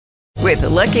With the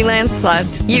Lucky Land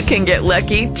Slots, you can get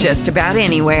lucky just about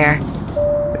anywhere.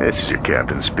 This is your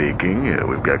captain speaking.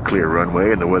 We've got clear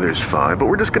runway and the weather's fine, but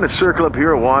we're just going to circle up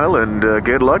here a while and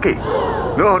get lucky.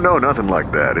 No, nothing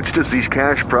like that. It's just these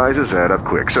cash prizes add up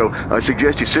quick. So I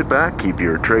suggest you sit back, keep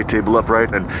your tray table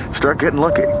upright, and start getting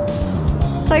lucky.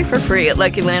 Play for free at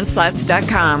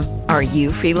LuckyLandSlots.com. Are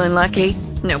you feeling lucky?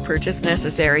 No purchase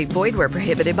necessary. Void where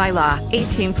prohibited by law.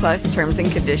 18 plus terms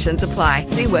and conditions apply.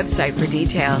 See website for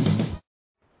details.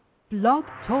 Blog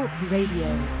Talk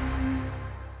Radio.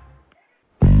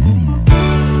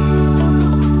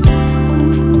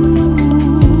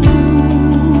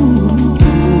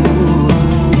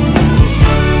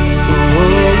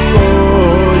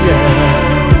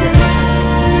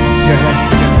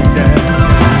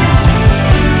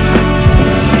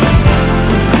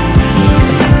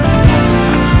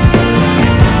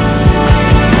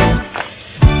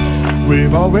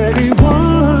 We've already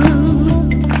won.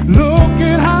 Look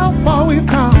at how far we've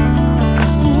come.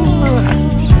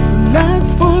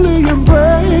 Let's fully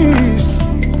embrace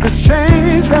the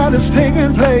change that is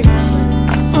taking place.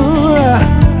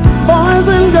 Boys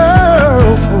and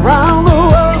girls around the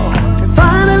world can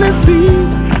finally see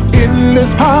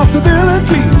endless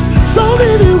possibilities. So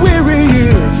many weary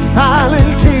years,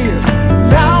 silent tears.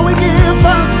 Now we give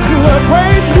birth to a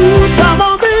great new time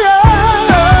on the earth.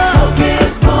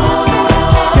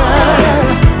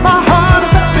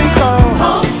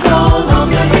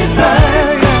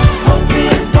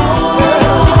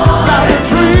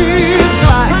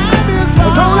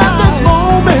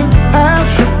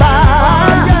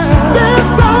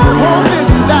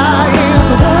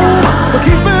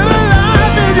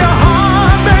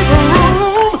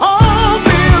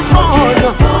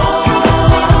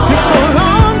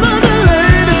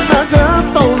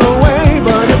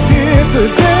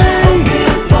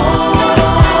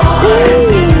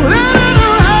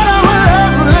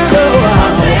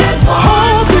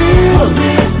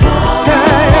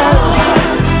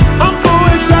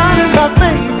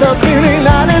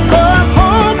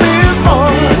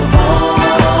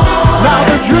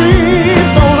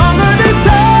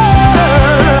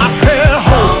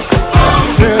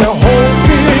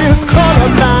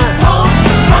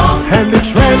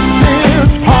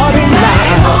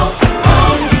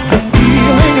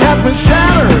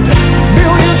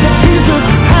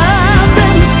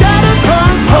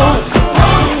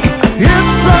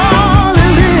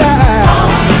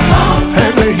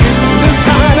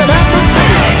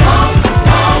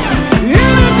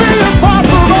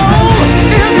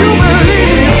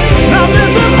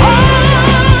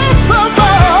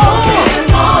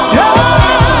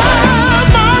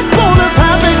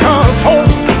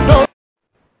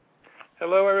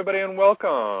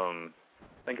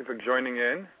 Joining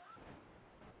in.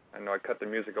 I know I cut the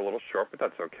music a little short, but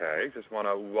that's okay. Just want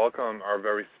to welcome our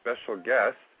very special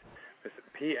guest, Miss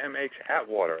PMH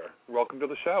Atwater. Welcome to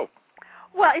the show.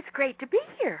 Well, it's great to be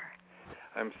here.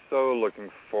 I'm so looking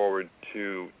forward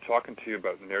to talking to you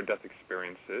about near-death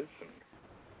experiences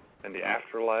and the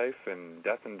afterlife and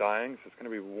death and dying. So it's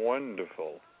going to be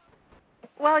wonderful.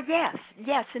 Well, yes,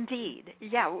 indeed.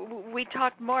 Yeah, we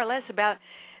talked more or less about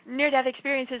near-death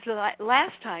experiences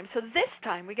last time, so this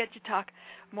time we get to talk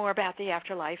more about the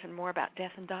afterlife and more about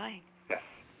death and dying. Yes,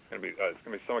 it's going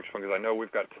to be so much fun because I know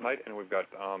we've got tonight and we've got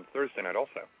Thursday night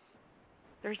also.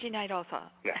 Thursday night also.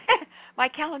 Yeah. My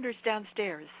calendar's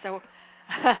downstairs, so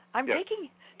I'm taking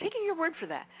your word for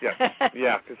that.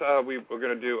 Yeah, because we're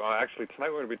going to do actually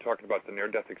tonight we're going to be talking about the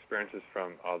near-death experiences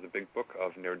from the big book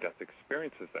of near-death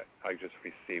experiences that I just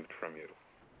received from you.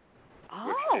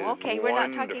 Oh, okay. We're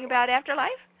not talking about afterlife?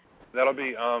 That'll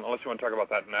be, unless you want to talk about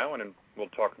that now, and then we'll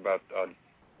talk about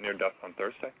near-death on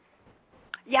Thursday.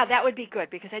 Yeah, that would be good,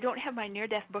 because I don't have my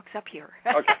near-death books up here.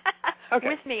 Okay.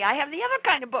 With me. I have the other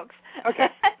kind of books. Okay,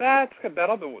 that's good.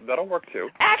 That'll work, too.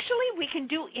 Actually, we can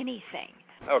do anything.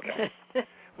 Okay.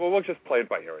 Well, we'll just play it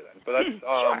by ear then. But that's,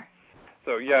 sure.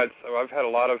 So, yeah, I've had a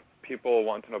lot of people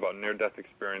want to know about near-death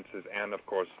experiences and, of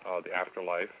course, the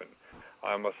afterlife, and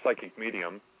I'm a psychic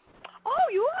medium. Oh,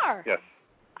 you are? Yes.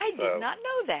 I did not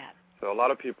know that. So a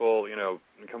lot of people,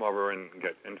 come over and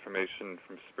get information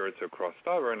from spirits who crossed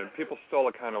over, and people still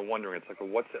are kind of wondering, it's like, well,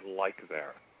 what's it like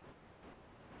there?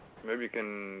 Maybe you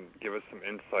can give us some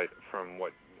insight from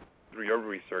through your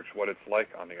research, what it's like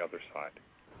on the other side.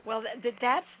 Well,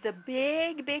 that's the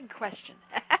big question.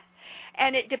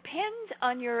 And it depends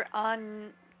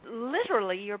on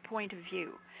literally your point of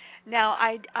view. Now,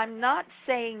 I'm not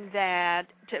saying that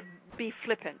to be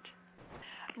flippant.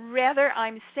 Rather,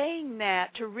 I'm saying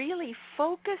that to really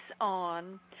focus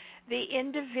on the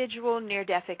individual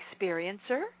near-death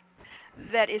experiencer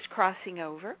that is crossing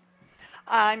over.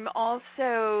 I'm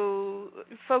also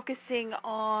focusing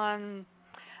on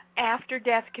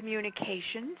after-death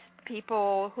communications,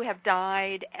 people who have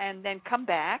died and then come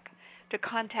back to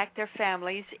contact their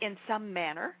families in some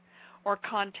manner or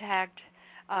contact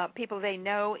people they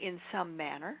know in some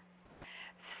manner.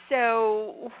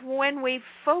 So when we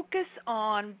focus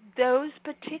on those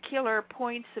particular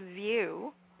points of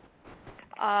view,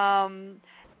 then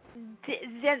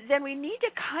we need to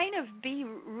kind of be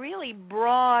really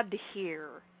broad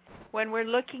here when we're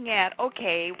looking at,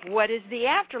 okay, what is the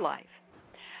afterlife?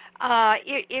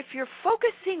 If you're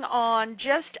focusing on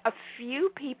just a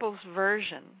few people's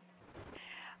versions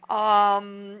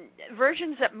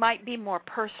that might be more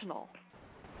personal,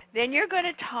 then you're going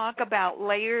to talk about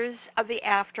layers of the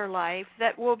afterlife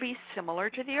that will be similar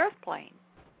to the earth plane.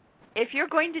 If you're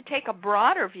going to take a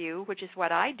broader view, which is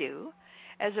what I do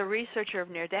as a researcher of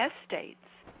near-death states,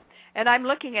 and I'm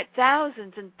looking at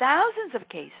thousands and thousands of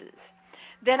cases,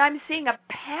 then I'm seeing a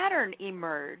pattern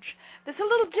emerge that's a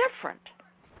little different.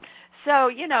 So,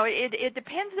 it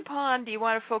depends upon, do you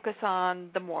want to focus on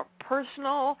the more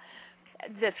personal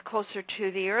that's closer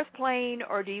to the earth plane,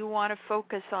 or do you want to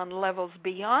focus on levels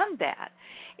beyond that?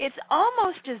 It's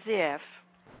almost as if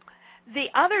the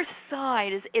other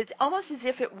side is almost as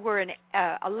if it were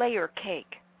a layer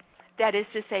cake. That is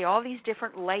to say, all these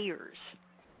different layers.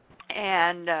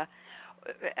 And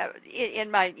in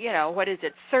my,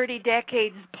 30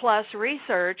 decades plus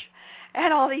research,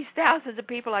 and all these thousands of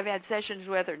people I've had sessions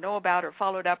with or know about or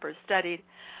followed up or studied,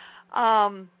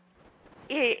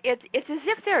 it's as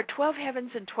if there are 12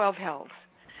 heavens and 12 hells.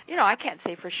 I can't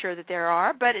say for sure that there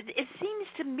are, but it seems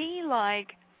to me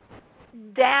like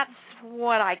that's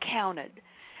what I counted.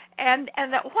 And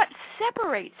that what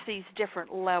separates these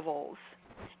different levels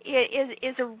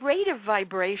is a rate of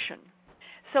vibration.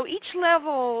 So each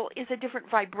level is a different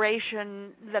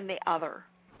vibration than the other.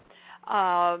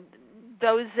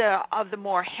 Those of the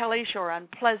more hellish or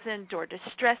unpleasant or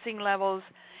distressing levels,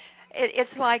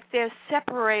 it's like they're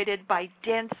separated by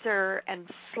denser and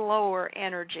slower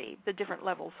energy, the different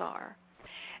levels are.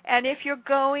 And if you're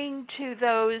going to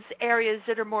those areas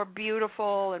that are more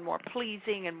beautiful and more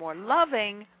pleasing and more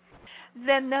loving,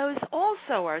 then those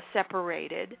also are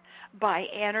separated by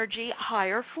energy,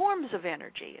 higher forms of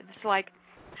energy. It's like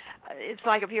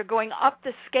if you're going up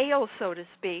the scale, so to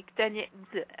speak, then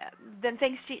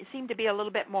things seem to be a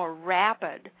little bit more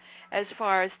rapid as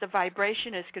far as the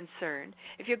vibration is concerned.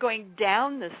 If you're going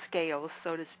down the scale,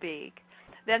 so to speak,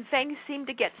 then things seem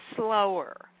to get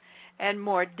slower and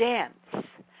more dense.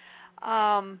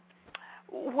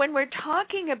 When we're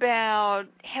talking about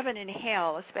heaven and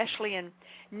hell, especially in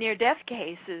near-death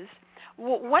cases,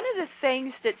 one of the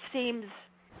things that seems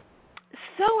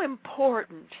so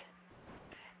important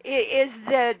is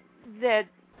that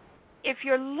if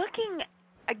you're looking,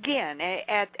 again,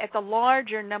 at the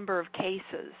larger number of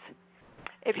cases,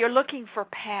 if you're looking for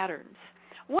patterns,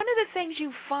 one of the things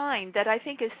you find that I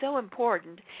think is so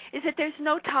important is that there's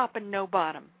no top and no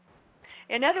bottom.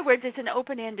 In other words, it's an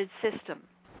open-ended system.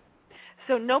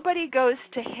 So nobody goes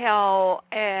to hell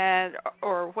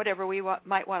or whatever we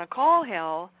might want to call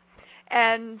hell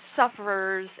and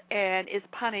suffers and is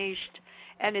punished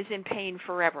and is in pain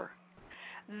forever.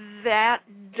 That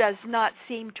does not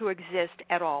seem to exist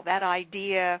at all. That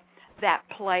idea, that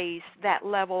place, that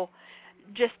level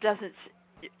just doesn't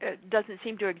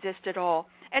seem to exist at all.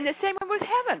 And the same with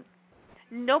heaven.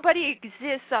 Nobody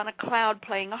exists on a cloud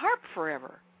playing a harp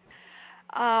forever.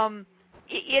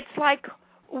 It's like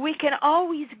we can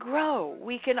always grow,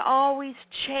 we can always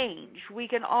change, we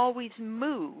can always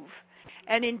move,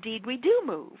 and indeed we do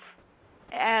move.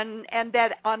 And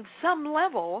that on some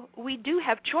level we do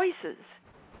have choices.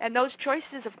 And those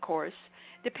choices, of course,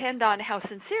 depend on how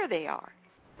sincere they are.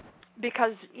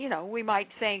 Because, we might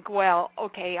think, well,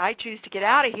 okay, I choose to get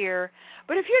out of here,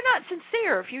 but if you're not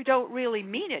sincere, if you don't really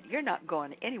mean it, you're not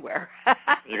going anywhere.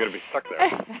 You're going to be stuck there.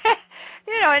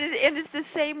 And it's the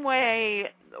same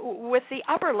way with the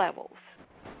upper levels.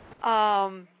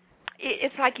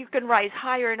 It's like you can rise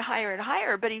higher and higher and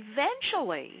higher, but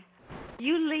eventually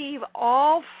you leave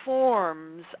all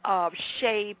forms of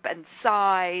shape and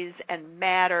size and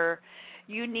matter.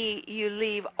 You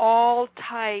leave all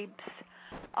types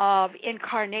of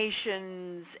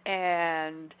incarnations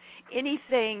and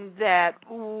anything that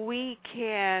we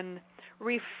can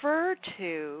refer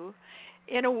to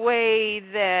in a way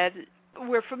that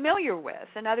we're familiar with.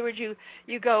 In other words,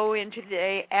 you go into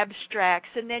the abstracts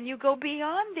and then you go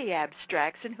beyond the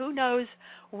abstracts, and who knows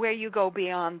where you go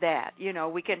beyond that.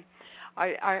 We can,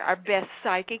 our best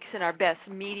psychics and our best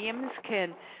mediums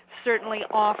can certainly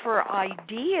offer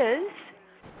ideas,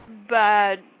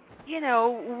 but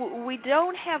we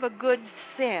don't have a good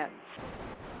sense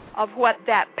of what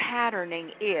that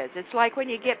patterning is. It's like when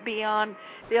you get beyond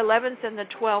the 11th and the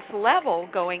 12th level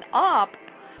going up,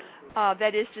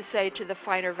 that is to say to the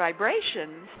finer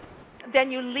vibrations,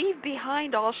 then you leave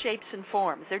behind all shapes and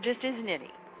forms. There just isn't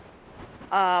any.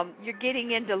 You're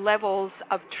getting into levels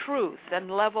of truth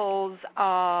and levels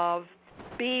of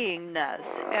beingness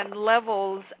and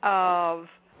levels of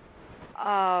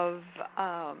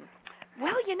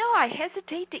I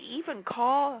hesitate to even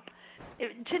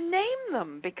to name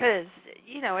them, because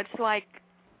it's like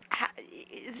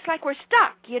we're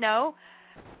stuck.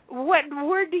 What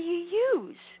word do you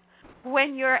use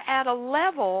when you're at a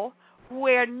level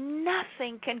where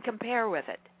nothing can compare with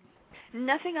it?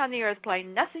 Nothing on the earth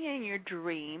plane, nothing in your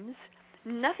dreams,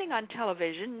 nothing on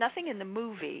television, nothing in the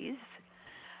movies.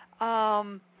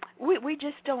 We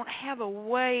just don't have a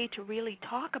way to really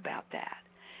talk about that.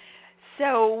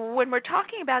 So when we're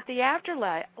talking about the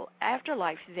afterlife,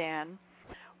 then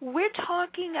we're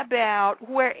talking about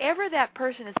wherever that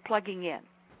person is plugging in.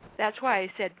 That's why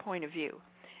I said point of view.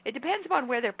 It depends upon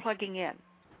where they're plugging in.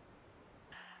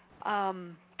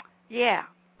 Yeah.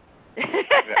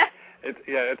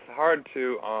 It's hard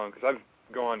to, because I've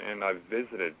gone and I've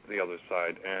visited the other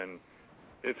side, and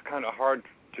it's kind of hard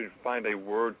to find a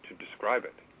word to describe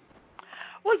it.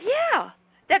 Well, yeah.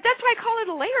 That's why I call it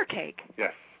a layer cake.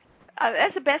 Yes.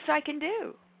 That's the best I can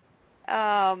do.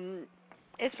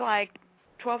 It's like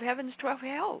 12 heavens, 12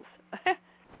 hells.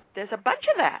 There's a bunch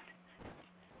of that.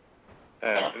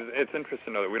 And it's interesting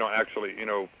to know that we don't actually,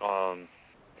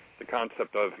 the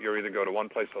concept of you either go to one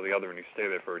place or the other and you stay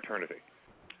there for eternity.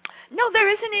 No, there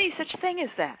isn't any such thing as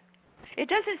that. It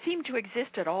doesn't seem to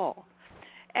exist at all.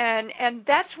 And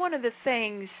that's one of the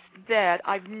things that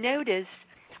I've noticed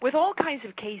with all kinds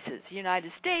of cases,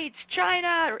 United States,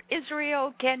 China, or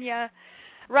Israel, Kenya,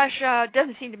 Russia. It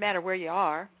doesn't seem to matter where you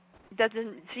are. It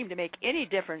doesn't seem to make any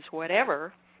difference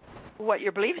whatever what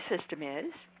your belief system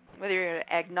is, whether you're an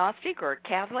agnostic or a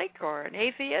Catholic or an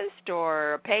atheist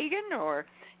or a pagan or,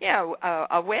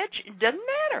 a witch. It doesn't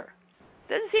matter.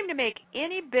 It doesn't seem to make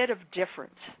any bit of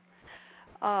difference.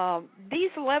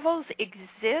 These levels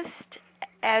exist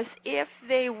as if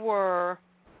they were...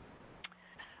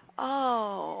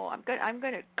 I'm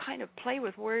going to kind of play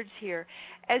with words here.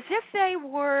 As if they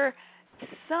were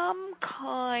some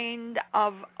kind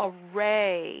of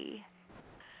array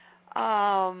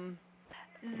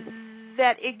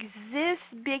that exists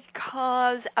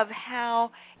because of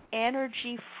how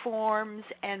energy forms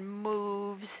and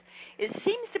moves. It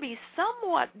seems to be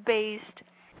somewhat based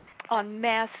on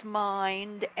mass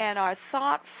mind and our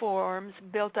thought forms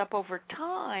built up over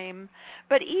time,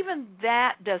 but even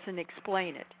that doesn't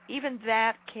explain it. Even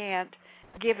that can't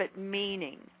give it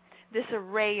meaning, this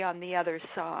array on the other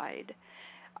side.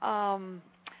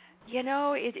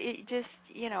 It just,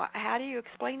 how do you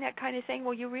explain that kind of thing?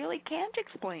 Well, you really can't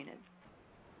explain it.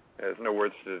 There's no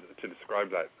words to describe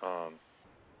that,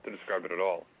 to describe it at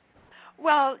all.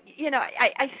 Well,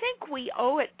 I think we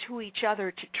owe it to each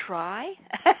other to try.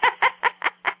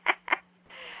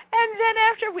 And then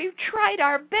after we've tried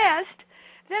our best,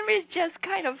 then we just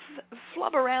kind of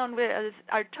flub around with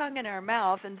our tongue in our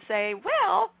mouth and say,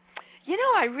 well,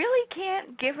 I really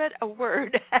can't give it a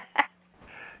word.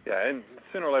 Yeah, and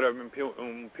sooner or later, when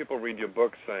people read your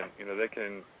books, and they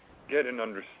can get an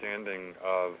understanding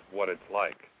of what it's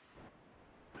like.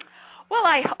 Well,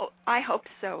 I hope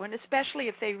so, and especially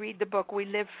if they read the book "We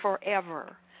Live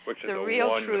Forever," which is the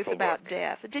real truth about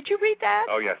death. Did you read that?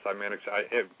 Oh yes, I managed.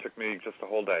 It took me just a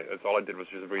whole day. That's all I did was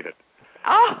just read it.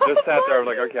 Oh, just sat there, I was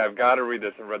like, okay, I've got to read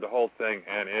this, and read the whole thing,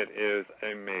 and it is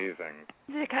amazing.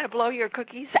 Did it kind of blow your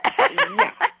cookies?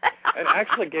 Yeah. And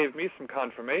actually gave me some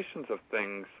confirmations of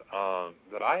things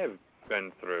that I have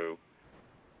been through,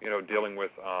 dealing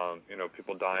with,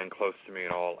 people dying close to me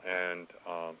and all. And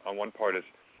on one part is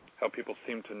how people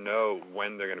seem to know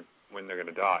when they're gonna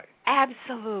die.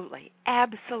 Absolutely. I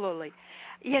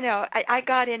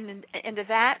got into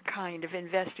that kind of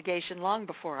investigation long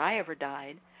before I ever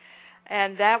died.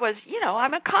 And that was,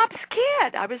 I'm a cop's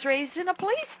kid. I was raised in a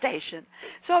police station.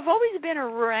 So I've always been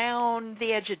around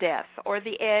the edge of death or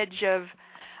the edge of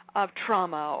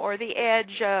trauma or the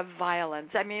edge of violence.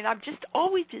 I mean, I've just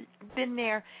always been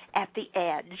there at the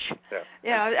edge.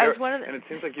 Yeah. I was one of the... And it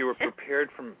seems like you were prepared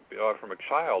from a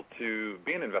child to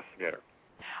be an investigator.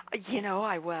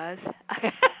 I was.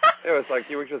 It was like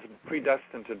you were just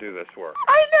predestined to do this work.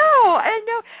 I know.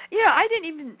 I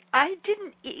didn't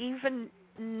even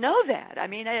know that. I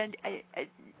mean, I'm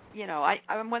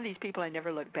one of these people. I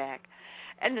never look back,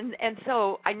 and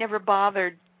so I never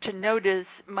bothered to notice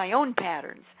my own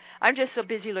patterns. I'm just so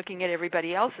busy looking at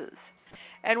everybody else's,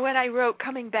 And when I wrote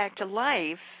Coming Back to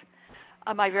Life,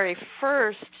 my very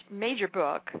first major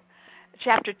book,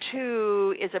 Chapter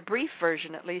 2 is a brief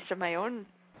version, at least, of my own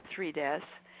 3 deaths.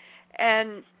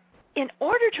 And in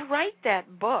order to write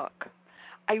that book,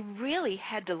 I really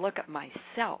had to look at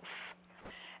myself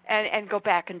and go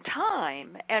back in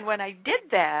time. And when I did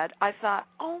that, I thought,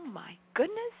 oh, my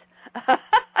goodness,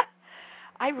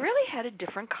 I really had a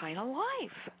different kind of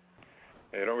life.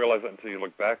 You don't realize it until you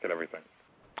look back at everything.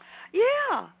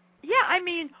 Yeah. Yeah, I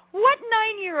mean, what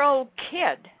 9-year-old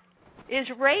kid is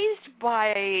raised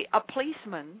by a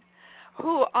policeman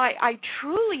who I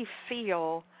truly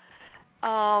feel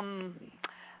wanted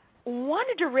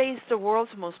to raise the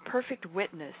world's most perfect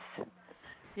witness?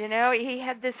 You know, he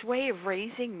had this way of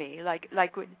raising me, like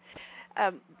when,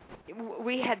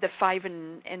 we had the 5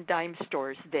 and dime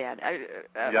stores then. I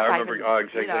remember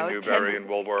exactly, Newberry and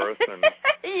Woolworth. And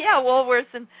yeah, Woolworth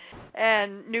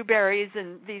and Newberry's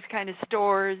and these kind of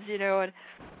stores, you know.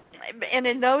 And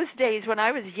in those days, when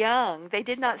I was young, they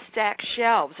did not stack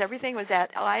shelves. Everything was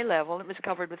at eye level, and it was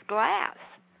covered with glass.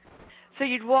 So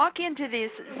you'd walk into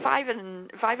this 5 and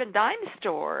dime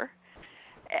store,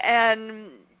 and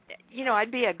you know,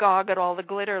 I'd be agog at all the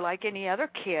glitter like any other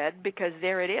kid, because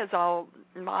there it is, all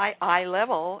my eye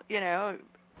level, you know,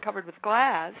 covered with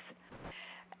glass.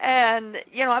 And,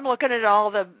 you know, I'm looking at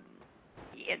all the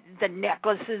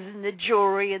necklaces and the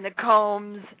jewelry and the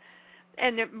combs,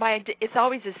 and it's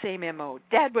always the same MO.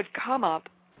 Dad would come up,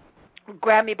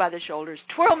 grab me by the shoulders,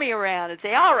 twirl me around, and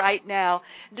say, all right, now,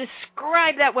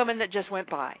 describe that woman that just went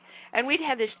by. And we'd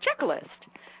have this checklist.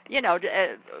 You know,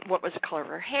 what was the color of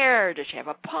her hair? Does she have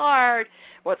a part?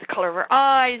 What's the color of her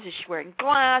eyes? Is she wearing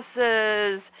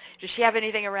glasses? Does she have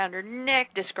anything around her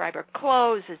neck? Describe her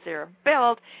clothes. Is there a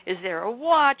belt? Is there a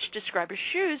watch? Describe her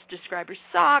shoes. Describe her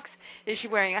socks. Is she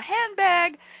wearing a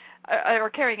handbag or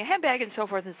carrying a handbag, and so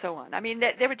forth and so on. I mean,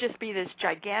 there would just be this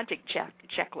gigantic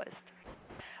checklist.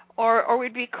 Or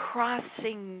we'd be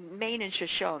crossing Maine and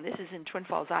Shoshone. This is in Twin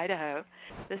Falls, Idaho.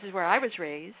 This is where I was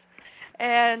raised.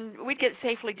 And we'd get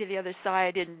safely to the other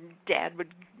side, and Dad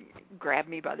would grab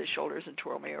me by the shoulders and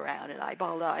twirl me around, and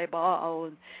eyeball to eyeball,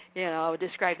 and, you know,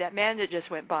 describe that man that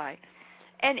just went by.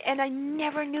 And I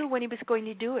never knew when he was going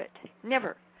to do it.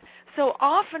 Never. So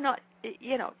off and on,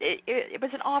 you know, it was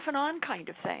an off and on kind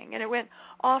of thing, and it went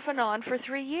off and on for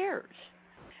 3 years.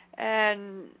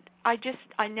 And I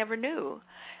never knew.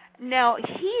 Now,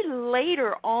 he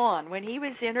later on, when he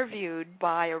was interviewed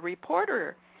by a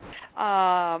reporter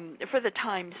for the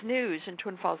Times News in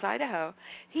Twin Falls, Idaho,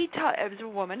 it was a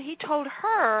woman, he told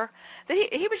her that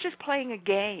he was just playing a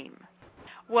game.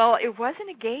 Well, it wasn't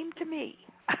a game to me.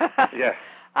 Yeah.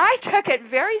 I took it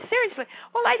very seriously.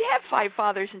 Well, I'd had 5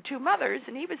 fathers and 2 mothers,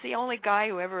 and he was the only guy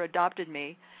who ever adopted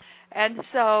me. And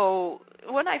so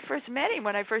when I first met him,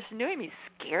 when I first knew him, he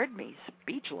scared me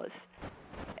speechless.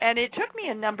 And it took me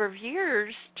a number of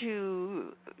years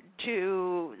to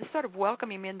sort of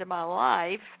welcome him into my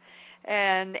life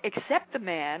and accept the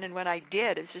man. And when I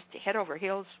did, it was just head over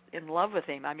heels in love with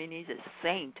him. I mean, he's a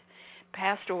saint.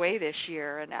 Passed away this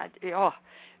year, and I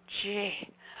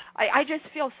just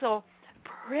feel so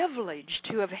privileged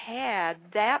to have had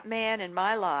that man in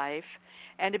my life,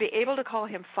 and to be able to call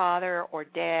him father or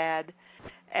dad,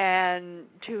 and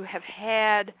to have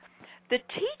had the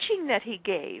teaching that he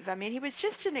gave. I mean, he was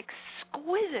just an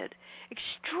exquisite,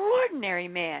 extraordinary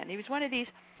man. He was one of these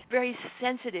very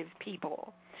sensitive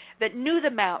people that knew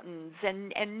the mountains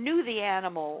and knew the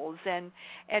animals and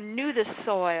knew the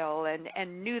soil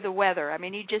and knew the weather. I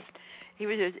mean, he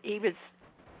was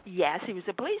yes, he was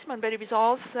a policeman, but he was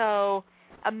also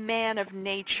a man of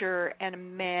nature and a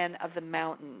man of the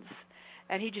mountains.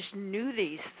 And he just knew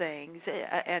these things,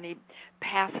 and he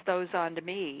passed those on to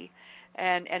me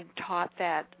and taught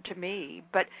that to me.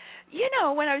 But, you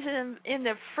know, when I was in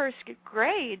the first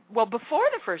grade, well, before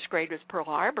the first grade was Pearl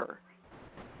Harbor.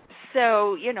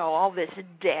 So, you know, all this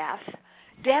death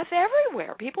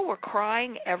everywhere. People were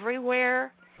crying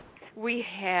everywhere. We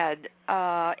had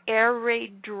air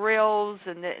raid drills,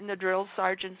 and the drill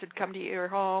sergeants would come to your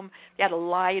home. You had a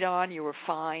light on, you were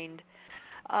fined.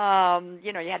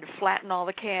 You know, you had to flatten all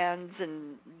the cans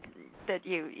and that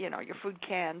you know, your food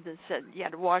cans, and said you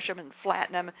had to wash them and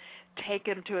flatten them, take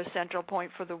them to a central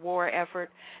point for the war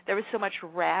effort. There was so much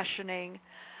rationing,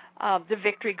 the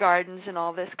victory gardens and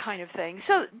all this kind of thing.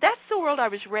 So that's the world I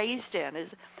was raised in, is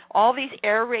all these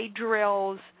air raid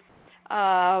drills,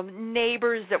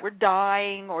 neighbors that were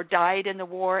dying or died in the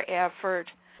war effort.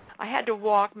 I had to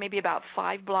walk maybe about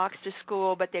 5 blocks to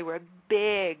school, but they were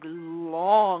big,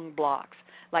 long blocks,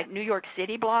 like New York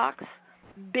City blocks,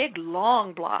 big,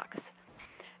 long blocks.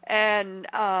 And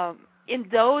in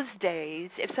those days,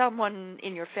 if someone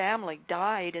in your family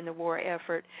died in the war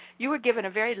effort, you were given a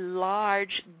very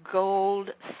large gold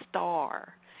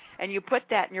star, and you put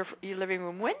that in your living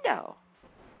room window.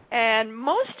 And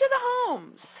most of the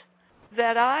homes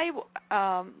that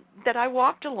I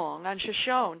walked along on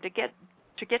Shoshone to get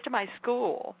to my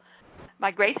school,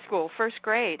 my grade school, first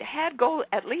grade, had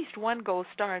at least one gold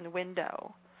star in the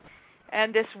window.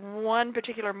 And this one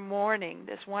particular morning,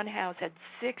 this one house had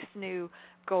 6 new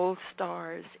gold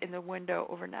stars in the window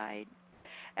overnight.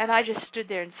 And I just stood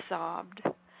there and sobbed.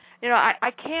 You know,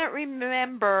 I can't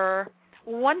remember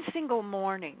one single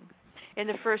morning in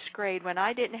the first grade when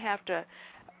I didn't have to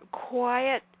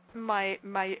quiet my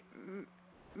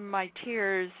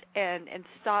tears and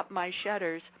stop my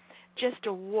shudders just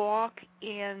to walk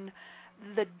in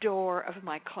the door of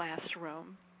my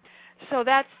classroom. So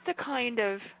that's the kind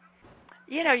of,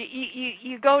 you know,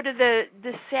 you go to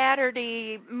the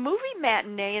Saturday movie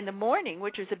matinee in the morning,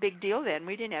 which was a big deal then.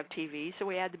 We didn't have TV, so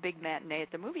we had the big matinee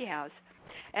at the movie house.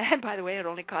 And by the way, it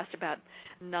only cost about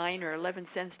 9 or 11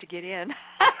 cents to get in.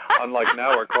 Unlike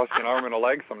now, it costs an arm and a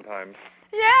leg sometimes.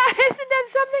 Yeah, isn't that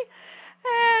something?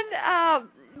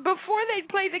 And before they'd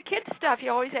play the kids stuff, you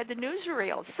always had the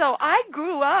newsreel. So I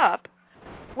grew up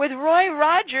with Roy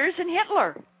Rogers and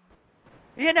Hitler,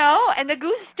 you know, and the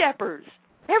Goose Steppers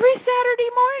every Saturday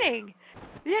morning.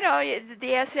 You know,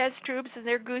 the SS troops and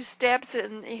their goose steps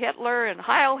and Hitler and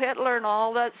Heil Hitler and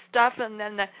all that stuff. And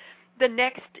then the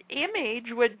next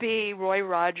image would be Roy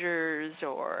Rogers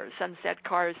or Sunset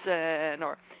Carson,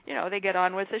 or, you know, they get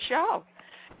on with the show.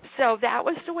 So that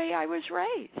was the way I was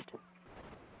raised,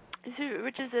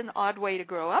 which is an odd way to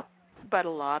grow up, but a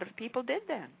lot of people did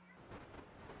then.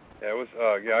 Yeah, it was.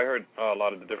 I heard a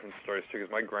lot of the different stories too,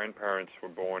 because my grandparents were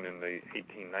born in the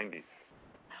 1890s.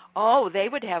 Oh, they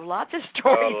would have lots of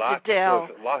stories to tell.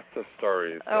 Lots of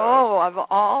stories. Of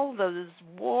all those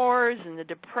wars and the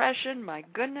Depression, my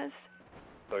goodness.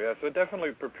 So it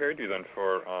definitely prepared you then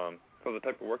for the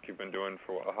type of work you've been doing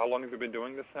for. How long have you been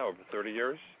doing this now? Over 30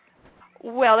 years?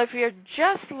 Well, if you're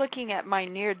just looking at my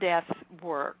near-death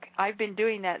work, I've been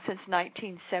doing that since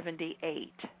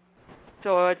 1978.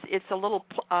 So it's a little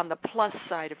on the plus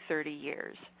side of 30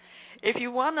 years. If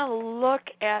you want to look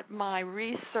at my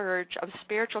research of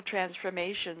spiritual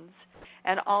transformations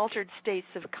and altered states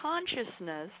of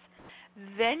consciousness,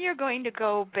 then you're going to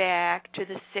go back to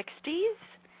the 60s.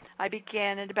 I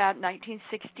began at about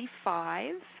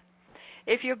 1965.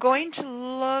 If you're going to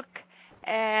look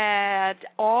at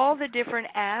all the different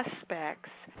aspects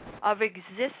of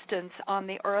existence on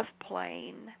the earth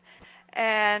plane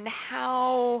and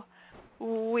how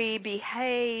we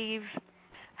behave,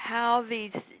 how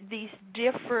these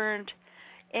different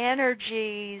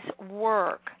energies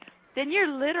work, then you're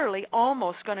literally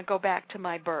almost going to go back to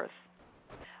my birth.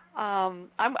 I'm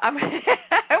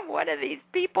I'm one of these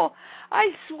people.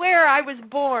 I swear I was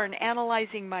born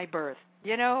analyzing my birth.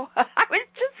 You know, I was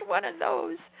just one of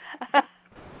those.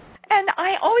 And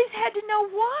I always had to know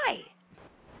why.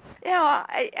 You know,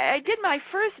 I did my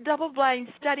first double-blind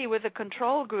study with a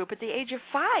control group at the age of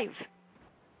 5.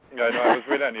 Yeah, I know. I was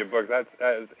reading that in your book. That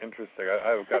is interesting.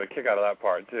 I got a kick out of that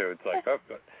part, too. It's like,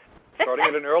 starting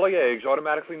at an early age,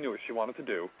 automatically knew what she wanted to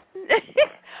do.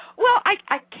 Well,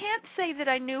 I can't say that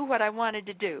I knew what I wanted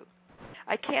to do.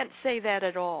 I can't say that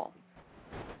at all.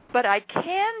 But I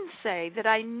can say that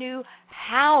I knew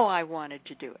how I wanted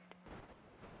to do it.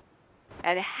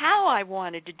 And how I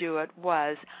wanted to do it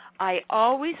was I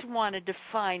always wanted to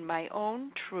find my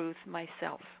own truth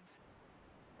myself.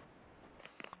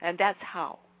 And that's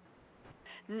how.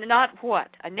 Not what.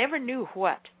 I never knew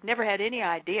what. Never had any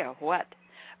idea what.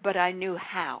 But I knew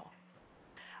how.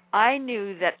 I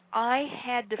knew that I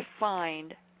had to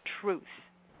find truth.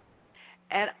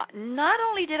 And not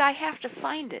only did I have to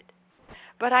find it,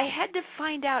 but I had to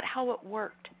find out how it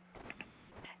worked.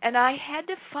 And I had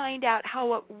to find out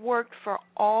how it worked for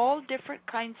all different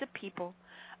kinds of people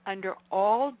under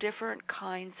all different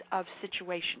kinds of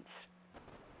situations.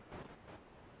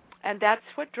 And that's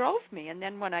what drove me. And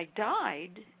then when I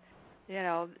died, you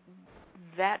know,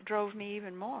 that drove me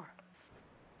even more.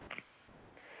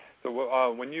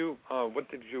 So when you, what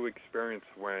did you experience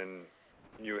when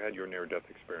you had your near-death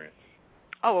experience?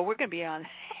 Oh, well, we're going to be on.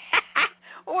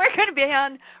 We're going to be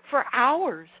on for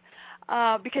hours.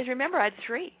 Because remember, I had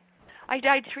 3. I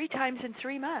died 3 times in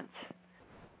 3 months.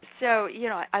 So, you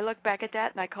know, I look back at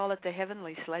that and I call it the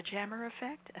heavenly sledgehammer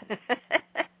effect.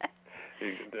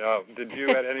 Did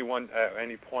you at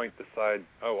any point decide,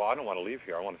 oh, well, I don't want to leave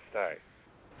here, I want to stay?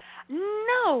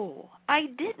 No, I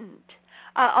didn't.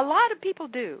 A lot of people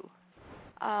do.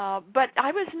 But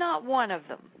I was not one of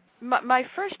them. My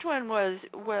first one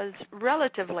was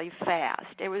relatively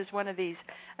fast. It was one of these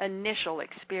initial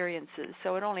experiences,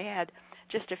 so it only had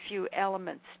just a few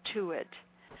elements to it.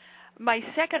 My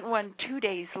second one, 2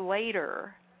 days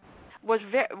later, was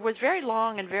very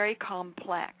long and very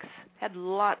complex. Had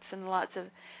lots and lots of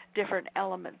different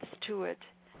elements to it.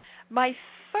 My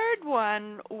third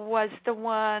one was the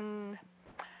one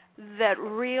that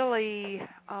really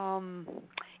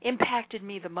impacted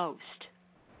me the most,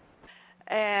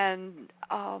 and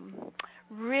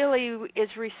really is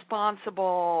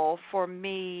responsible for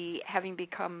me having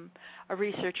become a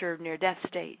researcher of near-death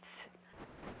states.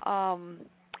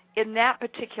 In that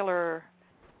particular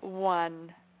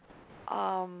one,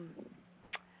 I'm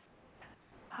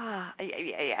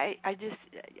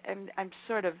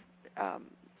sort of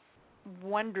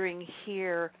wondering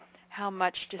here how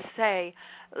much to say.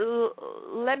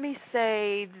 Let me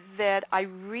say that I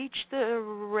reached the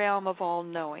realm of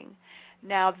all-knowing.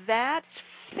 Now, that's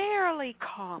fairly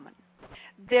common.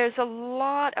 There's a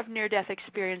lot of near-death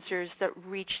experiencers that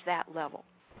reach that level.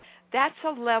 That's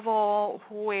a level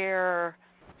where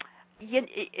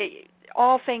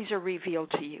all things are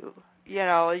revealed to you. You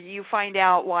know, you find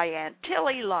out why Aunt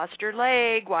Tilly lost her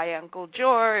leg, why Uncle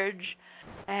George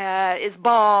is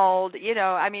bald. You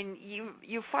know, I mean,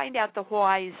 you find out the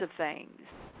whys of things,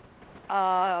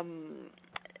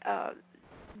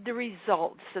 the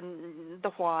results and the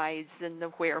whys and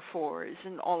the wherefores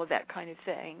and all of that kind of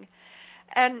thing.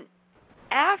 And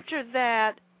after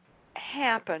that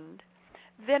happened,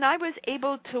 then I was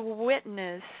able to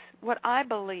witness what I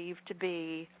believe to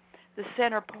be the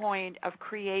center point of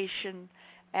creation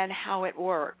and how it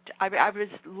worked. I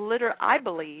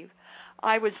believe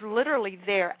I was literally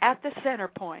there at the center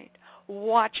point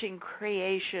watching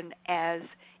creation as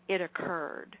it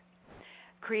occurred.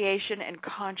 Creation and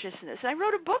consciousness. And I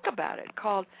wrote a book about it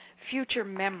called Future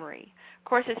Memory. Of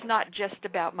course, it's not just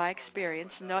about my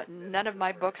experience. None of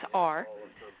my books are.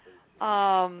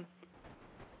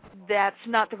 That's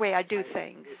not the way I do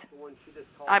things.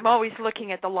 I'm always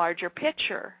looking at the larger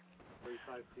picture.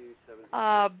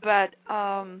 But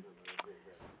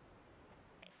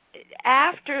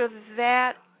after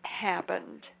that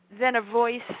happened, then a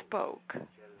voice spoke.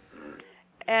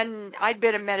 And I'd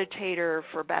been a meditator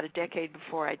for about a decade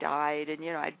before I died, and,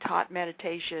 you know, I'd taught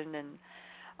meditation, and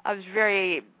I was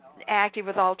very active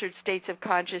with altered states of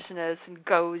consciousness and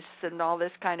ghosts and all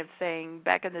this kind of thing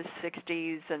back in the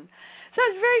 60s. And so I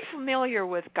was very familiar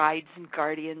with guides and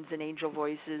guardians and angel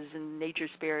voices and nature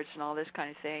spirits and all this kind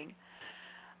of thing.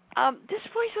 This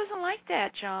voice wasn't like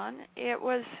that, John. It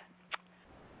was,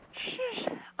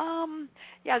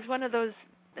 yeah, it's one of those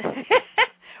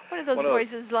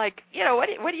voices like, you know,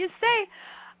 what do you say?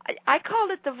 I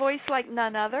called it the voice like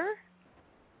none other,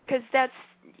 because that's,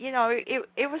 you know,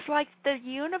 it was like the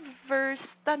universe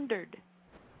thundered.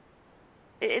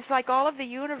 It's like all of the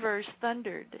universe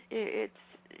thundered. It's,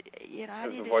 you know, how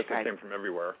do you describe it? The voice came from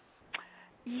everywhere.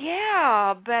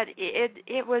 Yeah, but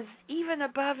it was even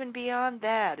above and beyond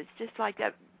that. It's just like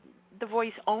that the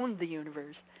voice owned the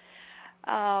universe.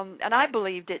 And I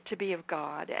believed it to be of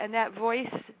God. And that voice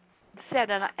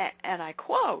said, and I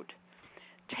quote,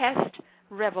 "Test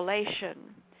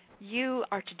revelation. You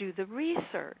are to do the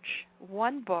research.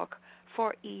 One book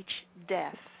for each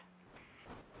death."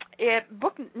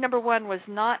 Book number 1 was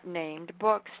not named.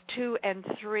 Books 2 and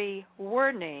 3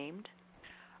 were named.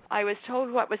 I was told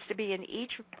what was to be in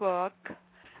each book,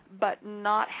 but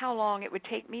not how long it would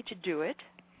take me to do it.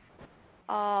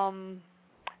 And,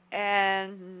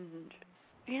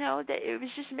 you know, it was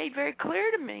just made very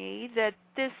clear to me that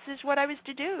this is what I was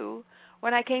to do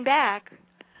when I came back,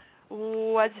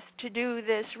 was to do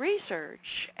this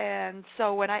research. And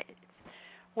so when I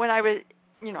was,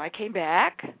 you know, I came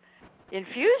back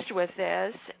infused with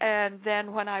this, and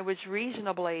then when I was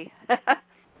reasonably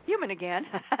human again,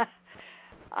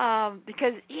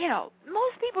 because, you know,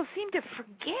 most people seem to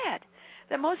forget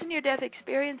that most near-death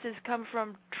experiences come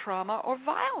from trauma or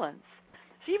violence.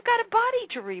 So you've got a body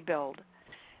to rebuild.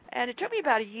 And it took me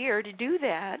about a year to do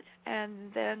that,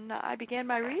 and then I began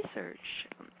my research.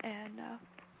 And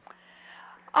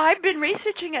I've been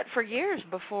researching it for years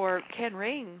before Ken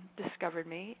Ring discovered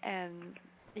me, and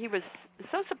he was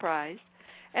so surprised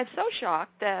and so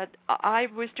shocked that I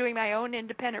was doing my own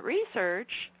independent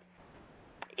research,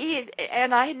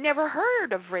 and I had never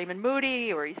heard of Raymond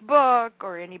Moody or his book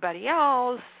or anybody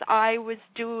else. I was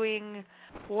doing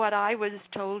what I was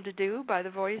told to do by the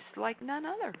voice like none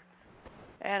other.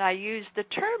 And I used the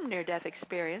term near-death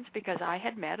experience because I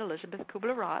had met Elizabeth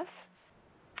Kubler-Ross.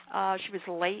 She was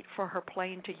late for her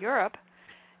plane to Europe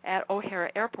at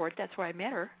O'Hare Airport. That's where I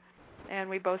met her. And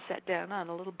we both sat down on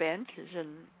a little bench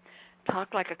and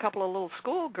talked like a couple of little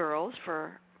schoolgirls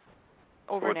for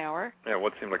over an hour. Yeah,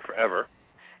 what seemed like forever.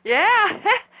 Yeah.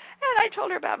 And I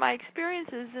told her about my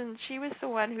experiences, and she was the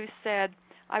one who said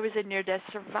I was a near-death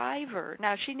survivor.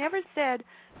 Now, she never said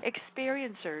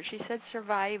experiencer. She said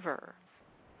survivor.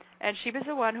 And she was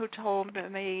the one who told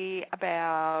me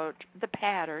about the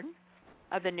pattern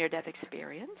of the near-death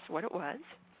experience, what it was,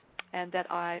 and that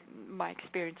my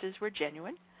experiences were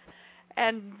genuine.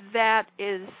 And that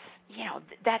is,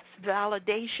 that's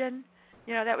validation.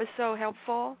 That was so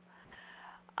helpful.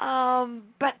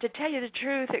 But to tell you the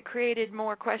truth, it created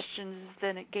more questions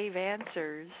than it gave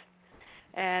answers.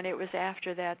 And it was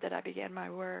after that I began my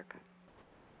work.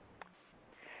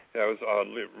 Yeah, I was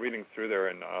reading through there,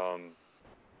 and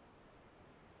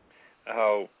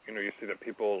how you see that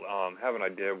people have an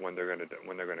idea of when they're going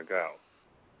to go.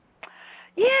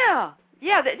 Yeah.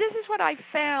 This is what I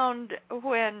found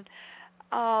when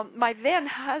my then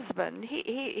husband.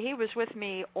 He was with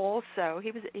me also.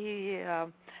 He was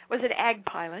an ag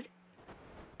pilot,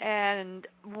 and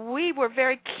we were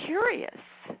very curious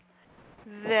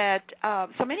that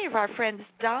so many of our friends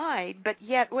died, but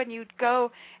yet when you'd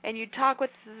go and you'd talk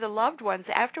with the loved ones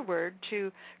afterward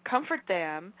to comfort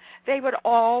them, they would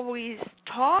always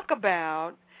talk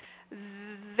about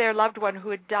their loved one who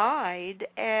had died,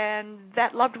 and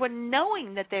that loved one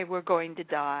knowing that they were going to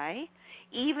die,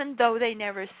 even though they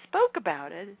never spoke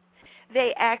about it,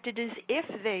 they acted as if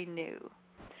they knew.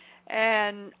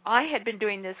 And I had been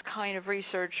doing this kind of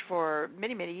research for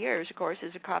many, many years, of course,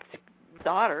 as a cop's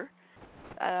daughter.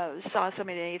 Saw so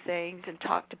many things and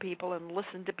talked to people and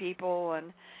listened to people,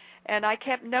 and I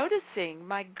kept noticing,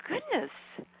 my goodness,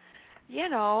 here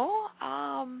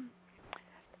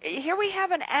we have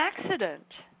an accident,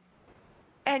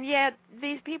 and yet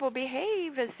these people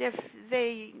behave as if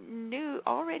they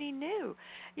already knew.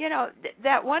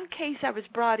 That one case I was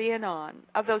brought in on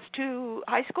of those two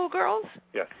high school girls.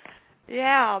 Yes.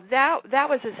 Yeah, that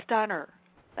was a stunner.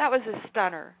 That was a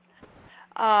stunner.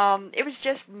 It was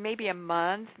just maybe a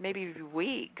month, maybe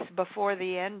weeks before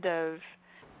the end of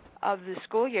the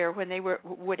school year when they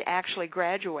would actually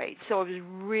graduate. So it was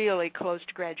really close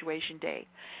to graduation day,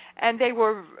 and they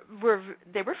were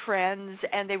friends,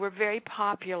 and they were very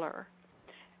popular.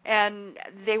 And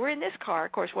they were in this car.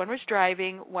 Of course, one was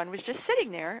driving, one was just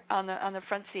sitting there on the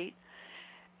front seat.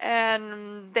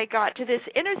 And they got to this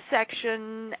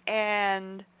intersection,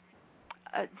 and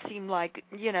it seemed like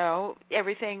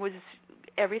everything was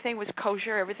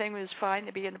kosher, everything was fine.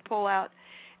 They began to pull out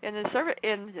in the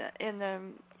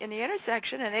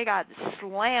intersection, and they got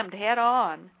slammed head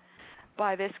on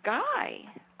by this guy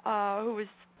who was,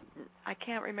 I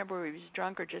can't remember whether he was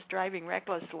drunk or just driving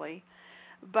recklessly,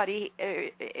 but it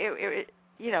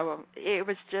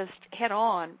was just head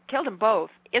on, killed them both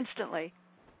instantly.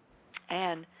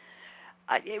 And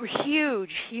it was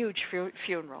huge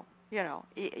funeral.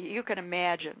 You can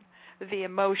imagine the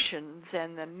emotions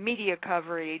and the media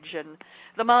coverage and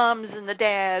the moms and the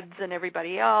dads and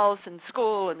everybody else and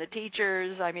school and the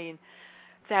teachers. I mean,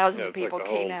 thousands of people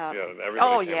came out.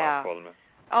 Everybody came out for them.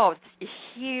 Oh, it's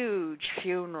a huge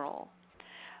funeral.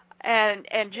 And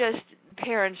just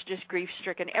parents just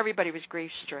grief-stricken. Everybody was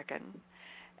grief-stricken.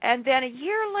 And then a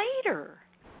year later,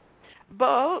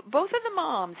 both of the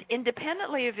moms,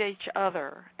 independently of each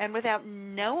other and without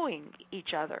knowing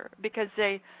each other, because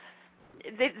they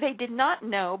did not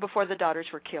know before the daughters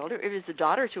were killed. It was the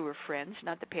daughters who were friends,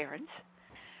 not the parents.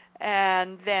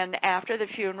 And then after the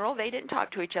funeral, they didn't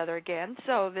talk to each other again,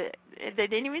 so they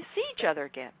didn't even see each other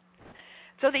again.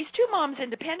 So these two moms,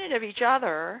 independent of each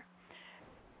other,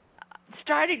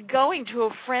 started going to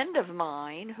a friend of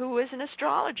mine who was an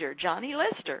astrologer, Johnny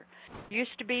Lister.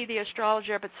 Used to be the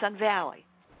astrologer up at Sun Valley,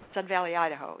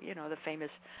 Idaho, the famous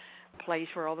place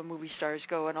where all the movie stars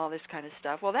go and all this kind of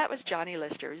stuff. Well, that was Johnny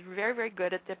Lister. He was very, very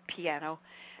good at the piano,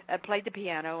 played the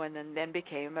piano, and then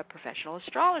became a professional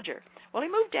astrologer. Well, he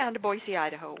moved down to Boise,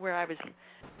 Idaho, where I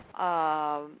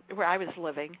was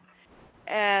living,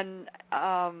 and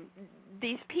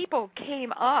these people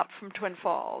came up from Twin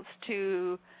Falls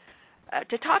to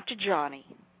talk to Johnny,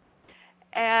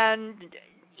 and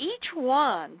each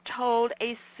one told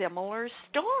a similar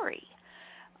story.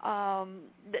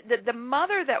 The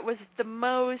mother that was the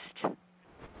most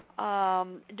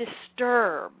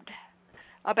disturbed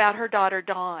about her daughter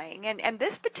dying, and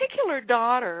this particular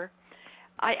daughter,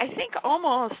 I think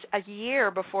almost a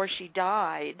year before she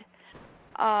died,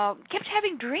 kept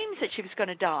having dreams that she was going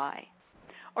to die,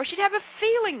 or she'd have a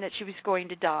feeling that she was going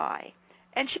to die,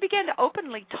 and she began to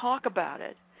openly talk about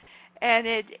it. And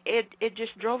it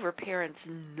just drove her parents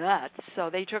nuts. So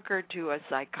they took her to a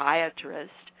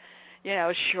psychiatrist.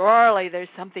 Surely there's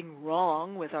something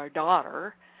wrong with our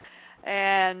daughter.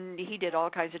 And he did all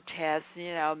kinds of tests,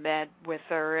 met with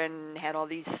her and had all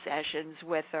these sessions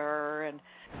with her, and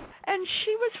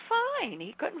she was fine.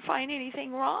 He couldn't find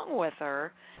anything wrong with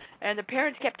her. And the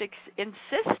parents kept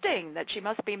insisting that she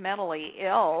must be mentally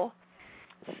ill.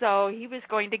 So he was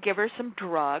going to give her some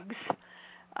drugs.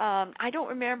 I don't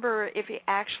remember if he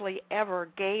actually ever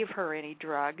gave her any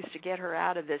drugs to get her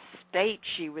out of this state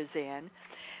she was in.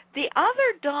 The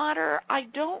other daughter, I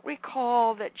don't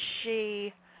recall that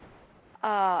she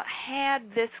had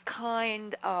this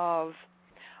kind of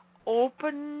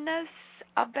openness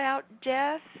about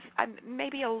death.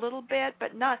 Maybe a little bit,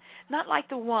 but not like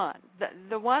the one.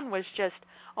 The one was just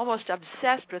almost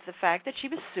obsessed with the fact that she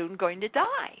was soon going to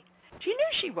die. She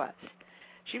knew she was.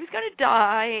 She was going to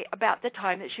die about the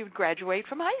time that she would graduate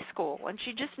from high school, and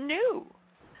she just knew.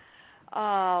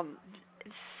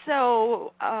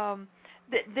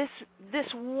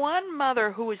 This one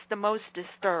mother who was the most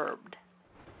disturbed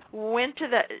went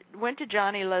to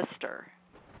Johnny Lister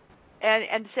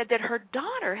and said that her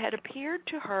daughter had appeared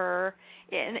to her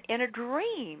in a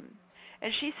dream,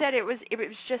 and she said it was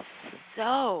just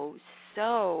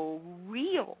so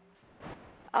real.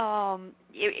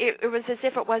 It was as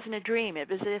if it wasn't a dream. It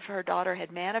was as if her daughter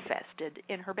had manifested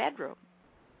in her bedroom.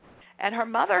 And her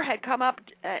mother had come up,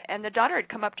 and the daughter had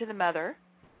come up to the mother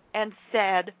and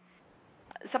said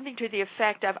something to the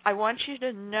effect of, I want you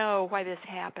to know why this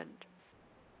happened.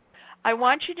 I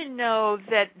want you to know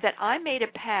that I made a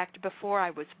pact before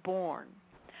I was born.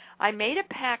 I made a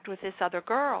pact with this other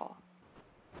girl.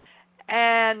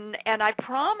 And I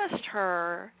promised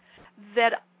her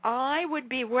that I would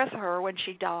be with her when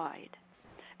she died,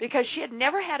 because she had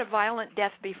never had a violent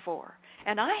death before,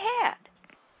 and I had.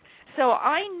 So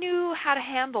I knew how to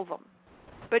handle them,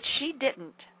 but she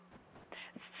didn't.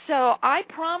 So I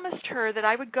promised her that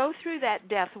I would go through that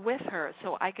death with her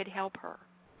so I could help her.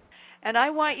 And I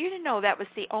want you to know that was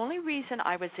the only reason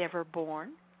I was ever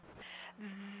born.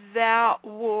 That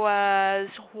was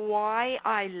why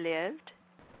I lived,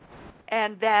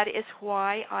 and that is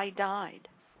why I died.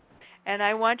 And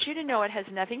I want you to know it has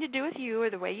nothing to do with you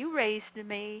or the way you raised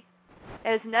me.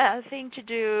 It has nothing to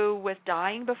do with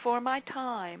dying before my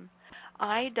time.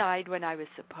 I died when I was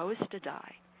supposed to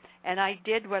die. And I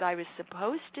did what I was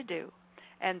supposed to do.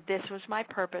 And this was my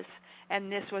purpose.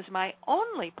 And this was my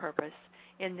only purpose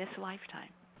in this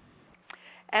lifetime.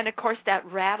 And, of course, that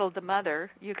rattled the mother,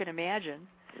 you can imagine.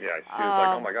 Yeah, she was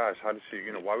like, oh, my gosh, how did she,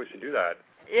 why would she do that?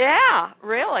 Yeah,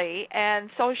 really. And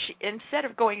so she, instead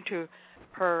of going to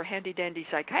her handy-dandy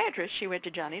psychiatrist, she went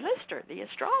to Johnny Lister, the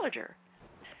astrologer.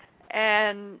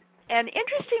 And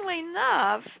interestingly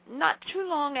enough, not too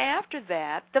long after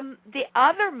that, the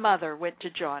other mother went to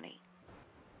Johnny,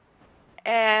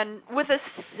 and with a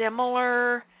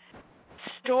similar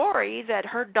story that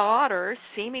her daughter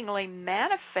seemingly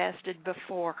manifested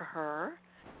before her,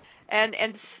 and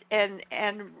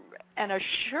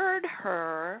assured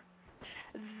her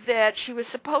that she was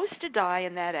supposed to die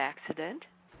in that accident,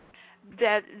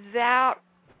 that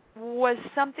was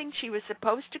something she was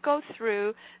supposed to go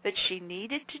through, that she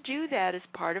needed to do that as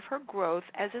part of her growth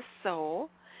as a soul,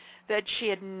 that she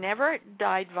had never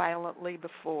died violently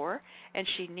before, and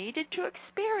she needed to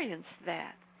experience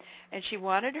that. And she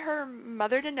wanted her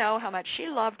mother to know how much she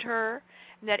loved her,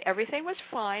 and that everything was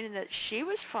fine, and that she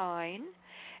was fine,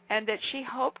 and that she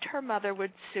hoped her mother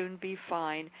would soon be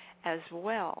fine as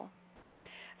well.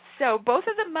 So both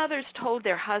of the mothers told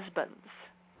their husbands,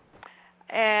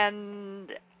 and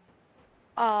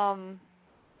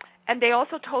they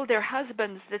also told their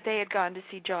husbands that they had gone to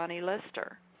see Johnny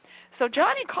Lister. So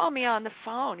Johnny called me on the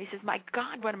phone. He says, my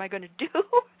God, what am I going to do? What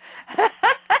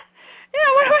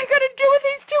am I going to do with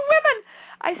these two women?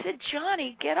 I said,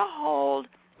 Johnny, get a hold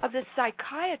of the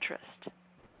psychiatrist.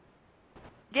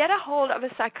 Get a hold of a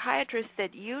psychiatrist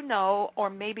that you know, or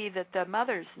maybe that the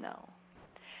mothers know,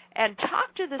 and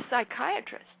talk to the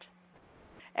psychiatrist.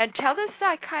 And tell the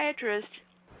psychiatrist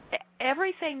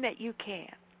everything that you can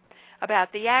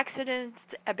about the accidents,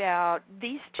 about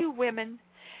these two women,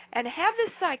 and have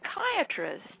the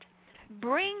psychiatrist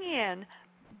bring in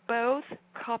both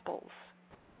couples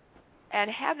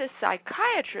and have the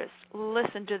psychiatrist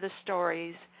listen to the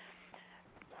stories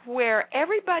where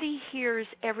everybody hears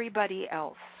everybody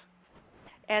else,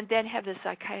 and then have the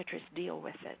psychiatrist deal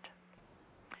with it.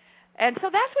 And so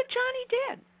that's what Johnny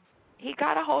did. He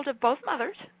got a hold of both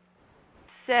mothers,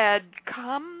 said,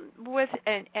 come with,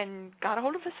 and got a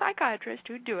hold of a psychiatrist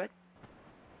who'd do it,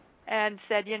 and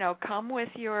said, come with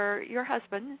your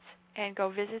husbands and go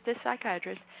visit this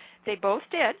psychiatrist. They both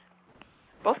did,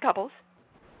 both couples,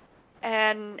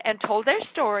 and told their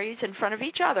stories in front of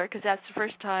each other, because that's the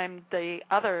first time the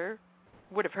other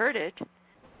would have heard it.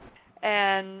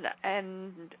 And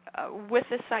with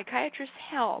the psychiatrist's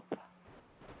help,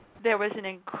 there was an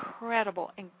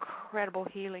incredible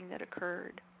healing that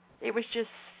occurred. It was just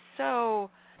so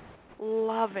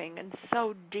loving and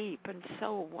so deep and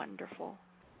so wonderful.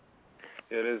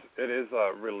 It is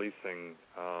releasing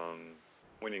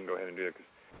when you can go ahead and do it. Cause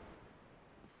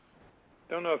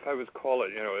I don't know if I would call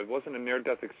it, it wasn't a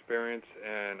near-death experience,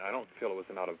 and I don't feel it was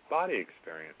an out-of-body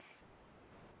experience.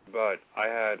 But I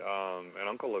had an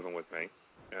uncle living with me,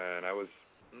 and I was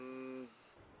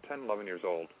 10, 11 years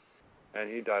old, and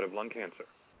he died of lung cancer.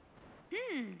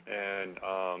 And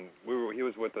he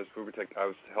was with us. I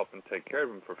was helping take care of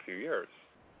him for a few years,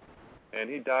 and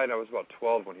he died. I was about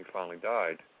 12 when he finally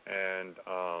died, and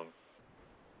I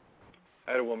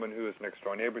had a woman who was next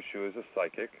door neighbor. She was a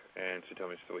psychic, and she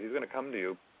told me, "So he's going to come to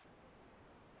you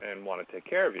and want to take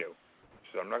care of you."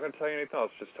 She said, "I'm not going to tell you anything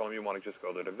else. Just tell him you want to just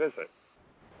go there to visit."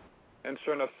 And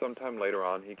sure enough, sometime later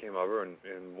on, he came over and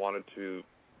he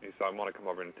said, "I want to come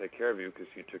over and take care of you because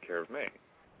you took care of me."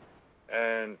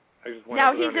 And I just went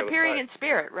now over he's appearing in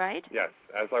spirit, right? Yes,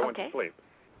 as I went to sleep.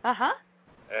 Uh-huh.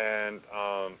 And,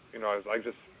 I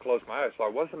just closed my eyes, so I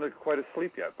wasn't quite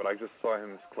asleep yet, but I just saw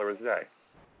him as clear as day.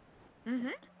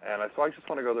 Mm-hmm. And so I just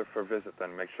want to go there for a visit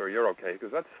then, make sure you're okay,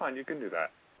 because that's fine, you can do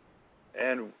that.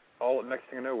 And next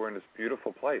thing I know, we're in this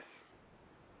beautiful place.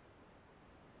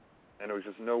 And there was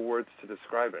just no words to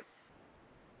describe it.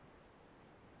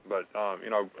 But, I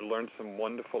learned some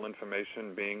wonderful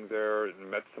information being there and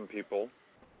met some people.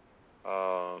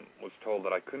 Was told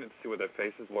that I couldn't see what their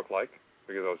faces looked like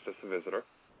because I was just a visitor.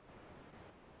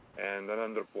 And then I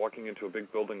ended up walking into a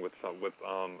big building with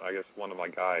I guess, one of my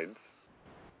guides.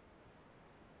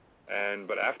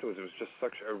 But afterwards, it was just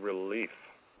such a relief.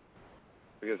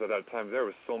 Because at that time there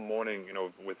was still mourning,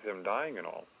 with him dying and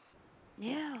all.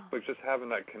 Yeah. But just having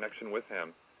that connection with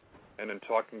him, and then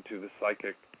talking to the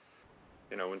psychic,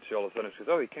 when she all of a sudden, she goes,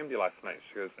 "Oh, he came to you last night."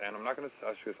 She goes, "And I'm not going to,"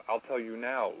 she goes, "I'll tell you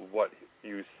now what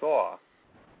you saw,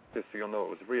 just so you'll know it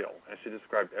was real." And she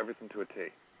described everything to a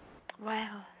T.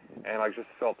 Wow. And I just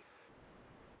felt,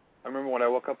 I remember when I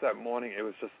woke up that morning, it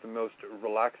was just the most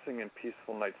relaxing and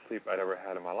peaceful night's sleep I'd ever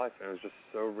had in my life. And it was just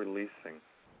so releasing.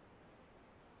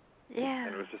 Yeah.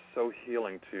 And it was just so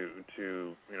healing to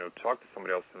talk to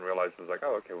somebody else and realize it was like,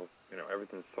 oh, okay, well,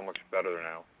 everything's so much better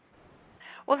now.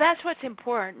 Well, that's what's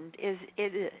important is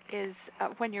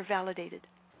when you're validated.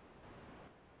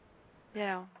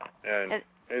 And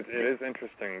it is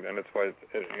interesting, and that's why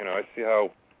I see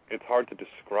how it's hard to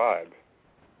describe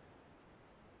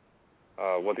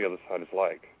what the other side is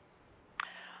like.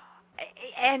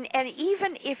 And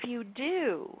even if you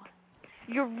do,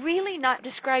 you're really not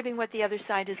describing what the other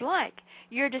side is like.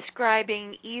 You're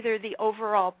describing either the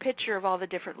overall picture of all the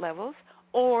different levels,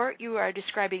 or you are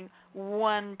describing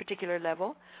one particular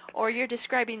level, or you're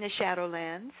describing the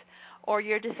Shadowlands, or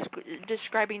you're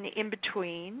describing the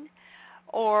in-between,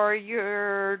 or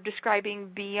you're describing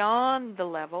beyond the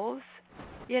levels.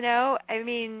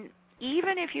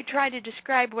 Even if you try to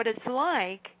describe what it's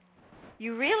like,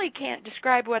 you really can't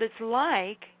describe what it's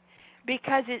like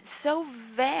because it's so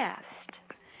vast,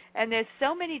 and there's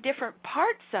so many different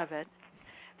parts of it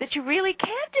that you really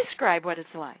can't describe what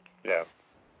it's like. Yeah.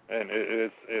 And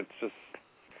it's just,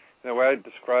 the way I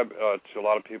describe to a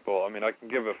lot of people, I can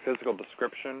give a physical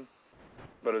description,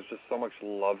 but it's just so much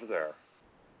love there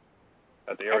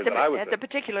at the area that I was at. At the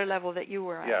particular level that you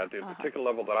were at. Yeah, at the particular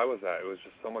level that I was at, it was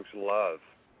just so much love.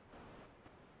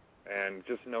 And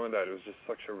just knowing that, it was just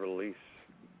such a release.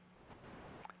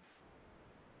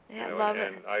 Yeah, I love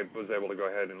it. And I was able to go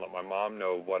ahead and let my mom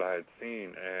know what I had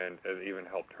seen, and it even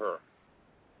helped her.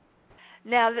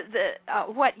 Now,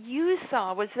 what you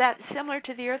saw, was that similar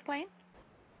to the Earth plane?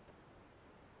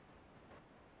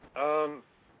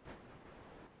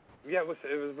 Yeah, it was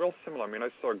real similar. I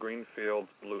saw green fields,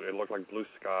 blue. It looked like blue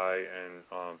sky and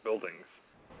buildings,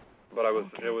 but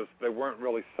they weren't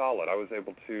really solid. I was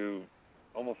able to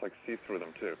almost like see through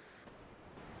them too.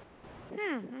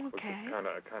 Okay. Which is kind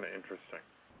of interesting.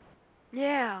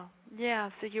 Yeah.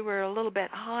 So you were a little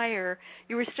bit higher.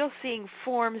 You were still seeing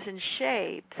forms and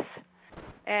shapes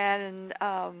and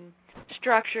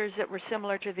structures that were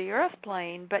similar to the Earth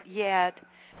plane, but yet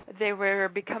they were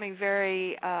becoming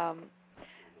very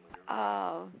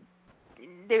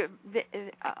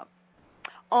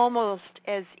almost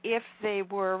as if they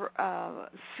were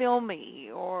filmy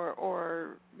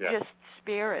or just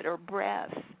spirit or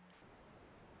breath.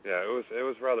 Yeah, it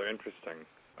was rather interesting,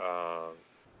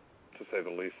 to say the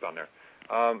least, on there.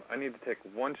 I need to take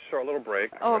one short little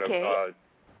break. Okay. I'm going to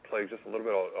play just a little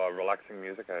bit of relaxing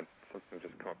music. I had something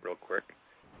just come up real quick.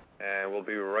 And we'll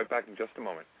be right back in just a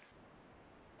moment.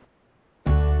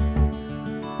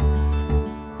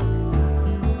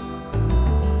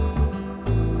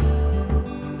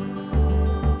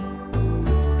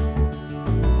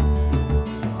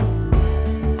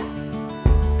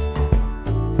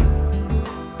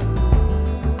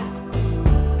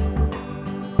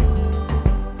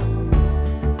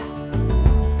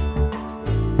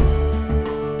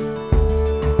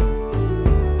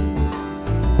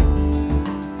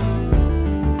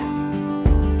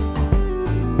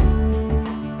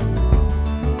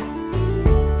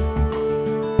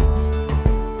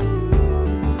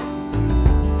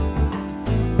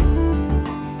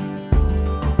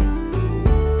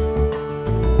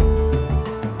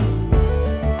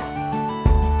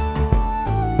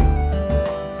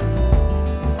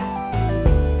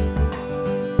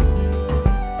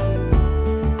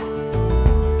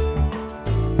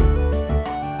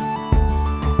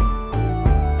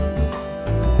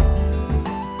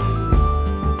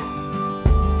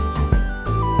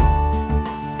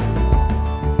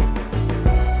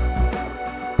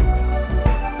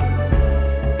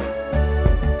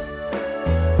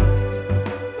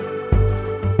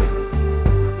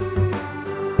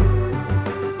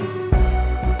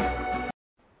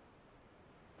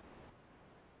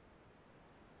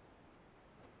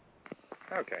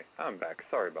 I'm back.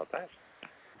 Sorry about that.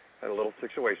 Had a little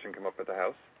situation come up at the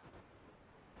house.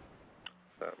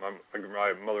 My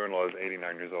mother-in-law is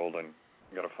 89 years old and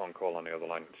got a phone call on the other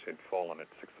line that she had fallen at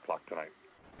 6 o'clock tonight.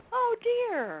 Oh,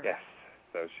 dear. Yes.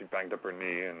 So she banged up her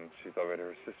knee, and she's over at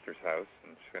her sister's house,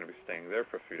 and she's going to be staying there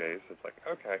for a few days. It's like,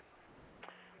 okay.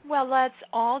 Well, let's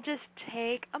all just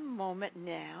take a moment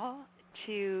now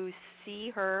to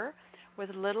see her with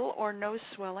little or no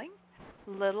swelling,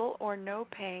 little or no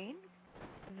pain,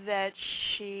 that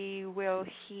she will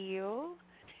heal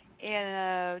in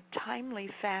a timely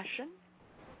fashion,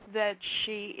 that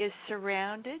she is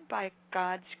surrounded by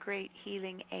God's great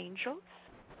healing angels.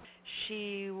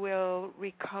 She will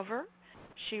recover.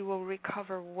 She will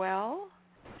recover well,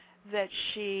 that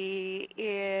she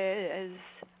is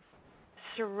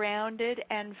surrounded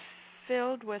and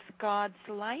filled with God's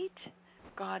light,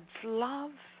 God's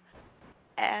love,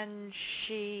 and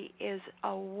she is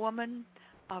a woman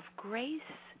of grace,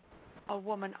 a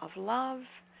woman of love,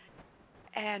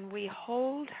 and we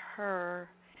hold her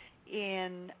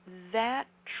in that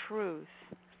truth,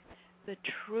 the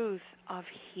truth of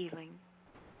healing.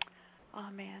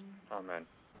 Amen. Amen.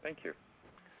 Thank you.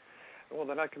 Well,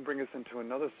 then I can bring us into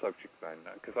another subject then,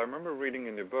 because I remember reading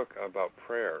in your book about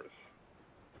prayers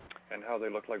and how they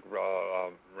look like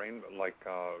rays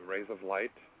of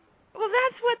light. Well,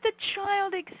 that's what the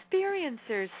child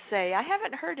experiencers say. I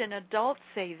haven't heard an adult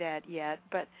say that yet,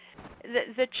 but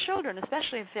the children,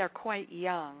 especially if they're quite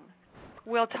young,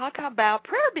 will talk about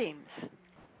prayer beams.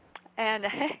 And I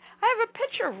have a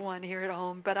picture of one here at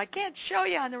home, but I can't show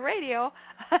you on the radio.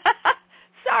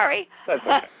 Sorry. That's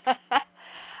okay.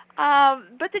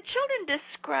 But the children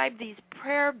describe these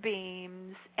prayer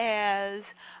beams as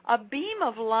a beam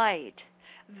of light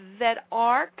that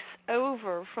arcs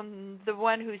over from the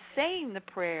one who's saying the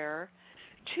prayer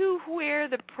to where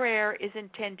the prayer is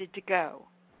intended to go.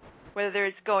 Whether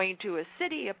it's going to a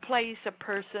city, a place, a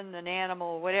person, an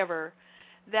animal, whatever,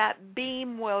 that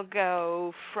beam will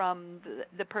go from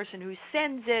the person who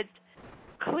sends it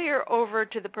clear over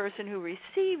to the person who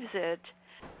receives it,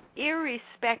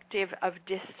 irrespective of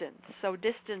distance. So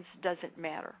distance doesn't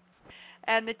matter.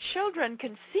 And the children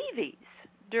can see these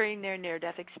during their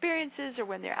near-death experiences or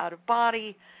when they're out of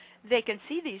body. They can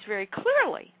see these very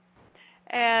clearly.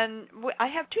 And I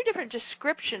have two different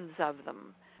descriptions of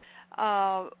them.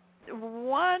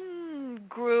 One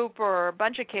group or a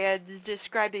bunch of kids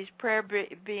describe these prayer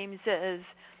beams as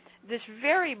this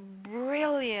very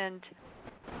brilliant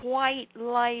white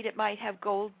light. It might have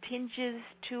gold tinges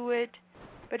to it,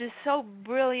 but it's so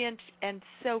brilliant and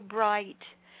so bright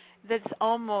that it's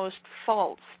almost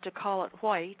false to call it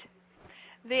white.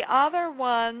 The other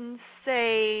ones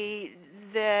say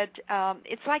that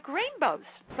it's like rainbows.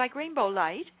 It's like rainbow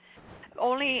light,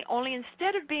 only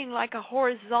instead of being like a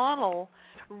horizontal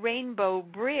rainbow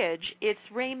bridge, it's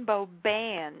rainbow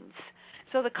bands.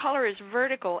 So the color is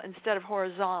vertical instead of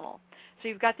horizontal. So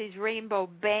you've got these rainbow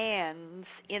bands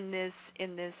in this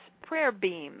prayer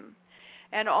beam.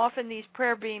 And often these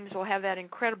prayer beams will have that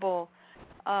incredible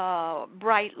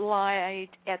bright light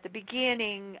at the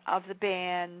beginning of the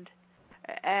band,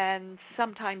 and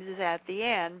sometimes is at the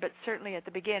end, but certainly at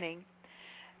the beginning.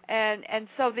 And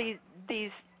so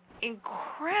these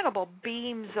incredible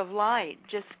beams of light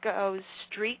just go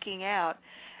streaking out.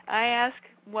 I asked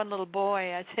one little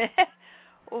boy, I said,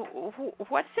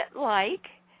 what's it like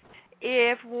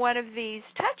if one of these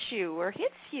touch you or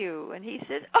hits you? And he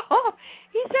said,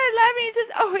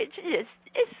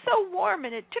 it's so warm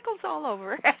and it tickles all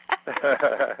over.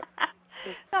 I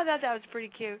thought that was pretty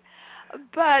cute.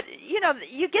 But,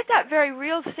 you get that very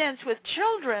real sense with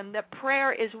children that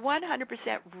prayer is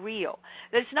 100% real.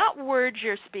 That it's not words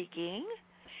you're speaking.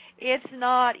 It's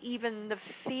not even the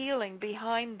feeling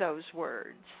behind those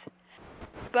words.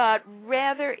 But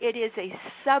rather it is a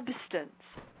substance.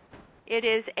 It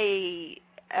is a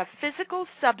physical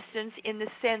substance in the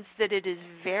sense that it is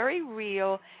very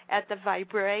real at the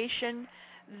vibration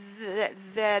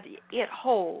that it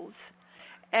holds,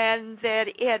 and that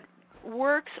it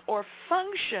works or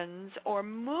functions or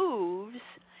moves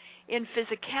in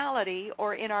physicality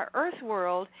or in our earth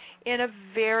world in a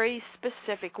very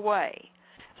specific way.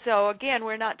 So again,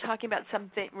 we're not talking about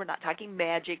we're not talking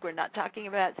magic, we're not talking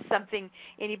about something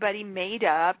anybody made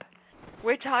up.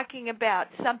 We're talking about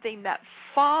something that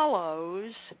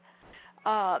follows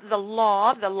the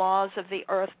laws of the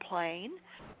earth plane,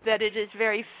 that it is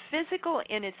very physical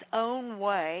in its own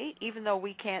way, even though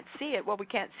we can't see it. Well, we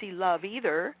can't see love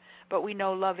either, but we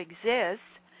know love exists.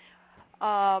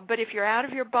 But if you're out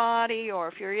of your body, or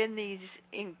if you're in these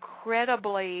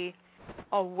incredibly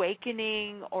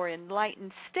awakening or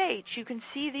enlightened states, you can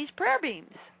see these prayer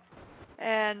beams.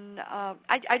 And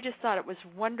I just thought it was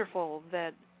wonderful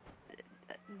that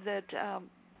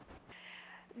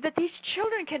these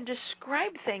children can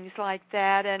describe things like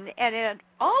that, and it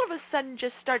all of a sudden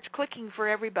just starts clicking for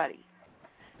everybody.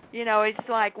 You know, it's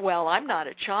like, well, I'm not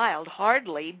a child,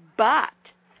 hardly, but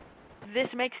this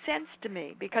makes sense to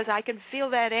me because I can feel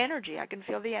that energy. I can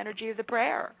feel the energy of the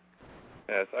prayer.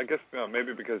 Yes, I guess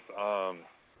maybe because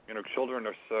children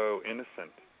are so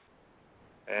innocent,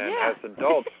 and as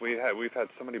adults we've had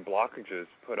so many blockages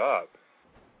put up,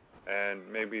 and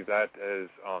maybe that has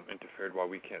interfered why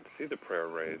we can't see the prayer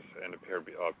rays and the prayer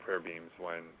beams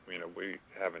when we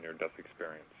have a near-death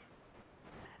experience.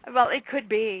 Well, it could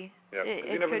be. Yeah, it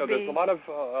you never could know. be. There's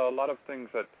a lot of things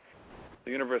that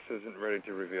the universe isn't ready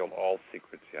to reveal all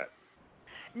secrets yet.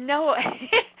 No,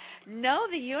 no,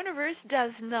 the universe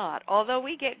does not. Although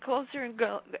we get closer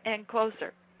and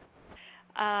closer,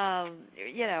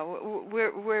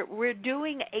 we're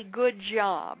doing a good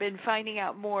job in finding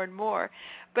out more and more.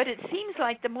 But it seems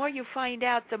like the more you find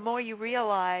out, the more you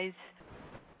realize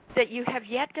that you have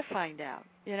yet to find out.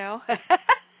 Yeah.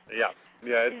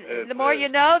 It's the more you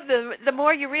know, the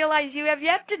more you realize you have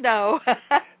yet to know.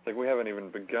 It's like we haven't even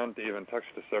begun to even touch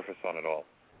the surface on it all.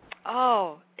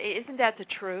 Oh, isn't that the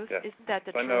truth? Yeah. Isn't that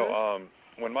the truth? I know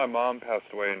when my mom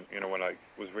passed away, and when I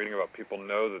was reading about people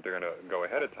know that they're going to go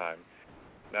ahead of time.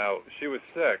 Now, she was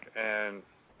sick, and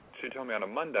she told me on a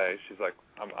Monday, she's like,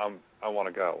 I want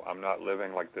to go. I'm not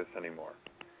living like this anymore.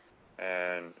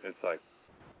 And it's like,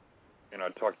 I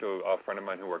talked to a friend of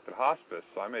mine who worked at hospice,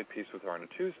 so I made peace with her on a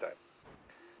Tuesday.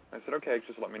 I said, okay,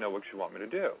 just let me know what you want me to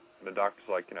do. And the doctor's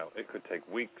like, it could take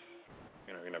weeks.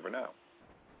 You never know.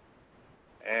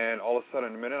 And all of a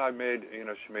sudden, the minute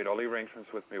she made all the arrangements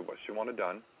with me, what she wanted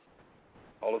done,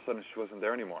 all of a sudden she wasn't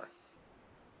there anymore,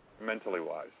 mentally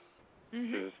wise.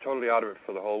 Mm-hmm. She was totally out of it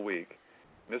for the whole week.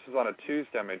 And this was on a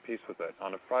Tuesday. I made peace with it.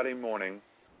 On a Friday morning,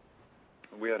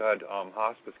 we had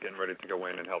hospice getting ready to go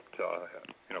in and help to,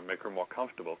 make her more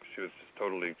comfortable because she was just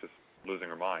totally losing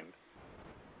her mind.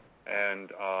 And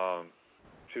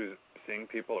she was seeing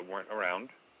people that weren't around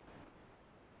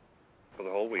for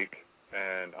the whole week.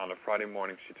 And on a Friday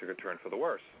morning, she took a turn for the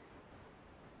worse.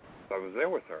 So I was there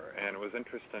with her, and it was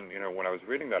interesting, when I was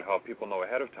reading that, how people know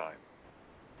ahead of time.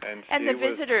 And the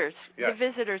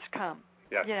visitors come.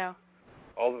 Yeah.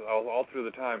 All through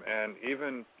the time, and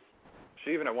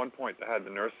she even at one point the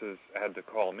nurses had to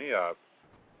call me up.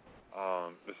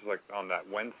 This is like on that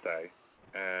Wednesday,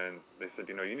 and they said,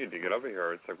 you need to get over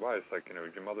here. It's like, why? It's like,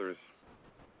 your mother's,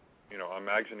 I'm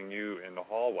imagining you in the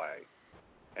hallway.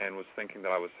 And was thinking that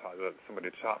that somebody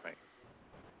had shot me.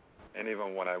 And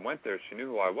even when I went there, she knew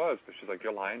who I was, but she's like,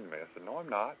 you're lying to me. I said, no, I'm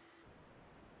not.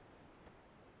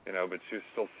 But she was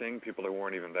still seeing people that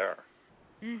weren't even there.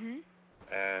 Mm-hmm.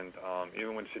 And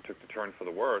even when she took the turn for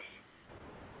the worse,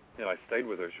 I stayed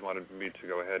with her. She wanted me to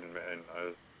go ahead and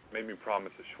made me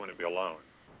promise that she wouldn't be alone.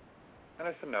 And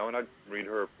I said no, and I'd read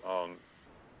her,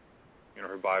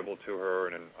 her Bible to her,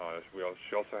 and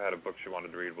she also had a book she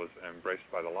wanted to read, was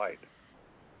Embraced by the Light.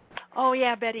 Oh,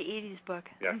 yeah, Betty Eadie's book.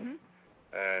 Yeah. Mm-hmm.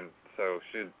 And so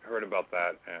she'd heard about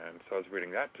that, and so I was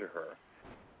reading that to her.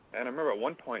 And I remember at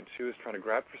one point she was trying to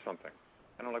grab for something.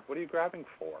 And I'm like, what are you grabbing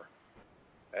for?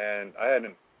 And I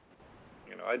hadn't,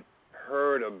 I'd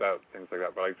heard about things like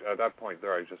that, but at that point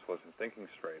there I just wasn't thinking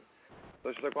straight.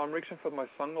 So she's like, well, I'm reaching for my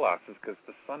sunglasses because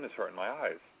the sun is hurting my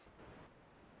eyes.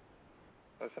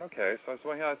 So I said, okay. So I said,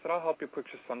 well, yeah, I'll help you put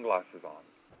your sunglasses on.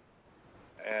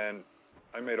 And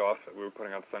I made off that we were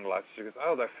putting on sunglasses. She goes,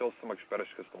 oh, that feels so much better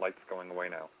because the light's going away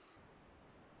now.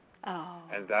 Oh.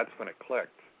 And that's when it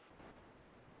clicked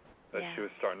that she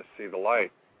was starting to see the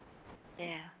light.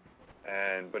 Yeah.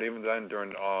 But even then,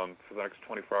 during for the next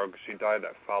 24 hours, she died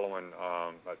that following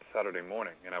that Saturday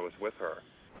morning, and I was with her.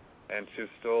 And she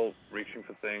was still reaching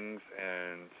for things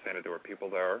and saying that there were people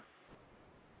there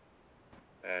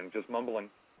and just mumbling.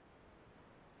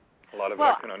 A lot of it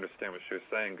I couldn't understand what she was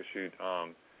saying because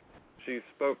she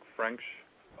spoke French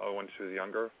when she was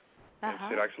younger, and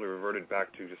she'd actually reverted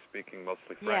back to just speaking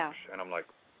mostly French. Yeah. And I'm like,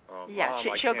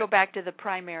 she'll go back to the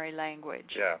primary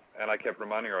language. Yeah, and I kept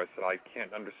reminding her, I said, I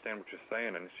can't understand what you're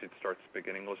saying, and she'd start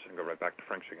speaking English and go right back to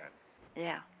French again.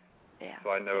 Yeah.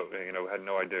 So I had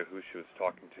no idea who she was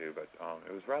talking to, but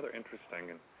it was rather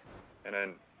interesting. And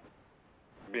then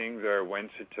being there when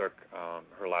she took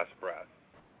her last breath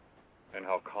and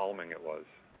how calming it was.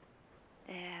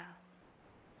 Yeah.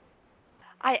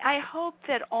 I hope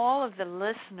that all of the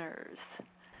listeners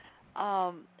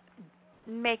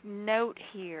make note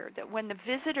here that when the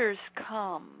visitors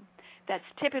come, that's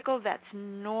typical, that's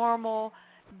normal,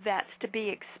 that's to be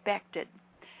expected.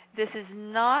 This is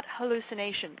not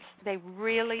hallucinations. They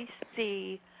really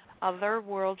see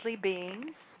otherworldly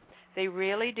beings. They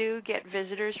really do get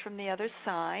visitors from the other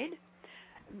side.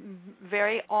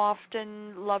 Very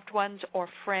often, loved ones or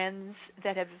friends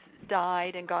that have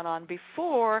died and gone on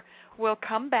before will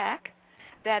come back.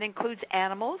 That includes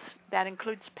animals. That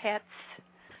includes pets.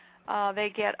 They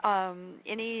get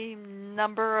any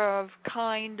number of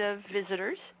kind of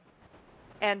visitors.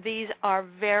 And these are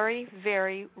very,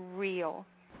 very real.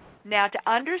 Now, to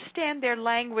understand their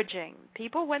languaging,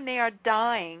 people when they are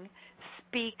dying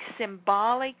speak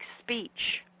symbolic speech.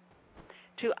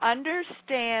 To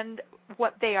understand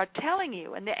what they are telling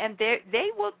you, and they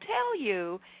will tell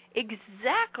you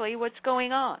exactly what's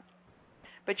going on.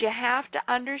 But you have to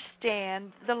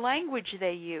understand the language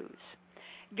they use.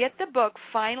 Get the book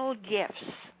Final Gifts.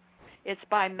 It's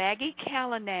by Maggie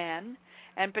Callanan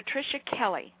and Patricia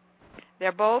Kelly.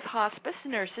 They're both hospice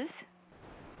nurses,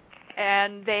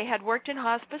 and they had worked in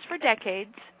hospice for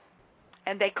decades,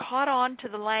 and they caught on to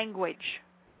the language.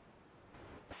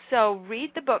 So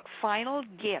read the book Final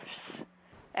Gifts,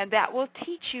 and that will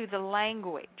teach you the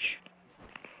language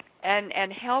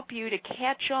and help you to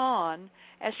catch on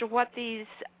as to what these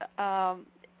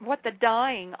what the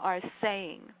dying are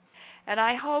saying. And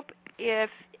I hope if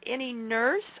any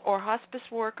nurse or hospice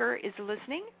worker is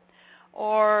listening,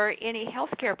 or any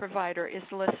healthcare provider is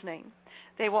listening,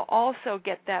 they will also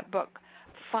get that book,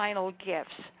 Final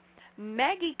Gifts.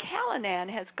 Maggie Callanan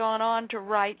has gone on to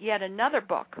write yet another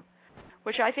book,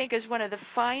 which I think is one of the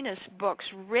finest books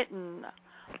written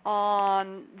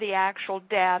on the actual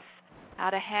death, how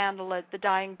to handle it, the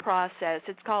dying process.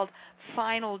 It's called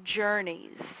Final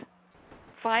Journeys.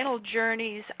 Final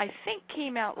Journeys, I think,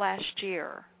 came out last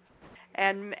year,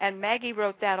 and Maggie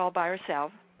wrote that all by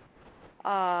herself.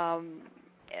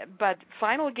 But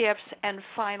Final Gifts and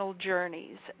Final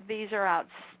Journeys, these are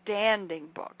outstanding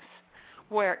books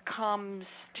where it comes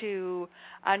to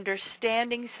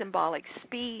understanding symbolic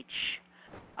speech,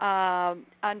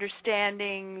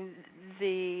 understanding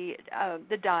the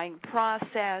dying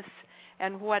process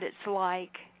and what it's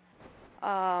like.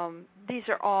 These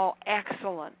are all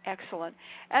excellent, excellent.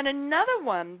 And another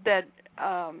one that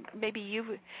maybe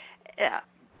you...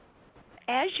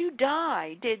 As You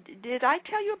Die, did I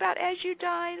tell you about As You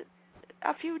Die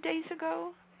a few days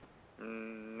ago?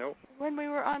 Nope. When we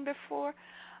were on before?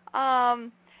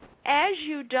 As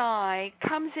You Die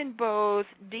comes in both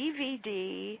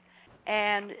DVD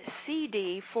and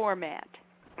CD format.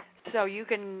 So you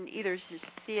can either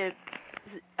see it,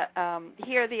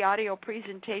 hear the audio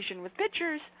presentation with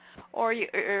pictures, or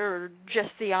just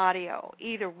the audio.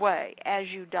 Either way, As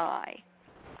You Die.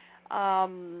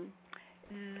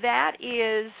 That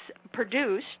is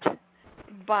produced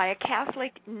by a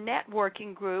Catholic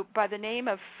networking group by the name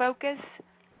of Focus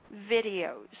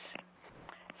Videos.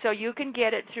 So you can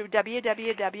get it through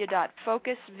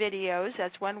www.focusvideos,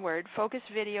 that's one word,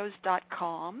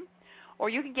 focusvideos.com, or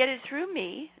you can get it through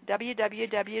me,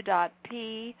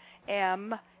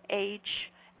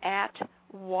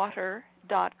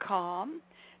 www.pmhatwater.com.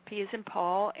 P is in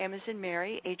Paul, M is in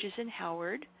Mary, H is in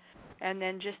Howard, and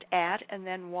then just at and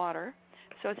then water.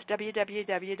 So it's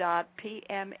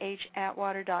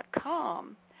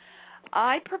www.pmhatwater.com.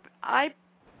 I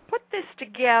put this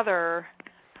together,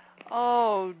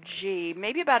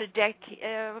 maybe about a decade,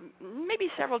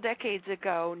 maybe several decades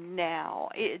ago now.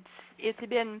 It's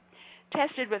been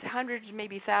tested with hundreds,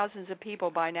 maybe thousands of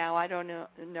people by now. I don't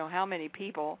know how many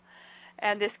people.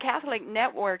 And this Catholic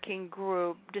networking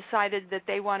group decided that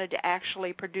they wanted to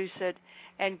actually produce it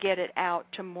and get it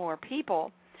out to more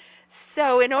people.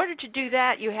 So in order to do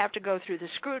that, you have to go through the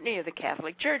scrutiny of the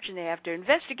Catholic Church, and they have to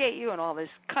investigate you and all this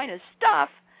kind of stuff.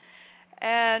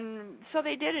 And so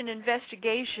they did an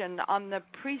investigation on the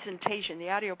presentation, the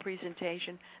audio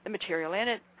presentation, the material in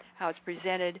it, how it's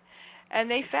presented,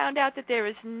 and they found out that there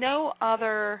is no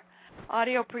other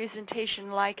audio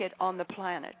presentation like it on the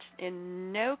planet,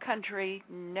 in no country,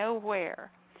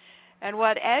 nowhere. And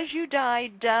what As You Die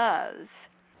does,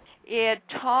 it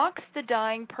talks the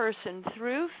dying person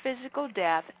through physical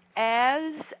death as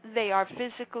they are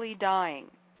physically dying.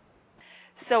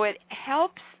 So it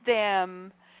helps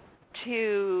them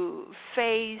to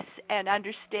face and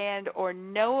understand or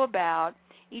know about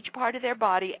each part of their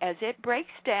body as it breaks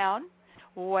down,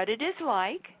 what it is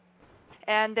like,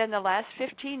 and then the last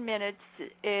 15 minutes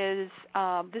is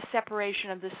the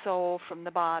separation of the soul from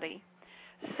the body.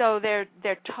 So they're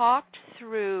talked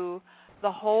through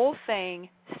the whole thing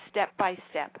step by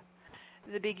step.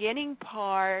 The beginning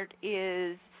part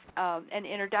is an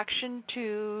introduction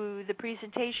to the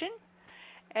presentation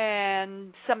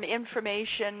and some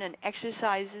information and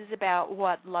exercises about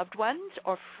what loved ones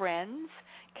or friends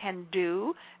can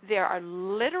do. There are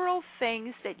literal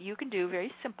things that you can do,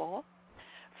 very simple,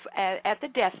 at the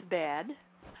deathbed.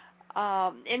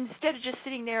 Instead of just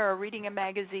sitting there or reading a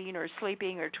magazine or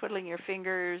sleeping or twiddling your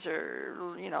fingers or,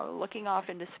 looking off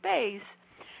into space,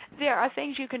 there are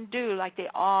things you can do like the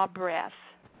ah breath.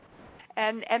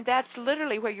 And that's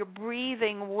literally where you're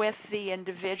breathing with the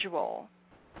individual.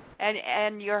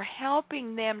 And you're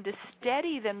helping them to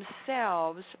steady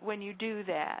themselves when you do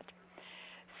that.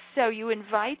 So you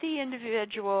invite the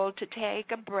individual to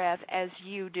take a breath as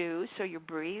you do. So you're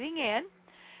breathing in.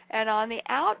 And on the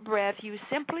out breath, you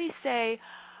simply say,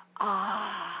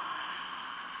 ah.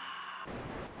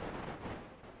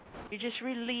 You just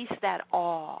release that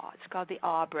awe. It's called the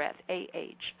awe breath,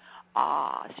 A-H,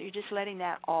 ah. So you're just letting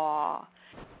that awe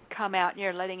come out, and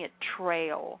you're letting it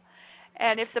trail.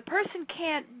 And if the person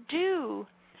can't do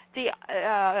the,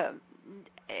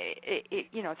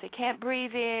 if they can't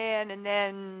breathe in and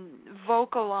then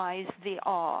vocalize the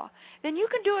awe, then you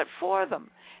can do it for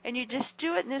them. And you just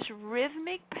do it in this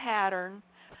rhythmic pattern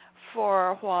for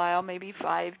a while, maybe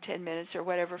 5-10 minutes or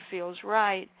whatever feels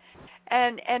right.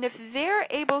 And if they're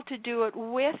able to do it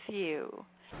with you,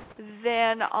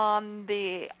 then on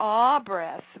the awe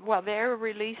breath, while they're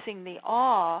releasing the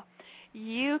awe,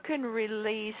 you can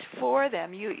release for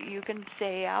them. You can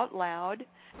say out loud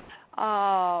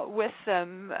with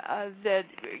them that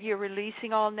you're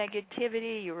releasing all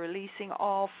negativity, you're releasing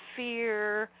all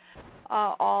fear,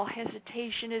 all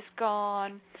hesitation is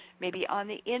gone. Maybe on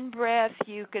the in-breath,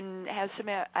 you can have some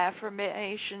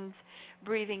affirmations,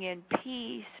 breathing in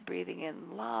peace, breathing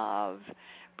in love,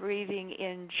 breathing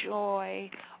in joy,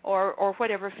 or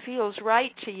whatever feels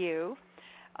right to you.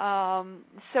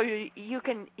 So you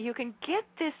can get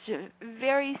this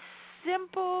very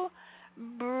simple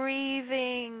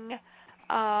breathing,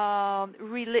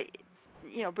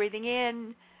 breathing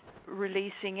in,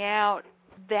 releasing out,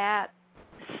 that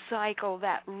cycle,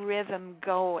 that rhythm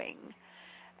going.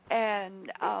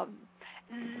 And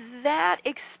that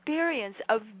experience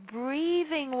of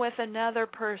breathing with another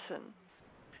person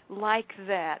like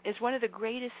that is one of the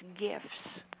greatest gifts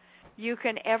you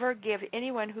can ever give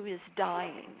anyone who is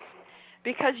dying,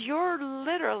 because you're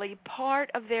literally part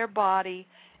of their body,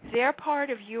 they're part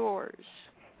of yours,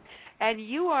 and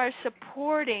you are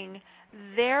supporting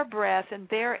their breath and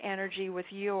their energy with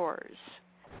yours.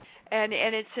 And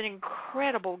it's an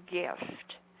incredible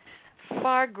gift,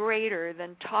 far greater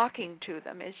than talking to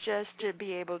them. It's just to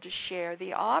be able to share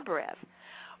the awe breath.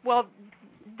 Well,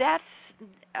 that's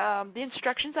the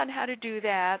instructions on how to do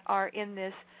that are in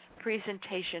this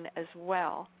presentation as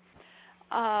well.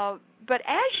 But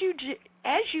as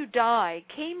you die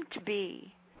came to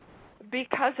be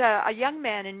because a young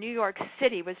man in New York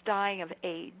City was dying of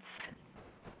AIDS,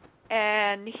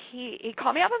 and he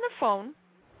called me up on the phone.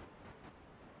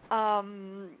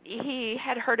 He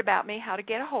had heard about me, how to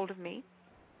get a hold of me.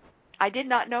 I did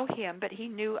not know him, but he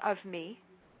knew of me.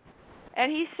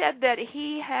 And he said that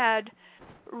he had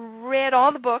read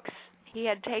all the books. He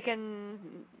had taken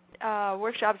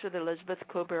workshops with Elizabeth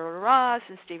Kubler-Ross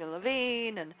and Stephen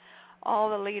Levine and all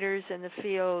the leaders in the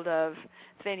field of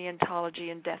thanatos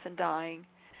and death and dying.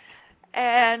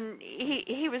 And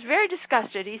he was very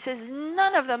disgusted. He says,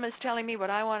 none of them is telling me what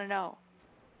I want to know.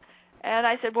 And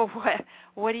I said, well,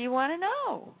 what do you want to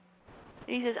know?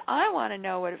 He says, I want to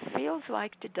know what it feels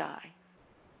like to die.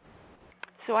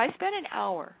 So I spent an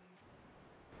hour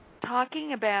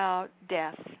talking about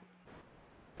death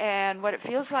and what it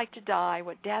feels like to die,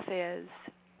 what death is.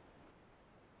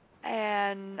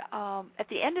 And at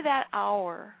the end of that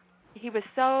hour, he was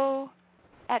so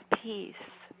at peace.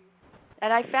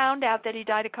 And I found out that he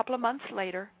died a couple of months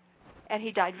later, and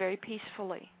he died very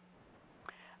peacefully.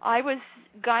 I was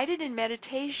guided in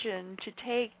meditation to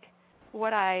take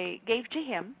what I gave to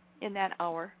him in that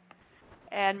hour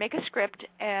and make a script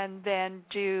and then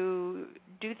do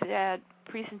that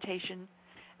presentation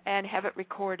and have it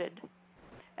recorded.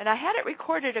 And I had it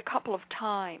recorded a couple of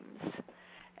times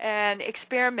and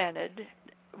experimented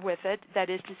with it, that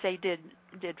is to say, did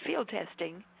field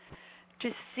testing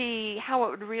to see how it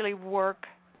would really work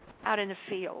out in the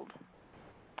field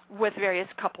with various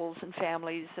couples and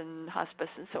families and hospice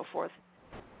and so forth.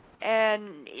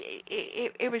 And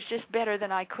it was just better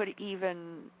than I could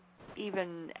even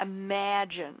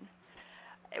imagine.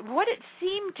 What it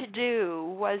seemed to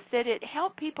do was that it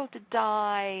helped people to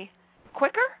die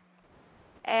quicker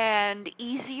and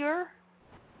easier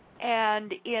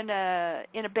and in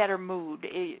a better mood,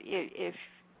 if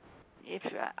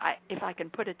I can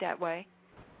put it that way.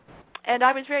 And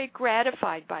I was very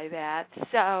gratified by that.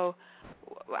 So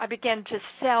I began to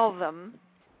sell them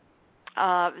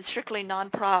strictly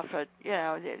nonprofit. You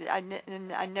know,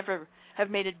 I never have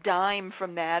made a dime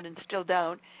from that, and still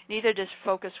don't. Neither does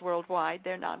Focus Worldwide.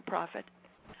 They're nonprofit.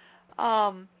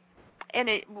 And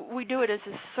we do it as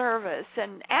a service.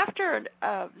 And after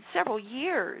several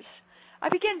years, I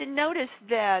began to notice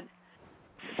that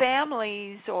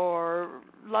families or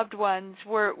loved ones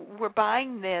were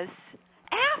buying this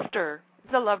after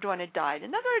the loved one had died.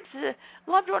 In other words,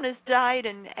 the loved one has died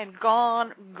and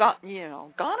gone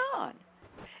on.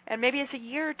 And maybe it's a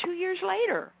year or 2 years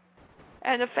later.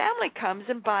 And the family comes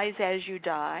and buys As You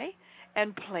Die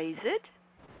and plays it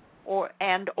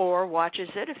or watches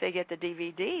it if they get the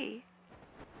DVD.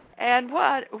 And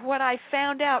what I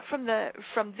found out from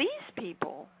these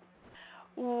people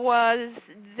was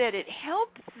that it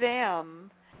helped them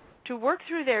to work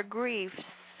through their grief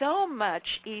so much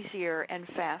easier and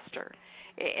faster.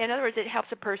 In other words, it helps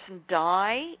a person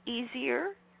die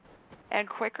easier and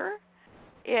quicker.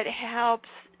 It helps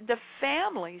the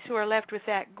families who are left with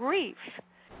that grief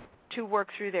to work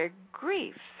through their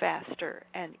grief faster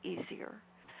and easier.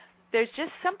 There's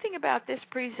just something about this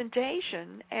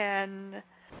presentation, and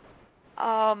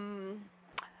I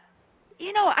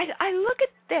look at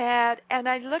that, and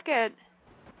I look at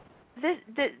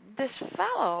this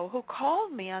fellow who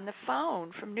called me on the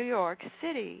phone from New York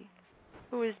City,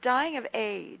 who was dying of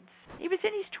AIDS. He was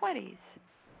in his 20s.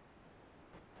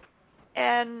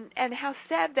 And how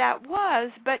sad that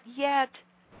was, but yet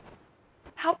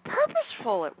how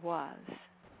purposeful it was.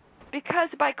 Because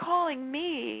by calling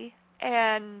me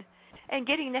and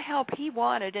getting the help he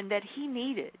wanted and that he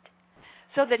needed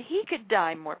so that he could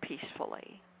die more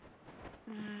peacefully,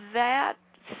 that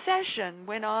session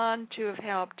went on to have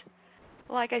helped,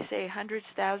 like I say, hundreds,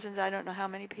 thousands, I don't know how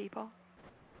many people.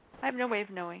 I have no way of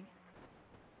knowing.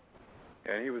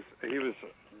 And he was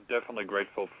definitely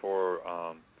grateful for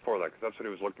that, because that's what he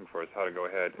was looking for, is how to go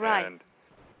ahead and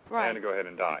to go ahead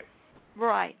and die.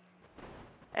 Right.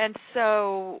 And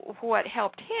so what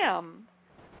helped him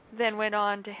then went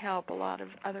on to help a lot of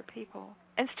other people,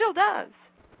 and still does.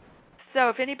 So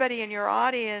if anybody in your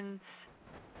audience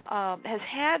has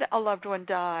had a loved one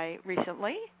die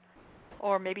recently,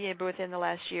 or maybe within the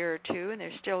last year or two, and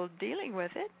they're still dealing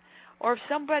with it, or if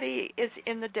somebody is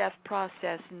in the death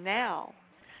process now,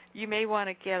 you may want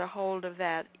to get a hold of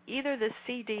that, either the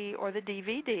CD or the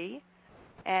DVD,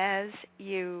 As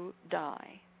You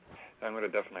Die. I'm going to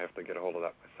definitely have to get a hold of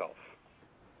that myself.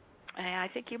 And I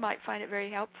think you might find it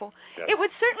very helpful. Yes. It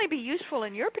would certainly be useful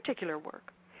in your particular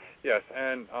work. Yes,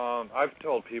 and I've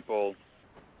told people,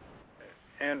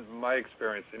 and my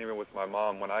experience, and even with my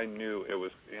mom, when I knew it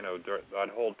was, I'd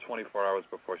hold 24 hours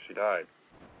before she died,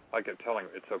 I kept telling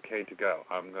her, it's okay to go.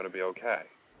 I'm going to be okay.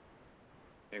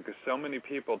 Because so many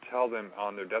people tell them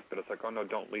on their deathbed, it's like, oh, no,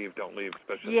 don't leave,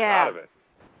 especially out of it.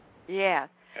 Yeah.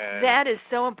 And that is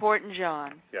so important,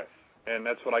 John. Yes. And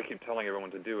that's what I keep telling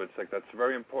everyone to do. It's like, that's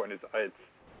very important. It's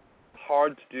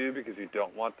hard to do because you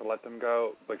don't want to let them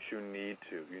go, but you need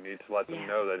to. You need to let them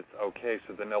know that it's okay,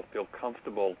 so then they'll feel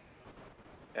comfortable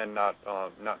and not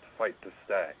fight to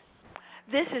stay.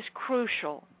 This is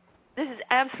crucial. This is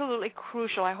absolutely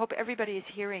crucial. I hope everybody is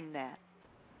hearing that.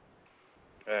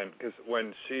 And because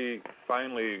when she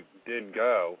finally did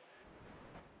go,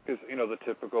 because, the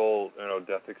typical,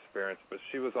 death experience, but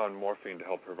she was on morphine to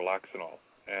help her relax and all.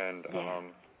 And,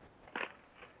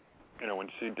 when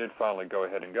she did finally go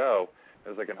ahead and go, it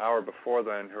was like an hour before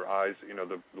then, her eyes,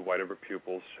 the white of her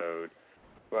pupils showed.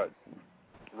 But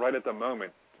right at the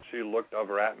moment, she looked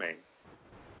over at me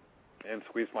and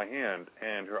squeezed my hand,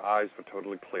 and her eyes were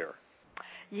totally clear.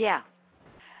 Yeah.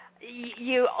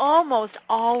 You almost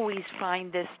always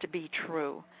find this to be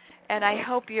true. And I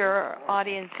hope your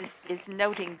audience is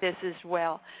noting this as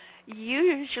well.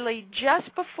 Usually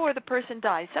just before the person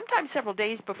dies, sometimes several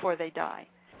days before they die,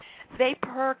 they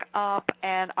perk up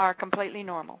and are completely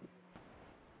normal.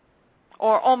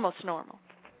 Or almost normal.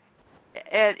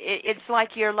 It's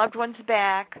like your loved one's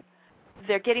back,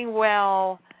 they're getting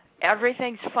well,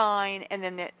 everything's fine, and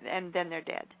then they're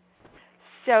dead.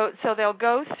 So they'll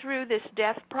go through this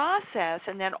death process,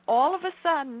 and then all of a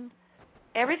sudden,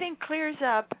 everything clears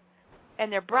up,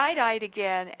 and they're bright-eyed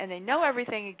again, and they know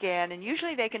everything again, and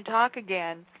usually they can talk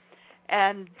again,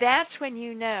 and that's when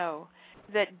you know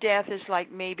that death is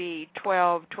like maybe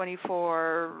 12,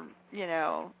 24,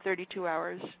 32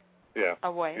 hours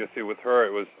away. You see, with her,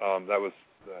 it was that was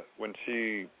when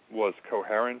she was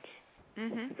coherent.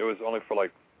 Mm-hmm. It was only for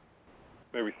like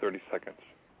maybe 30 seconds.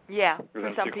 Yeah, because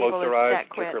then some she people closed her eyes,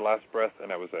 quick. took her last breath, and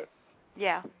that was it.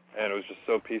 Yeah. And it was just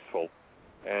so peaceful.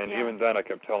 And even then, I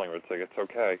kept telling her, it's like, it's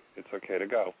okay to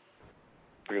go.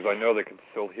 Because I know they can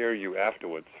still hear you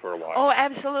afterwards for a while. Oh,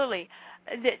 absolutely.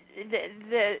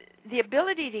 The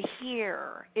ability to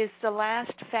hear is the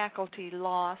last faculty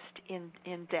lost in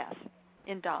death,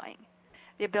 in dying.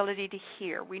 The ability to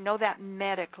hear. We know that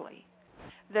medically,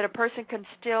 that a person can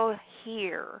still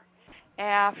hear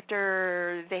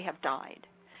after they have died.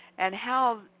 And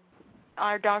how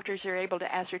our doctors are able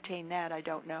to ascertain that, I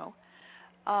don't know.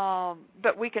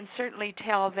 But we can certainly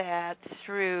tell that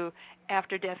through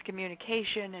after-death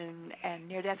communication and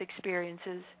near-death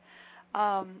experiences.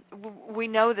 We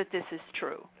know that this is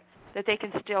true, that they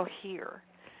can still hear.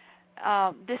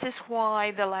 This is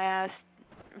why the last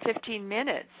 15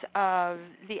 minutes of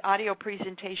the audio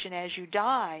presentation as you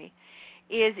die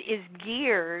is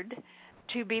geared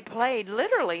to be played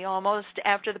literally almost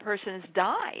after the person has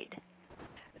died,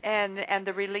 and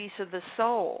the release of the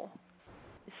soul.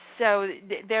 So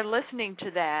they're listening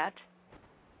to that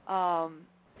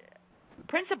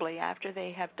principally after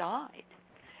they have died,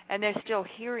 and they're still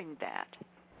hearing that.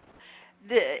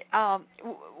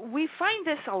 We find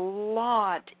this a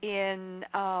lot in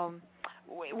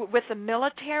with the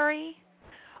military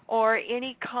or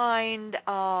any kind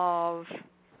of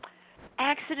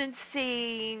accident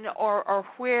scene or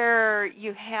where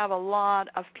you have a lot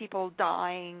of people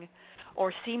dying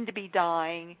or seem to be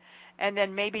dying, and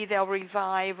then maybe they'll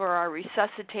revive or are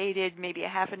resuscitated maybe a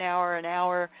half an hour,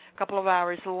 a couple of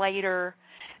hours later.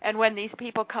 And when these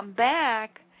people come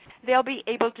back, they'll be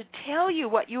able to tell you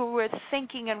what you were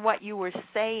thinking and what you were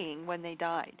saying when they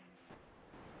died.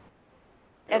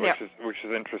 And which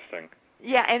is interesting.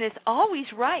 Yeah, and it's always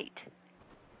right.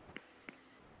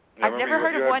 Yeah, I've never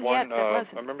heard of one yet that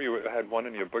wasn't. I remember you had one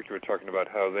in your book. You were talking about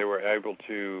how they were able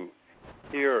to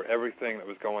hear everything that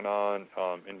was going on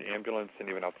in the ambulance and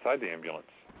even outside the ambulance.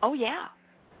 Oh, yeah.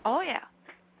 Oh, yeah.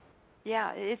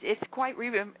 Yeah, it's quite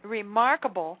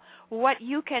remarkable what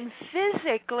you can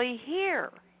physically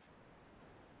hear.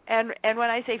 And when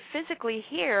I say physically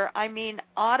hear, I mean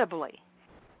audibly.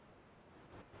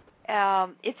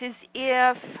 It's as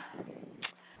if,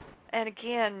 and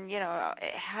again,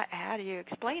 how do you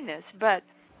explain this? But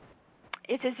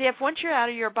it's as if once you're out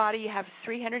of your body, you have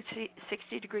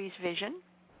 360 degrees vision,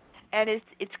 and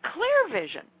it's clear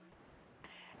vision.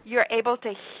 You're able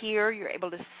to hear, you're able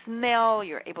to smell,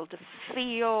 you're able to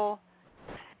feel.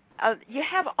 You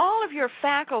have all of your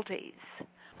faculties,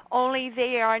 only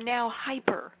they are now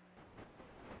hyper.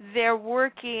 They're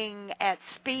working at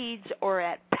speeds or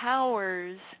at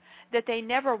powers that they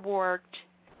never worked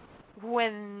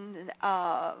when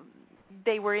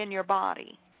they were in your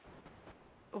body.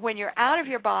 When you're out of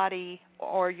your body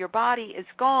or your body is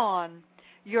gone,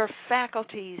 your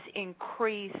faculties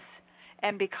increase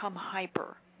and become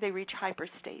hyper. They reach hyper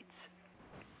states.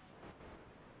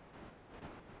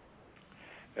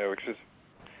 Yeah,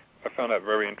 I found that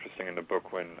very interesting in the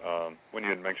book when you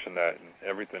had mentioned that and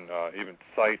everything, even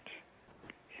sight,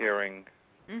 hearing,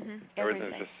 everything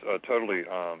is just totally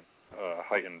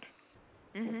heightened.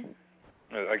 Mm-hmm.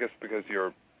 I guess because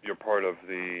you're part of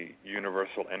the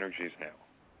universal energies now.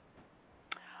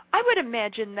 I would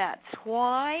imagine that's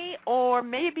why, or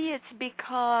maybe it's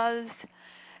because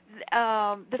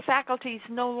the faculties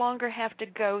no longer have to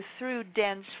go through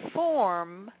dense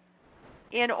form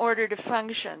in order to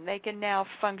function. They can now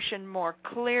function more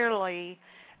clearly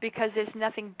because there's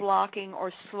nothing blocking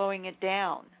or slowing it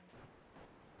down,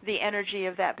 the energy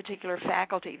of that particular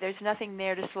faculty. There's nothing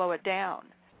there to slow it down.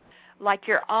 Like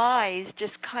your eyes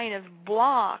just kind of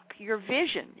block your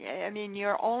vision. I mean,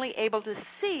 you're only able to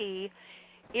see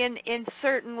in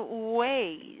certain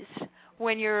ways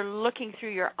when you're looking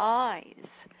through your eyes.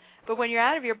 But when you're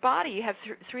out of your body, you have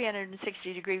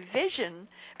 360-degree vision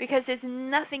because there's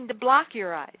nothing to block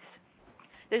your eyes.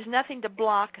 There's nothing to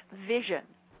block vision.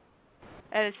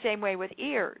 And the same way with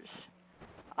ears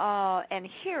and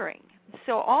hearing.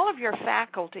 So all of your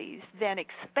faculties then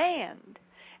expand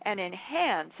and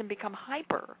enhance and become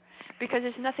hyper because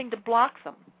there's nothing to block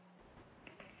them.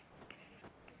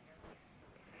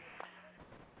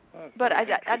 But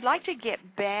I'd like to get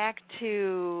back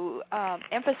to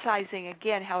emphasizing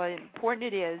again how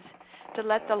important it is to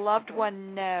let the loved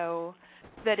one know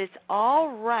that it's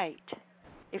all right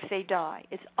if they die.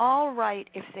 It's all right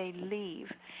if they leave.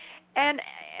 And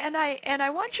I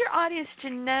want your audience to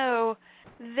know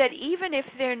that even if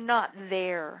they're not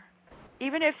there,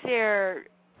 even if they're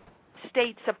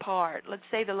states apart, let's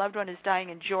say the loved one is dying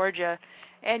in Georgia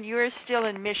and you're still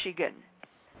in Michigan,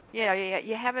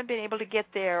 you haven't been able to get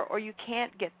there or you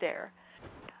can't get there,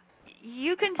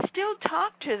 you can still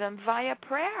talk to them via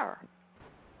prayer.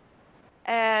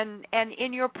 And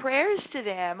in your prayers to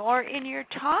them or in your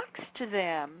talks to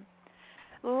them,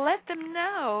 let them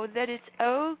know that it's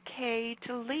okay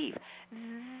to leave.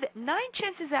 9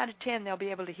 chances out of 10 they'll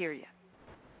be able to hear you.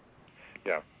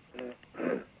 Yeah.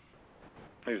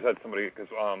 I just had somebody,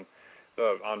 because on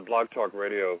Blog Talk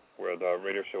Radio, where the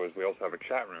radio show is, we also have a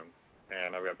chat room,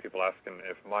 and I've got people asking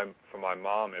for my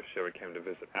mom if she ever came to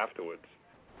visit afterwards.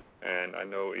 And I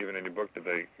know even in your book that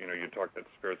you talk that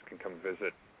spirits can come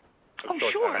visit a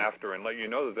short time after and let you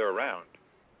know that they're around.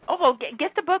 Oh, well,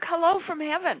 get the book Hello from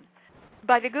Heaven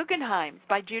by the Guggenheims,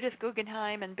 by Judith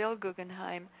Guggenheim and Bill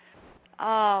Guggenheim.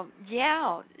 That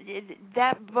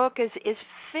book is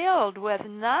filled with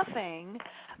nothing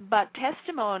but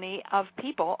testimony of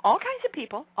people, all kinds of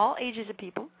people, all ages of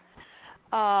people,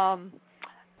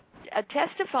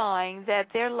 testifying that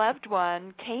their loved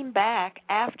one came back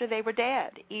after they were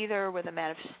dead, either with a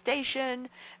manifestation,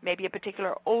 maybe a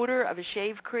particular odor of a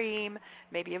shave cream,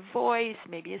 maybe a voice,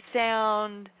 maybe a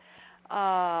sound,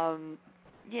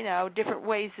 different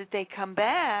ways that they come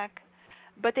back,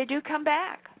 but they do come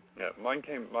back. Yeah,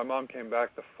 my mom came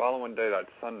back the following day, that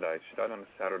Sunday. She died on a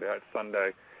Saturday. That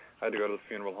Sunday, I had to go to the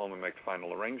funeral home and make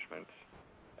final arrangements.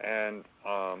 And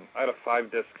I had a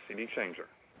 5-disc CD changer.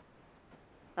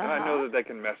 And I know that they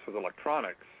can mess with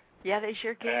electronics. Yeah, they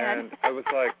sure can. And I was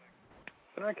like,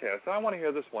 okay, so I want to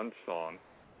hear this one song.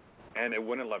 And it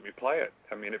wouldn't let me play it.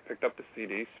 I mean, it picked up the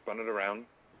CD, spun it around,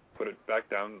 put it back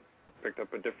down, picked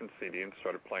up a different CD and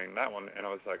started playing that one. And I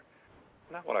was like,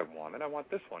 not what I wanted. I want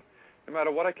this one. No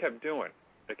matter what I kept doing,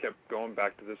 I kept going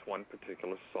back to this one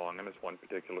particular song and this one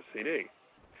particular CD.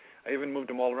 I even moved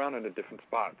them all around into different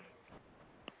spots.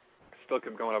 Still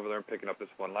kept going over there and picking up this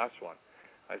one last one.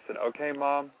 I said, okay,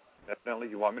 Mom, evidently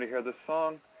you want me to hear this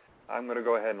song? I'm going to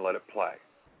go ahead and let it play.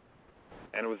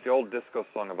 And it was the old disco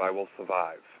song of I Will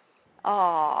Survive.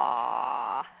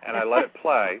 Aww. And I let it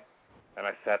play, and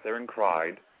I sat there and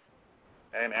cried.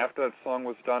 And after that song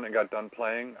was done and got done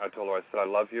playing, I told her, I said, I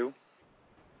love you.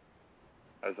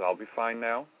 I said, I'll be fine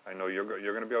now. I know you're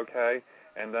going to be okay.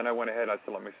 And then I went ahead and I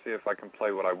said, let me see if I can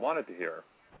play what I wanted to hear.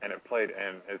 And it played,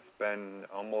 and it's been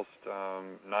almost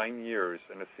 9 years,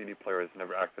 and the CD player has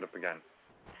never acted up again.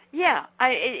 Yeah,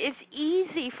 it's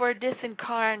easy for a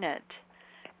disincarnate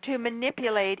to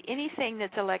manipulate anything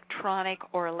that's electronic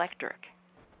or electric.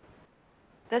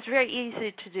 That's very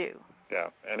easy to do. Yeah,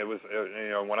 and it was,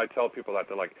 when I tell people that,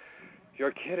 they're like,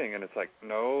 you're kidding, and it's like,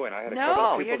 no, and I had a couple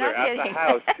of people there at the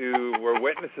house who were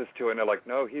witnesses to it, and they're like,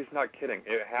 no, he's not kidding,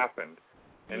 it happened.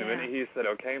 And the minute he said,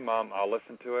 okay, Mom, I'll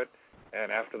listen to it,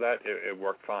 and after that, it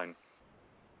worked fine.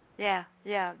 Yeah,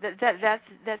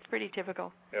 that's pretty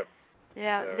typical. Yep.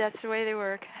 Yeah, that's the way they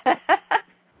work.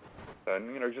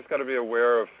 And, you just got to be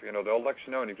aware of, they'll let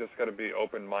you know, and you've just got to be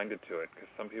open-minded to it, because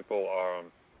some people are,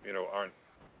 aren't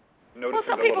noticing. Well,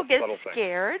 some people get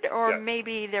scared, or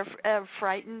maybe they're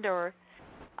frightened, or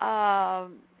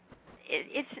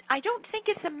it's. I don't think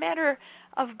it's a matter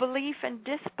of belief and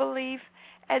disbelief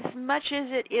as much as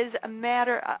it is a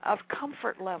matter of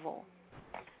comfort level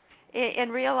in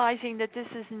realizing that this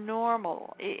is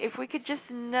normal. If we could just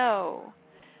know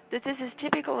that this is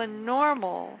typical and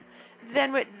normal,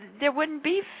 then there wouldn't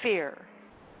be fear.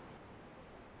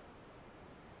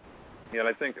 Yeah, and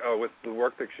I think with the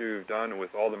work that you've done and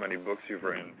with all the many books you've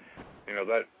written,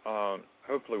 that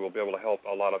hopefully will be able to help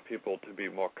a lot of people to be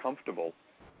more comfortable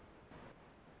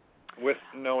with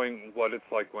knowing what it's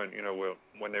like when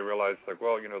they realize, like,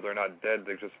 well, they're not dead,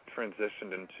 they just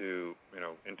transitioned into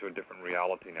into a different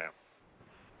reality now.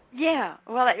 Yeah,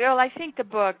 well, I think the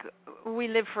book We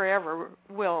Live Forever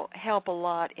will help a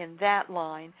lot in that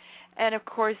line, and of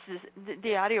course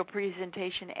the audio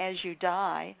presentation As You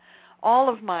Die, all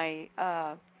of my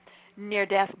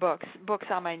near-death books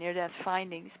on my near-death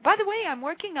findings. By the way, I'm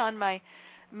working on my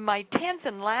 10th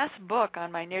and last book on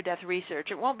my near-death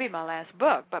research. It won't be my last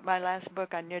book, but my last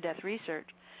book on near-death research.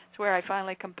 It's where I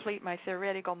finally complete my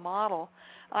theoretical model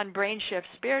on brain shift,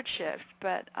 spirit shift.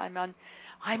 But I'm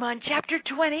on chapter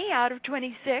 20 out of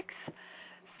 26.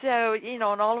 So, and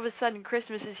all of a sudden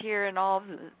Christmas is here, and all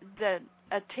that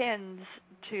attends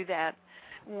to that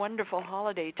wonderful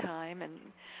holiday time, and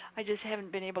I just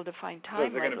haven't been able to find time. So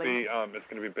is it going to be? It's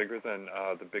going to be bigger than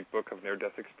the big book of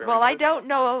near-death experiences? Well, I don't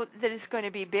know that it's going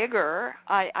to be bigger.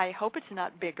 I hope it's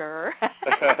not bigger, but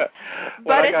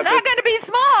it's not going to be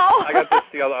small. I got this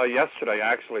yesterday.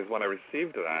 Actually, is when I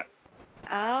received that.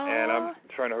 Oh. And I'm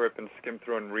trying to hurry up and skim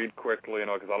through and read quickly,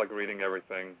 because I like reading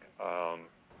everything.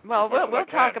 Well, we'll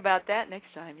talk about that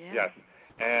next time. Yeah. Yes.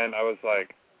 And I was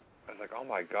like, oh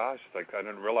my gosh! Like, I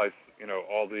didn't realize,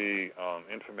 all the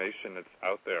information that's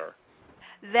out there.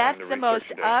 That's the most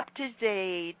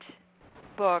up-to-date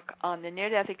book on the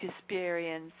near-death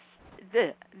experience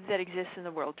that exists in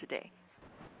the world today.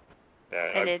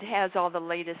 And it has all the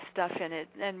latest stuff in it,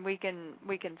 and we can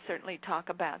certainly talk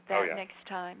about that next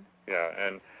time. Yeah,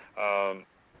 and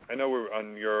I know we're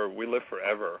on your We Live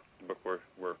Forever book.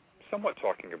 We're somewhat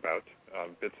talking about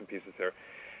bits and pieces there.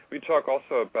 We talk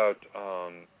also about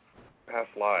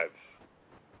past lives.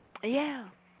 Yeah.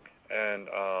 And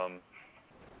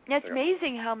it's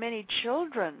amazing how many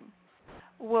children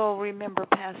will remember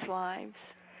past lives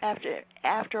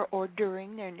after or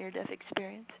during their near-death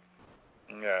experience.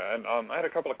 Yeah, and I had a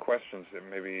couple of questions that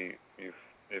maybe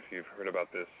if you've heard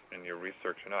about this in your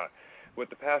research or not. With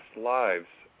the past lives,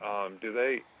 do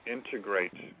they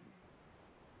integrate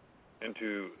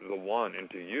into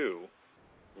you,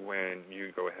 when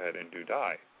you go ahead and do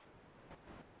die?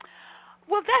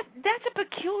 Well, that's a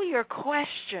peculiar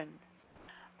question.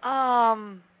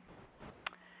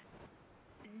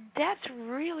 That's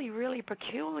really, really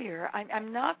peculiar.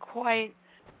 I'm not quite,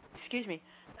 excuse me,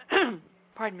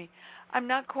 pardon me, I'm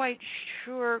not quite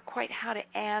sure how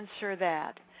to answer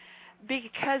that.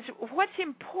 Because what's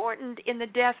important in the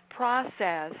death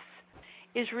process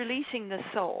is releasing the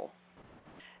soul.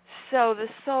 So the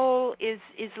soul is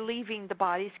leaving the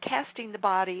body, is casting the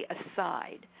body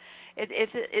aside.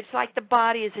 It's like the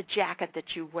body is a jacket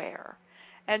that you wear.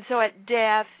 And so at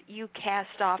death, you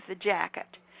cast off the jacket.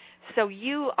 So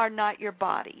you are not your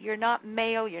body. You're not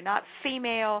male. You're not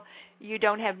female. You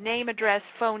don't have name, address,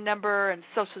 phone number, and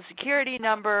social security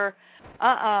number.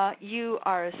 You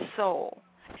are a soul.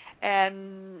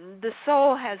 And the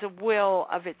soul has a will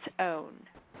of its own.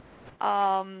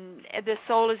 The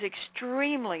soul is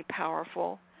extremely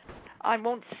powerful. I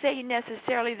won't say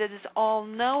necessarily that it's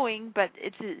all-knowing, but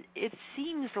it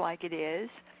seems like it is.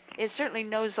 It certainly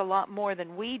knows a lot more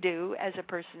than we do as a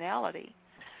personality.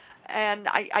 And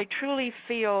I truly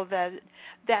feel that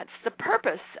that's the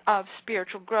purpose of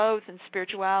spiritual growth and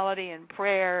spirituality and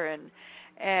prayer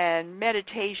and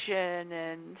meditation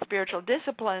and spiritual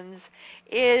disciplines,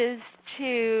 is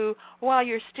to, while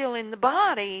you're still in the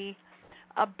body,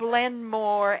 blend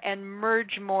more and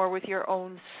merge more with your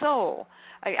own soul.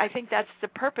 I think that's the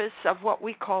purpose of what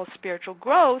we call spiritual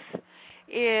growth,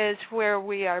 is where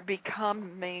we are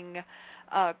becoming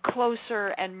closer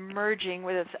and merging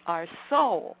with our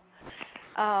soul.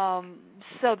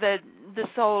 So that the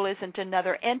soul isn't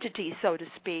another entity, so to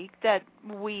speak, that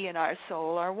we and our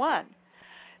soul are one.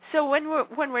 So when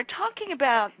we're talking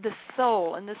about the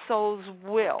soul and the soul's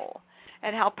will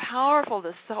and how powerful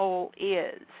the soul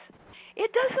is,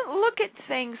 it doesn't look at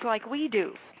things like we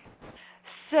do.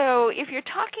 So if you're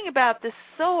talking about the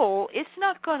soul, it's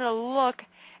not going to look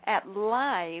at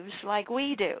lives like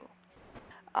we do.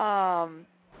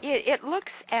 It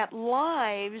looks at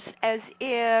lives as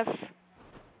if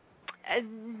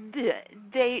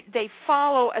they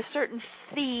follow a certain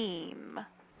theme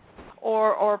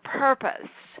or purpose.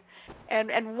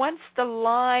 And once the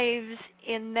lives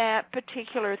in that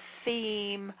particular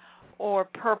theme or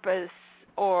purpose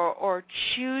or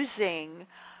choosing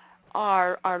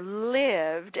are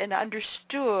lived and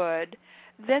understood,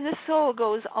 then the soul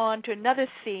goes on to another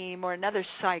theme or another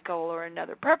cycle or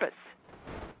another purpose.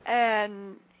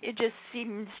 And it just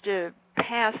seems to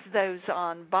pass those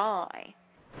on by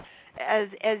as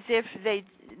if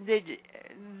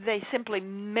they simply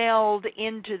meld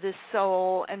into the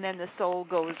soul, and then the soul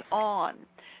goes on.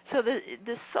 So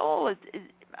the soul is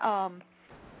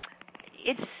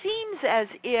it seems as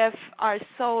if our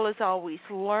soul is always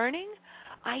learning.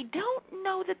 I don't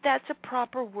know that that's a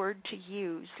proper word to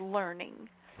use, learning.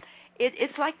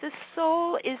 It's like the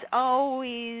soul is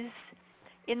always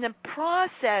in the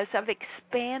process of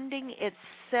expanding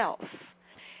itself.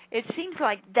 It seems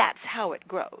like that's how it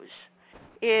grows,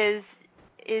 is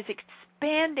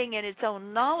expanding in its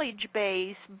own knowledge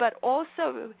base, but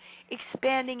also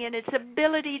expanding in its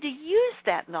ability to use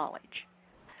that knowledge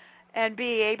and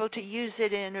be able to use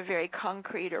it in a very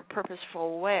concrete or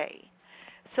purposeful way.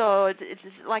 So it's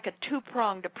like a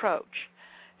two-pronged approach.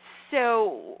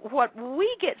 So what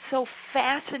we get so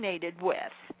fascinated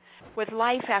with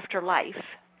life after life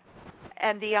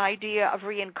and the idea of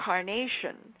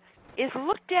reincarnation is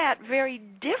looked at very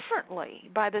differently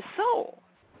by the soul.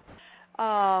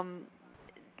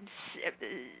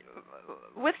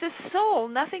 With the soul,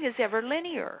 nothing is ever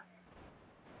linear.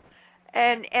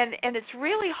 And it's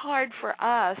really hard for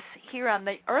us here on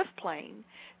the earth plane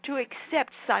to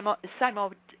accept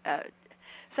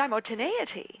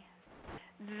simultaneity,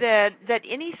 that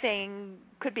anything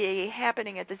could be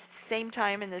happening at the same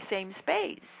time in the same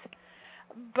space.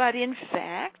 But in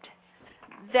fact,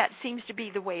 that seems to be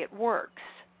the way it works.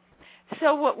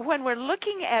 So when we're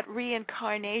looking at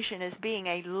reincarnation as being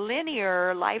a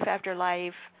linear life after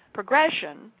life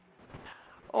progression,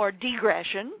 or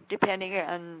degression, depending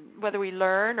on whether we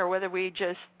learn or whether we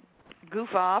just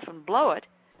goof off and blow it,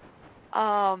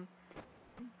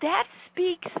 that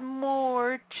speaks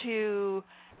more to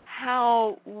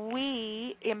how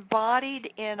we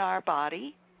embodied in our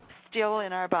body, still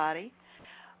in our body,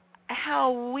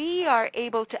 how we are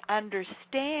able to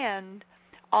understand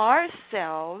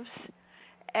ourselves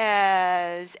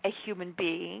as a human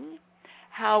being,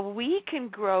 how we can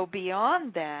grow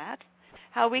beyond that,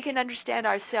 how we can understand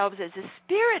ourselves as a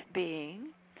spirit being,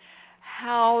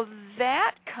 how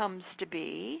that comes to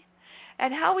be,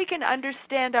 and how we can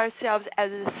understand ourselves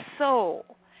as a soul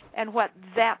and what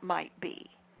that might be.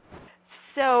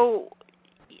 So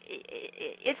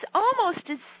it's almost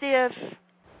as if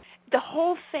the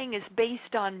whole thing is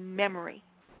based on memory.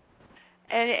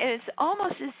 And it's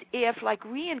almost as if, like,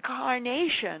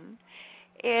 reincarnation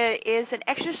is an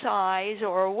exercise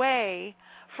or a way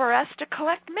for us to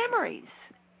collect memories,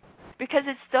 because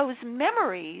it's those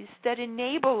memories that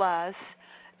enable us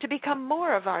to become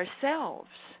more of ourselves.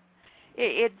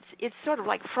 It's sort of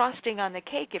like frosting on the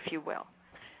cake, if you will,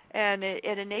 and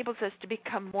it enables us to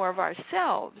become more of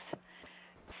ourselves.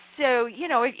 So, you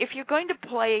know, if you're going to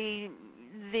play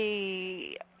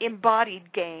the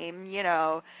embodied game, you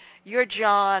know, you're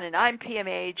Jon and I'm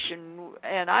PMH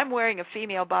and I'm wearing a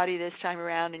female body this time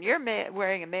around and you're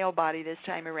wearing a male body this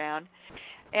time around,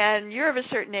 and you're of a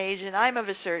certain age and I'm of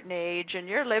a certain age, and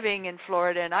you're living in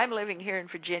Florida and I'm living here in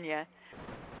Virginia.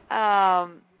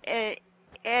 And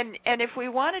if we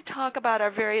want to talk about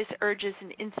our various urges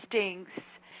and instincts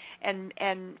and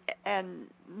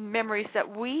memories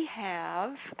that we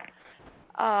have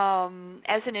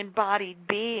as an embodied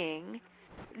being,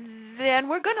 then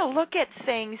we're going to look at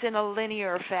things in a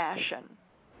linear fashion.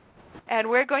 And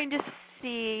we're going to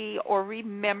see or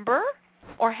remember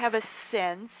or have a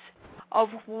sense of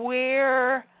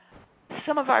where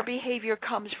some of our behavior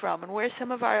comes from and where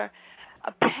some of our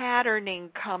patterning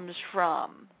comes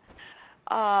from.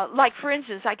 Like, for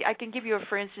instance, I can give you a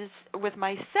for instance with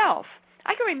myself.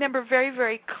 I can remember very,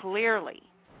 very clearly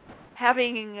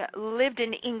having lived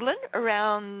in England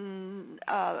around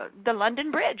the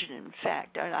London Bridge, in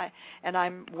fact, and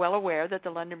I'm well aware that the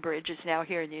London Bridge is now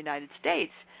here in the United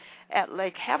States at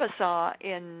Lake Havasu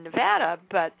in Nevada,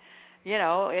 but, you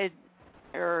know,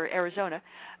 or Arizona,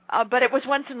 but it was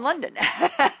once in London.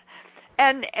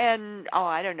 and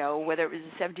I don't know whether it was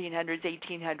the 1700s,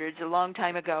 1800s, a long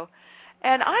time ago.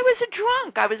 And I was a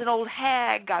drunk. I was an old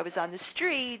hag. I was on the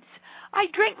streets. I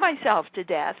drank myself to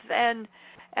death, and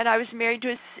I was married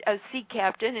to a sea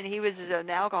captain, and he was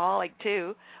an alcoholic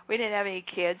too. We didn't have any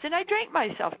kids, and I drank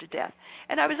myself to death.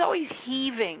 And I was always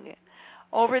heaving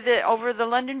over the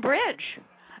London Bridge.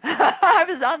 I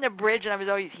was on the bridge, and I was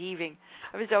always heaving.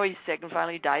 I was always sick, and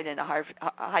finally died in a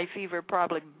high fever,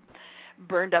 probably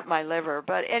burned up my liver.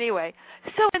 But anyway,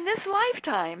 so in this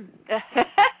lifetime,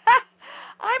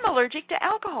 I'm allergic to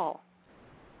alcohol.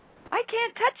 I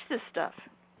can't touch this stuff.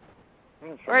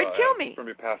 Or it'd kill me. From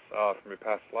your past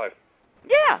life.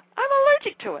 Yeah, I'm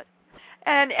allergic to it.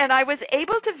 And I was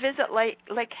able to visit Lake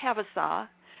Havasu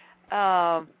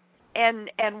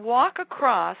and walk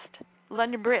across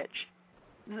London Bridge,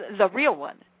 the real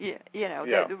one, you know,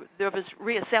 that was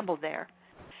reassembled there.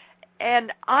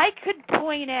 And I could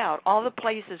point out all the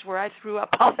places where I threw up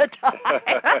all the time.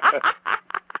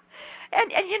 And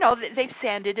you know, they've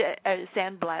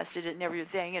sandblasted it and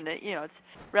everything, and you know, it's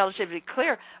relatively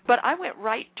clear. But I went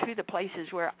right to the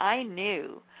places where I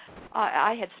knew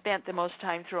I had spent the most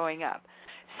time throwing up.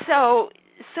 So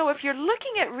if you're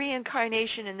looking at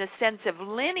reincarnation in the sense of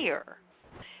linear,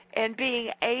 and being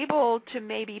able to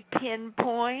maybe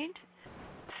pinpoint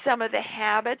some of the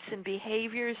habits and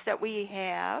behaviors that we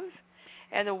have,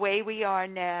 and the way we are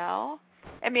now,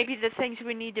 and maybe the things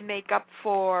we need to make up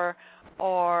for,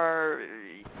 or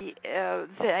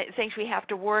the things we have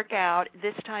to work out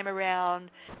this time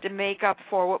around to make up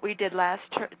for what we did last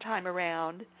time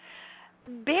around,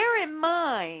 bear in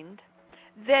mind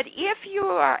that if you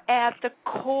are at the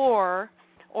core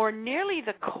or nearly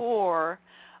the core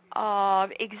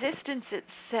of existence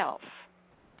itself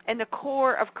and the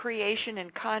core of creation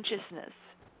and consciousness,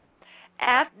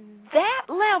 at that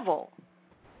level,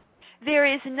 there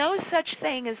is no such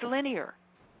thing as linear.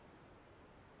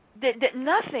 That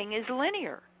nothing is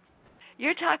linear.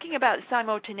 You're talking about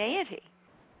simultaneity.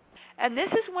 And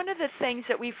this is one of the things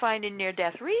that we find in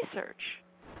near-death research,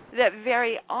 that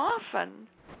very often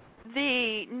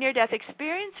the near-death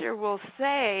experiencer will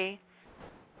say,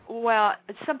 well,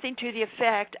 something to the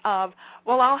effect of,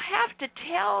 well, I'll have to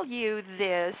tell you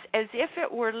this as if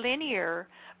it were linear,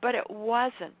 but it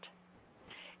wasn't.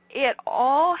 It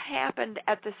all happened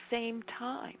at the same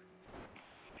time.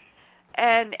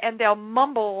 and they'll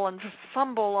mumble and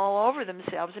fumble all over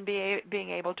themselves in being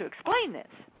able to explain this.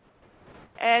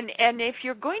 And if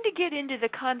you're going to get into the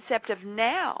concept of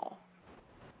now,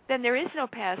 then there is no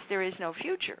past, there is no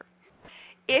future.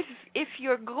 If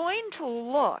you're going to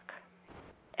look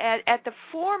at the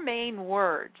four main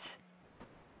words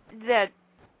that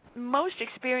most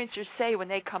experiencers say when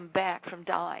they come back from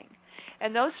dying,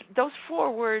 and those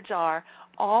four words are,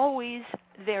 always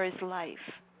there is life.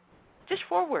 Just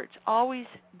four words, always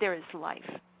there is life.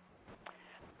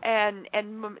 And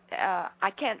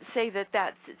I can't say that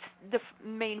that's the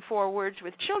main four words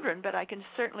with children, but I can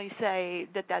certainly say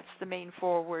that that's the main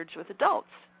four words with adults.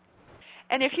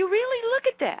 And if you really look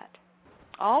at that,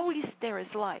 always there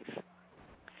is life,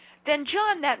 then,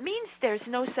 John, that means there's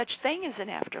no such thing as an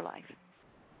afterlife.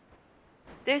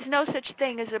 There's no such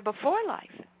thing as a before life.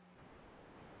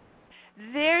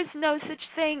 There's no such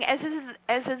thing as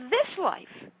a this life.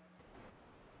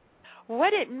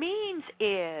 What it means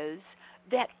is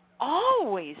that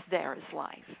always there is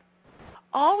life.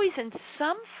 Always in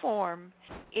some form,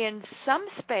 in some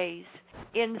space,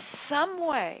 in some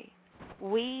way,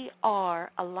 we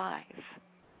are alive.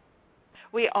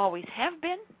 We always have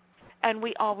been, and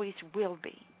we always will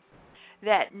be.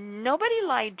 That nobody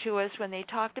lied to us when they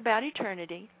talked about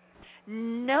eternity.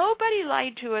 Nobody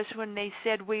lied to us when they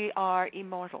said we are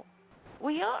immortal.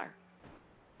 We are.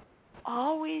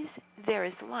 Always there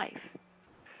is life.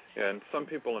 Yeah, and some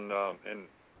people in the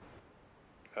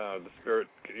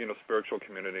spiritual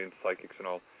community and psychics and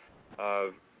all,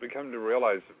 become to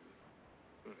realize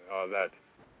that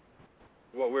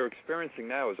what we're experiencing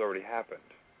now has already happened.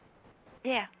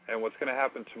 Yeah. And what's going to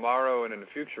happen tomorrow and in the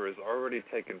future has already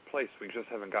taken place. We just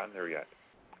haven't gotten there yet.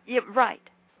 Yeah, right.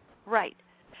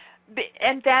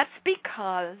 And that's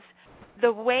because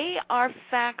the way our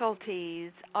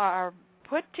faculties are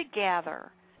put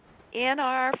together in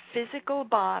our physical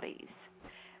bodies,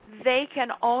 they can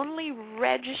only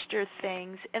register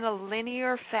things in a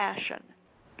linear fashion.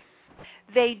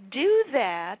 They do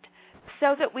that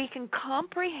so that we can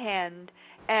comprehend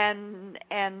and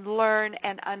learn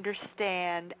and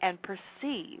understand and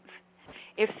perceive.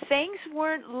 If things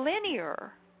weren't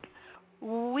linear,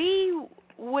 we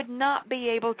would not be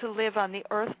able to live on the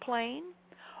earth plane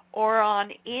or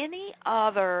on any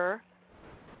other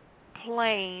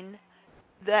plane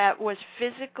that was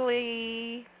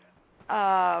physically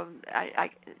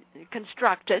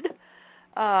constructed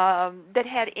that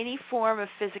had any form of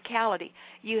physicality.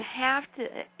 You have to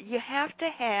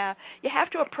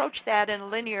approach that in a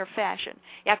linear fashion.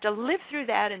 You have to live through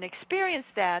that and experience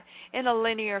that in a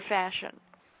linear fashion.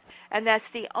 And that's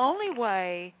the only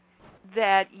way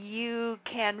that you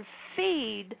can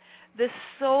feed the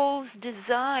soul's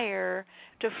desire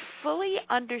to fully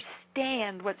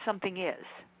understand what something is.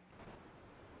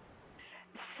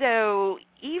 So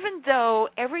even though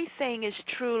everything is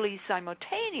truly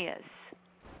simultaneous,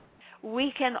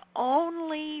 we can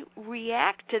only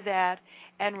react to that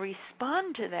and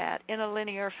respond to that in a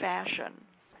linear fashion.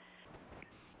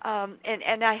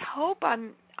 And I hope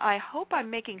I'm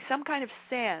making some kind of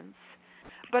sense,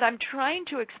 but I'm trying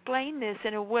to explain this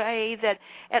in a way that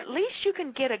at least you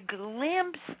can get a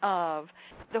glimpse of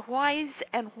the whys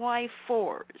and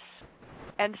why-fors.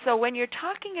 And so when you're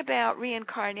talking about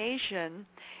reincarnation,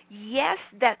 yes,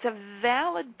 that's a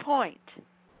valid point,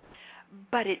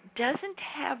 but it doesn't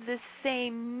have the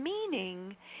same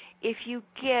meaning if you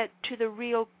get to the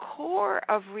real core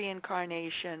of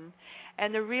reincarnation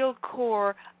and the real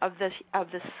core of the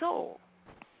soul.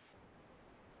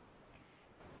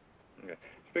 Okay.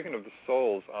 Speaking of the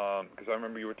souls, because I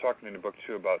remember you were talking in the book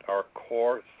too about our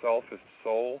core self is the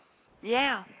soul.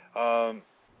 Yeah.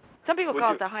 Some people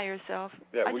call it the higher self.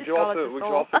 Yeah. Would you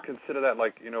also consider that,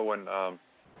 like, when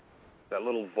that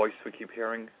little voice we keep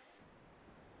hearing?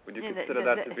 Would you consider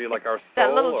that to be like our soul?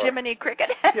 That little Jiminy Cricket?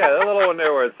 Yeah, that little one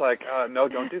there where it's like, no,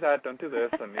 don't do that, don't do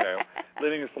this, and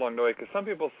leading us along the way. Because some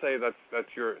people say that's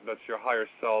your higher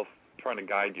self trying to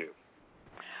guide you.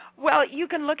 Well, you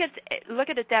can look at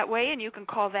it that way, and you can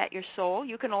call that your soul.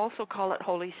 You can also call it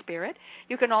Holy Spirit.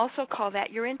 You can also call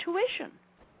that your intuition.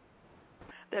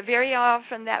 That very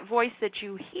often that voice that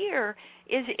you hear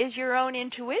is your own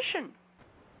intuition.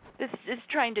 This is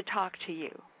trying to talk to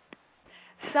you.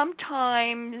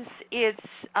 Sometimes it's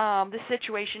the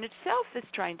situation itself that's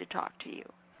trying to talk to you.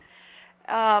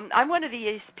 I'm one of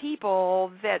these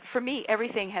people that, for me,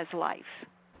 everything has life.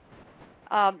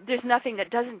 There's nothing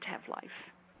that doesn't have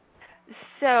life.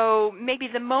 So maybe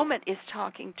the moment is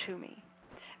talking to me.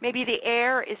 Maybe the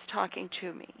air is talking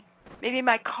to me. Maybe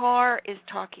my car is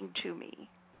talking to me.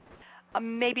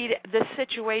 maybe the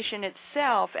situation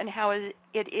itself and how it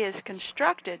is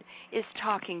constructed is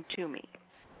talking to me.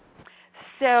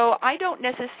 So I don't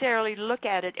necessarily look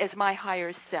at it as my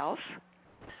higher self.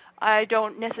 I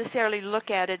don't necessarily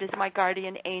look at it as my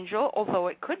guardian angel, although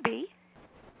it could be.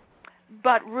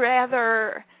 But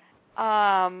rather,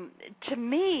 to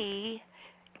me,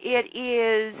 it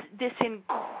is this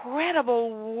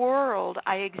incredible world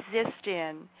I exist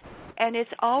in, and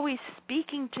it's always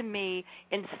speaking to me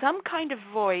in some kind of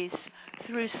voice,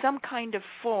 through some kind of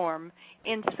form,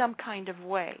 in some kind of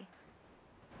way.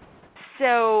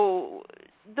 So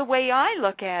the way I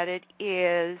look at it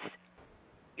is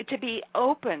to be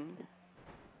open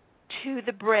to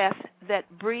the breath that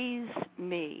breathes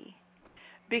me,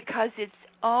 because it's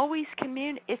always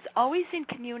in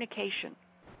communication.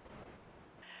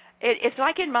 It's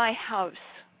like in my house.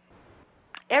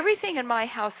 Everything in my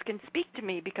house can speak to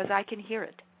me because I can hear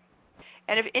it.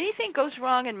 And if anything goes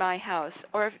wrong in my house,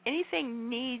 or if anything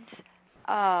needs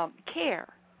care,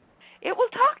 it will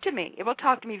talk to me. It will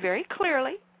talk to me very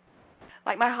clearly,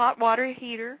 like my hot water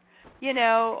heater,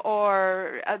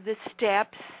 or the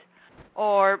steps,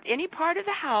 or any part of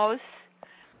the house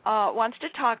wants to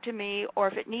talk to me, or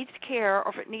if it needs care,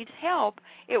 or if it needs help,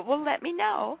 it will let me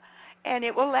know, and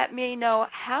it will let me know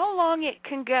how long it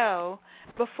can go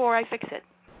before I fix it.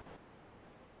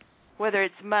 Whether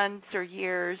it's months or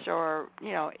years, or,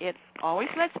 it always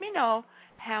lets me know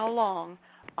how long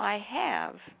I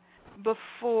have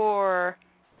before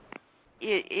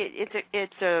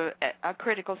it's a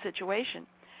critical situation.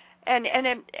 And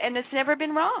it's never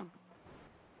been wrong.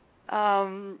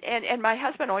 And my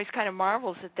husband always kind of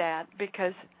marvels at that,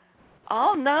 because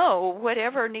I'll know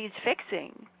whatever needs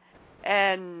fixing,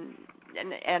 and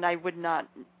I would not,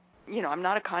 I'm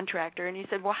not a contractor. And he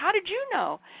said, well, how did you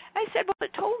know? I said, well,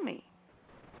 it told me.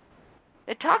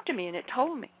 It talked to me and it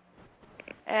told me.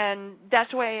 And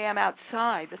that's the way I am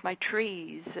outside with my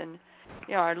trees and,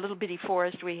 our little bitty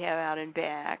forest we have out in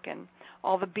back, and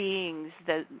all the beings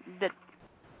that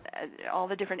all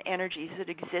the different energies that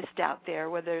exist out there,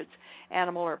 whether it's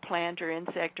animal or plant or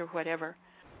insect or whatever.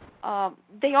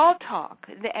 They all talk,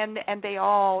 and they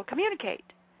all communicate,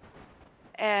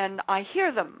 and I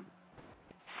hear them.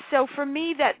 So for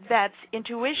me, that's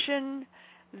intuition,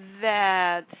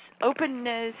 that's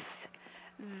openness,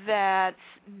 that's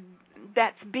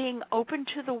being open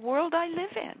to the world I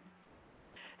live in.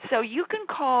 So you can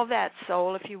call that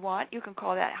soul if you want. You can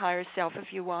call that higher self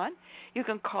if you want. You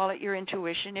can call it your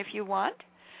intuition if you want.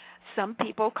 Some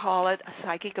people call it a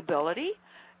psychic ability.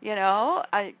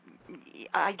 I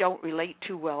don't relate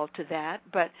too well to that,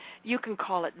 but you can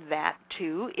call it that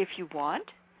too if you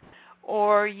want.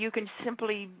 Or you can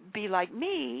simply be like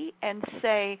me and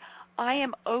say, I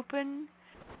am open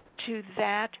to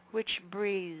that which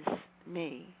breathes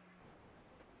me.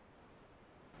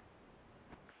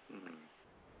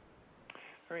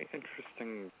 Very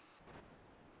interesting.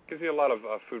 Gives you a lot of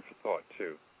food for thought,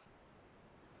 too.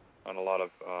 And a lot of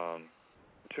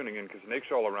tuning in, because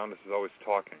nature all around us is always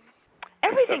talking.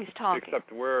 Everything's talking.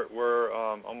 Except we're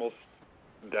almost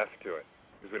deaf to it,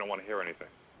 because we don't want to hear anything.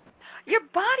 Your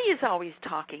body is always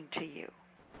talking to you.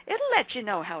 It'll let you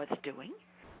know how it's doing.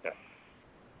 Yes.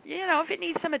 If it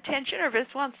needs some attention, or if it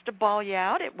wants to bawl you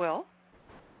out, it will.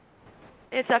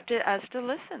 It's up to us to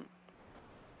listen.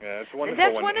 Yeah, it's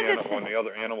wonderful when the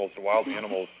other animals, the wild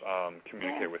animals,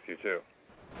 communicate with you, too.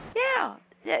 Yeah.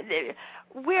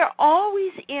 We're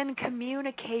always in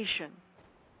communication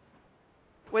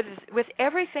with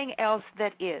everything else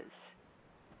that is.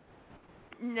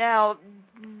 Now,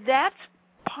 that's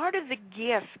part of the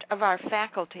gift of our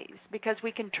faculties, because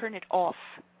we can turn it off,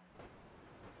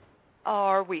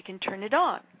 or we can turn it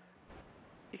on,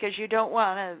 because you don't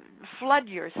want to flood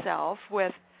yourself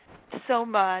with so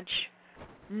much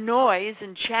noise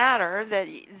and chatter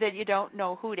that you don't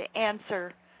know who to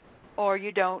answer, or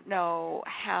you don't know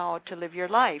how to live your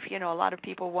life. A lot of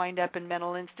people wind up in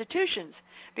mental institutions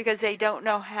because they don't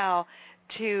know how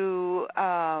to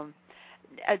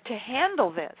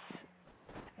handle this.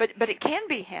 But it can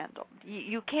be handled.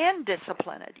 You can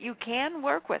discipline it. You can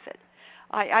work with it.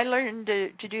 I learned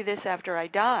to do this after I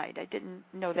died. I didn't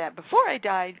know that before I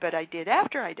died, but I did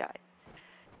after I died.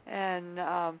 And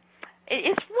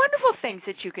it's wonderful things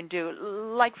that you can do.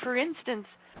 Like, for instance,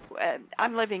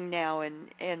 I'm living now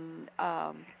in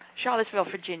Charlottesville,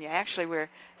 Virginia. Actually, we're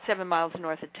 7 miles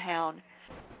north of town,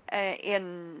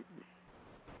 in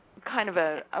kind of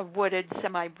a wooded,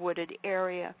 semi-wooded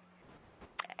area.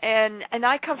 And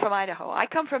I come from Idaho. I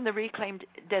come from the reclaimed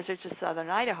deserts of southern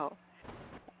Idaho.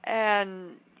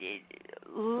 And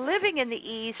living in the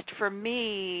East for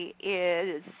me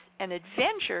is an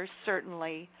adventure,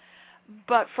 certainly,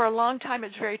 but for a long time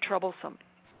it's very troublesome.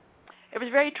 It was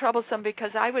very troublesome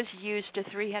because I was used to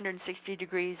 360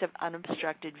 degrees of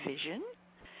unobstructed vision.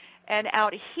 And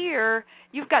out here,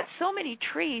 you've got so many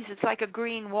trees, it's like a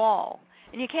green wall,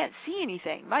 and you can't see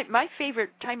anything. My favorite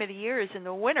time of the year is in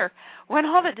the winter when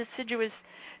all the deciduous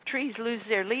trees lose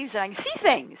their leaves and I can see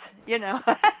things, you know.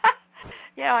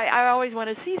 Yeah, I always want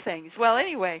to see things. Well,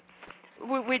 anyway,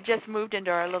 we just moved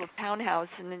into our little townhouse,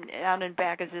 and then out and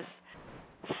back is this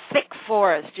thick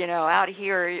forest, you know. Out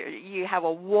here you have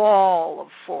a wall of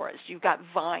forest. You've got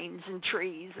vines and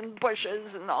trees and bushes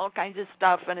and all kinds of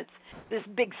stuff, and it's this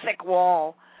big thick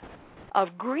wall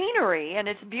of greenery, and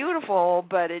it's beautiful,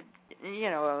 but it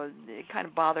kind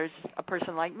of bothers a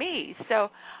person like me. So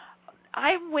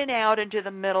I went out into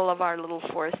the middle of our little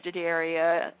forested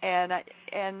area, and I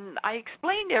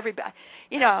explained to everybody,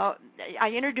 you know, I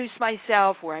introduced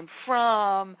myself, where I'm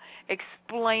from,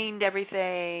 explained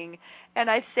everything, and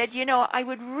I said, you know, I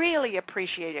would really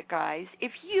appreciate it, guys,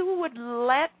 if you would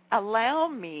allow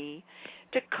me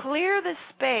to clear the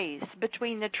space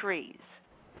between the trees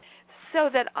so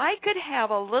that I could have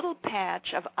a little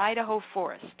patch of Idaho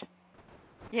forest.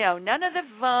 You know, none of the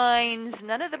vines,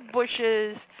 none of the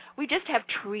bushes. We just have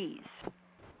trees.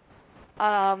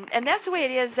 And that's the way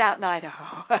it is out in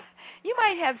Idaho. You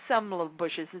might have some little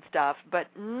bushes and stuff, but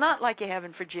not like you have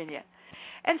in Virginia.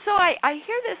 And so I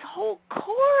hear this whole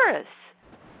chorus,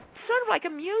 sort of like a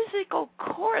musical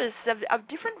chorus of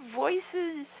different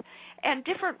voices and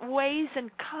different ways and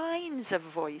kinds of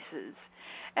voices.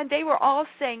 And they were all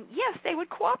saying, yes, they would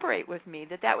cooperate with me,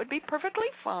 that would be perfectly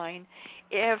fine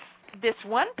if this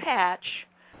one patch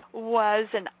was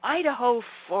an Idaho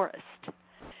forest.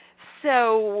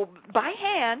 So by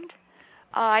hand,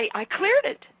 I cleared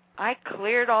it. I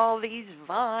cleared all these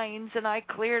vines and I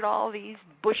cleared all these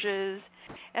bushes,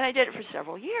 and I did it for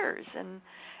several years. And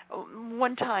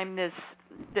one time this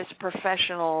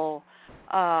professional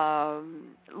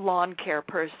lawn care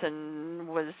person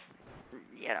was,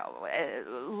 you know,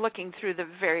 looking through the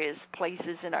various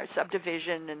places in our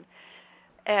subdivision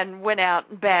and went out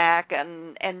and back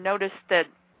and noticed that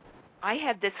I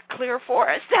had this clear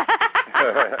forest.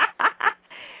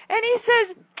 And he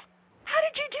says, how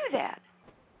did you do that?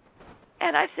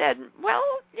 And I said, well,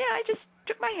 yeah, I just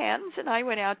took my hands and I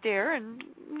went out there and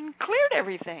cleared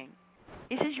everything.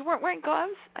 He says, you weren't wearing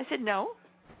gloves? I said, no.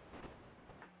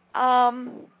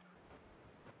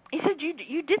 He said,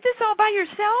 you did this all by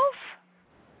yourself?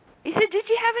 He said, did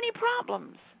you have any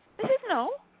problems? I said,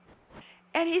 no.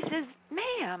 And he says,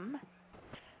 ma'am,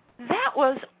 that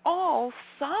was all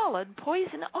solid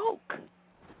poison oak.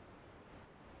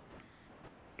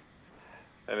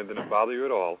 And it didn't bother you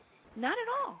at all? Not at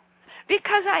all.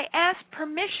 Because I asked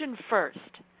permission first.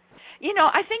 You know,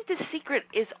 I think the secret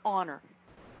is honor.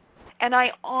 And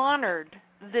I honored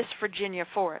this Virginia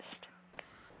forest.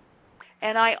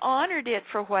 And I honored it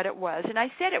for what it was. And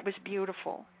I said it was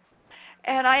beautiful.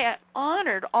 And I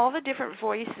honored all the different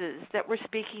voices that were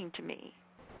speaking to me.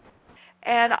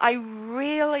 And I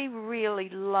really, really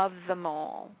loved them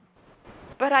all.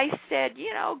 But I said,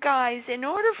 you know, guys, in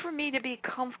order for me to be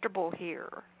comfortable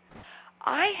here,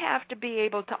 I have to be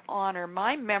able to honor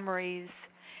my memories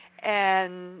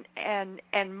and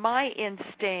my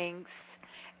instincts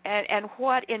and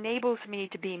what enables me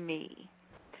to be me.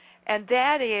 And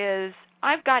that is,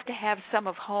 I've got to have some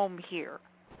of home here.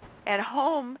 And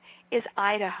home is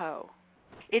Idaho.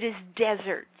 It is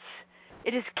deserts.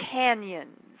 It is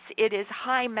canyons. It is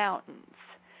high mountains.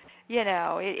 You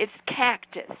know, it's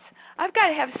cactus. I've got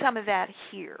to have some of that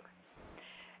here.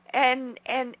 And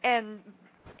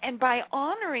by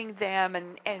honoring them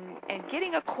and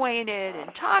getting acquainted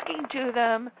and talking to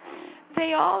them,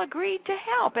 they all agreed to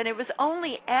help. And it was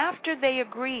only after they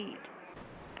agreed,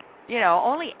 you know,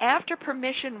 only after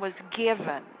permission was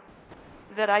given,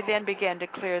 that I then began to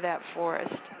clear that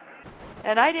forest.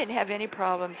 And I didn't have any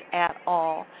problems at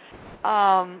all.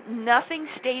 Nothing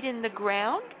stayed in the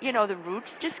ground. You know, the roots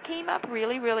just came up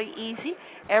really, really easy.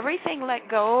 Everything let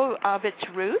go of its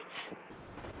roots.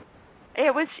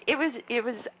 It was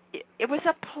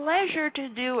a pleasure to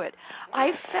do it.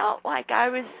 I felt like I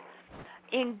was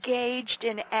engaged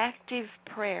in active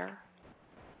prayer.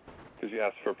 Because you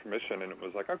asked for permission, and it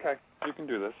was like, okay, you can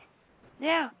do this.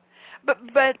 Yeah, but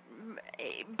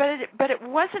it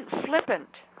wasn't flippant.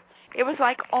 It was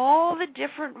like all the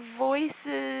different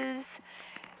voices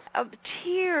of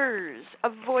tears,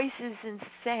 of voices and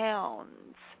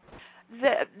sounds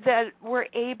that were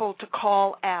able to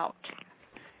call out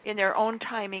in their own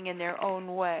timing, in their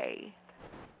own way.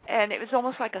 And it was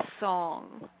almost like a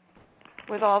song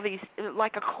with all these,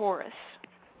 like a chorus.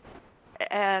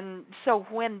 And so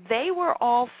when they were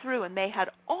all through and they had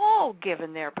all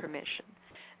given their permission,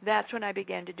 that's when I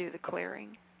began to do the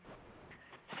clearing.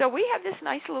 So we have this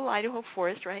nice little Idaho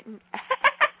forest right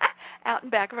out in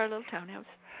back of our little townhouse.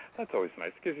 That's always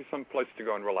nice. It gives you some place to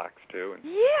go and relax, too.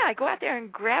 Yeah, I go out there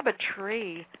and grab a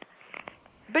tree.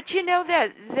 But you know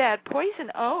that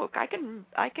poison oak, I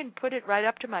can put it right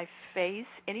up to my face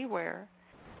anywhere.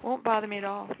 Won't bother me at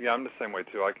all. Yeah, I'm the same way,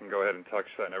 too. I can go ahead and touch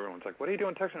that, and everyone's like, what are you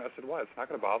doing touching it? I said, why? It's not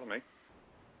going to bother me.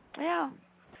 Yeah.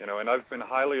 You know, and I've been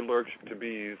highly allergic to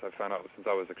bees, I found out since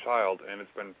I was a child, and it's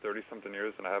been 30-something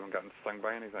years, and I haven't gotten stung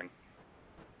by anything.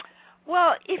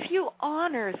 Well, if you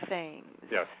honor things,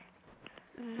 yes,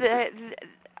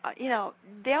 you know,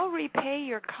 they'll repay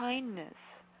your kindness.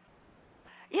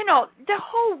 You know, the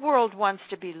whole world wants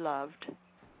to be loved.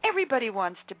 Everybody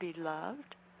wants to be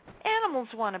loved. Animals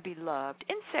want to be loved.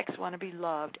 Insects want to be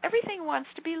loved. Everything wants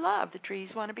to be loved. The trees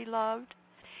want to be loved.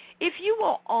 If you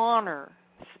will honor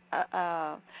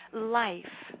life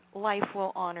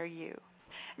will honor you.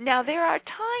 Now, there are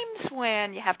times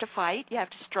when you have to fight, you have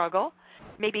to struggle,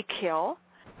 maybe kill,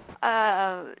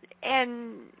 and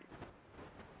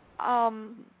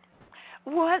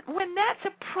when that's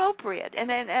appropriate, and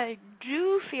then I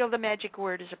do feel the magic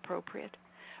word is appropriate,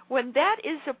 when that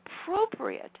is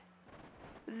appropriate,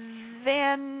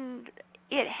 then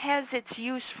it has its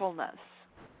usefulness.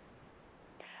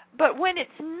 But when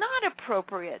it's not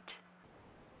appropriate,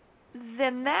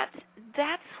 then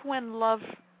that's when love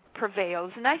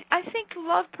prevails. And I think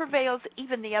love prevails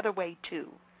even the other way, too,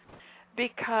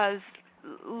 because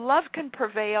love can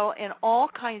prevail in all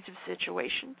kinds of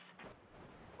situations.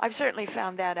 I've certainly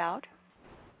found that out.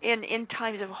 In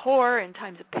times of horror, in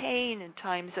times of pain, in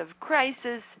times of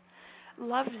crisis,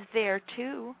 love's there,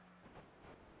 too.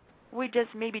 We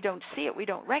just maybe don't see it, we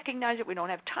don't recognize it, we don't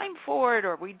have time for it,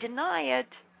 or we deny it,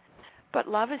 but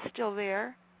love is still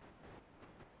there.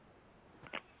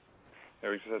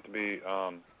 Yeah, we just have to be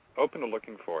open to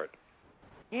looking for it.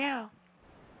 Yeah,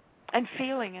 and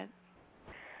feeling it.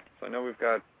 So I know we've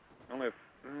got only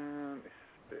let me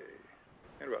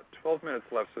see, about 12 minutes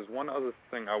left. So there's one other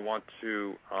thing I want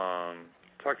to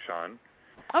touch on.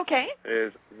 Okay.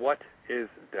 Is what is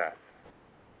death?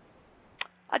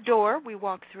 A door we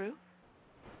walk through.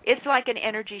 It's like an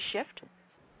energy shift.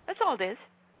 That's all it is.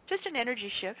 Just an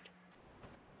energy shift.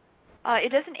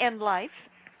 It doesn't end life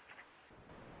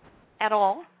at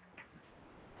all.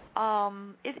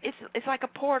 It's like a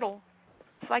portal.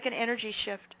 It's like an energy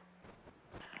shift.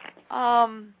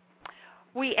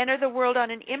 We enter the world on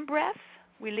an in-breath.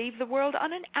 We leave the world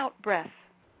on an out-breath.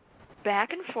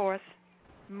 Back and forth,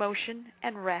 motion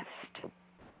and rest.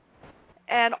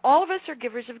 And all of us are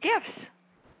givers of gifts.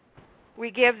 We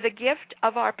give the gift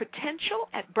of our potential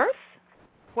at birth,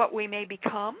 what we may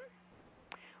become.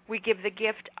 We give the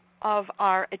gift of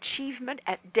our achievement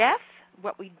at death,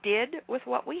 what we did with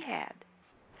what we had.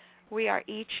 We are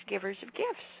each givers of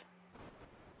gifts.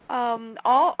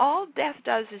 All death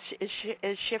does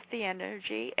is shift the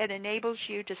energy. It enables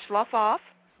you to slough off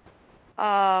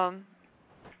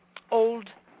old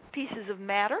pieces of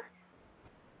matter,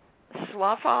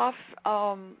 slough off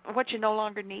what you no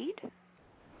longer need,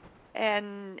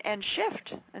 and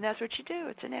shift. And that's what you do.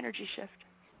 It's an energy shift.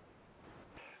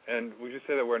 And would you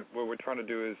say that what we're trying to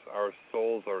do is our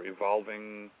souls are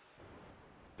evolving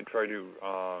to try to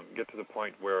get to the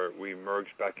point where we merge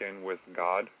back in with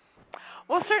God?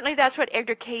 Well, certainly that's what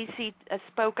Edgar Cayce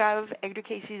spoke of. Edgar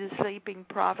Cayce, the sleeping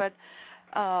prophet,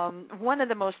 one of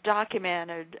the most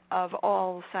documented of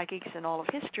all psychics in all of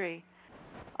history.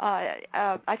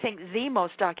 I think the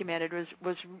most documented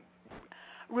was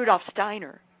Rudolf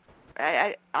Steiner.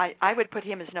 I would put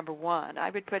him as number one. I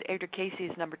would put Edgar Cayce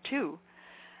as number two.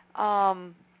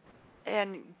 And,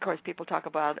 of course, people talk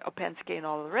about Opensky and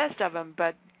all the rest of them,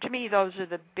 but to me those are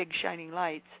the big shining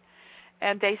lights.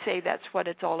 And they say that's what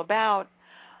it's all about.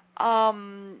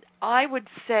 I would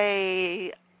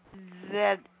say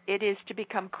that it is to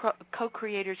become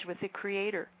co-creators with the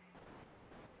Creator.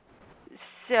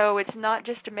 So it's not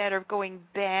just a matter of going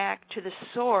back to the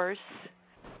source,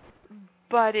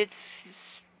 but it's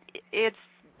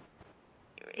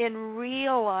in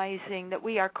realizing that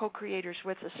we are co-creators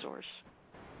with the source.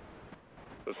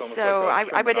 So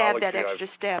I would add that extra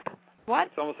step. What?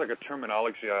 It's almost like a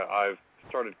terminology I've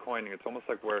started coining. It's almost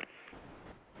like we're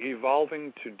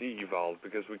evolving to de-evolve,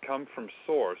 because we come from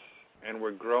source and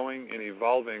we're growing and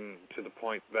evolving to the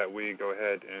point that we go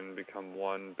ahead and become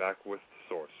one back with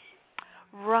source.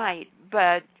 Right,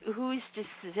 but who's to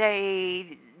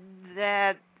say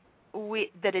that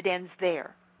it ends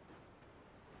there?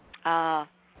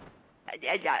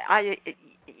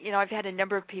 I've had a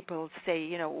number of people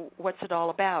say, what's it all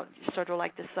about? Sort of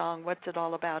like the song, "What's It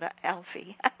All About,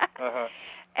 Alfie?" Uh-huh.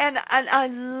 And I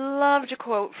love to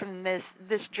quote from this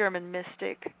German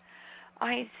mystic.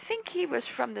 I think he was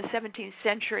from the 17th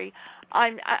century.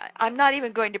 I'm not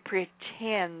even going to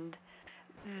pretend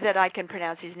that I can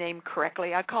pronounce his name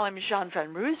correctly. I call him Jan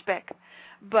van Rysbeck,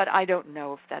 but I don't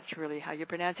know if that's really how you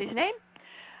pronounce his name.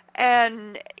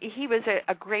 And he was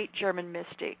a great German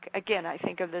mystic, again, I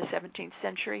think of the 17th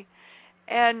century.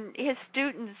 And his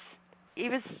students, he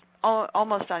was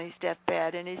almost on his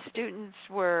deathbed, and his students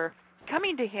were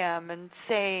coming to him and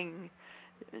saying,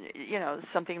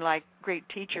 something like, "Great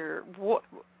teacher,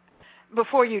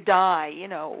 before you die,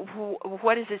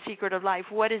 what is the secret of life?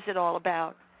 What is it all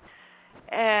about?"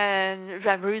 And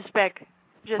Van Rysbeck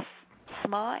just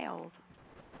smiled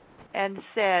and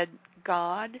said,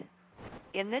 "God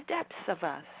in the depths of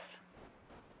us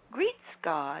greets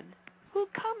God who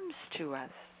comes to us.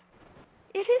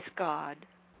 It is God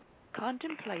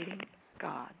contemplating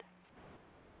God."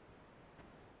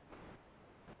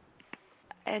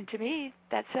 And to me,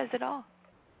 that says it all.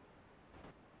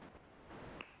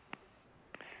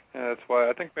 Yeah,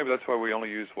 I think maybe that's why we only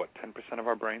use, 10% of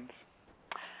our brains?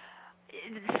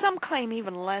 Some claim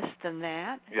even less than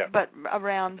that, yeah. But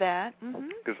around that.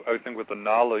 Because I think with the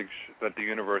knowledge that the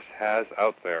universe has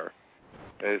out there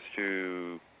as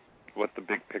to what the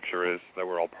big picture is that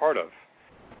we're all part of,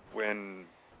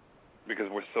 because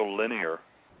we're so linear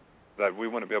that we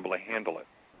wouldn't be able to handle it.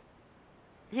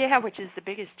 Yeah, which is the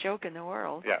biggest joke in the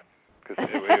world. Yeah, because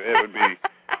it would be...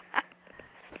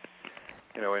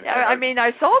 I mean,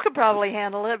 our soul could probably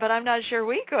handle it, but I'm not sure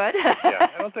we could. Yeah,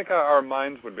 I don't think our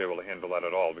minds would be able to handle that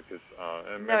at all, because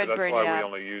and maybe that's why we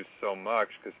only use so much,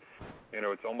 because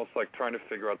it's almost like trying to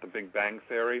figure out the Big Bang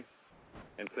Theory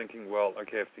and thinking, well,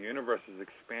 okay, if the universe is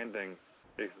expanding,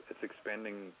 it's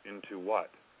expanding into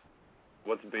what?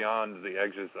 What's beyond the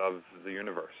edges of the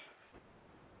universe?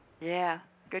 Yeah,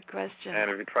 good question.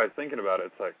 And if you try thinking about it,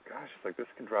 it's like, gosh, this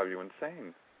can drive you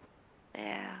insane.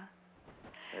 Yeah.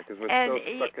 Because we're so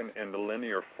stuck in the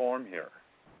linear form here.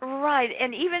 Right,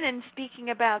 and even in speaking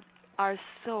about our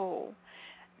soul,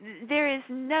 there is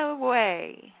no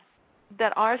way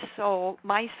that our soul,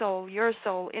 my soul, your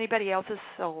soul, anybody else's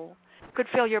soul, could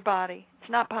fill your body. It's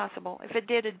not possible. If it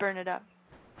did, it'd burn it up.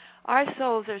 Our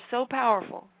souls are so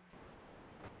powerful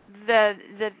that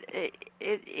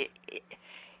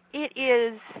it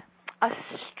is a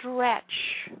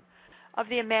stretch of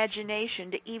the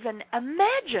imagination to even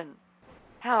imagine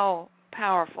how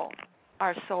powerful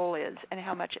our soul is and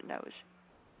how much it knows.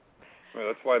 Well,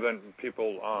 that's why then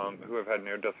people who have had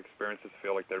near-death experiences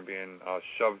feel like they're being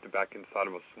shoved back inside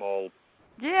of a small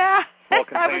container.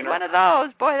 I was one of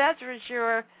those. Boy, that's for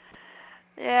sure.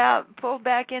 Yeah, pulled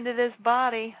back into this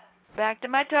body, back to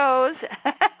my toes.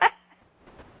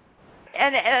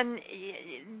 and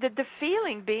the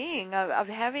feeling being of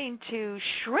having to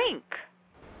shrink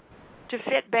to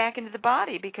fit back into the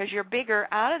body, because you're bigger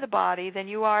out of the body than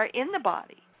you are in the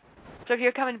body. So if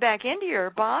you're coming back into your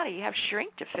body, you have to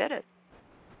shrink to fit it.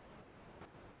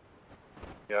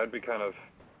 Yeah, I'd be kind of...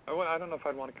 I don't know if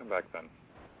I'd want to come back then.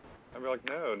 I'd be like,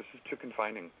 no, this is too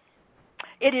confining.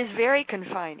 It is very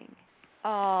confining.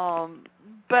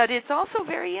 But it's also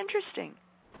very interesting.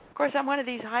 Of course, I'm one of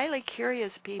these highly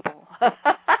curious people.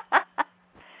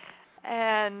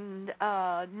 And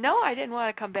no, I didn't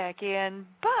want to come back in,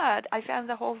 but I found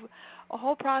the whole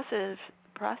process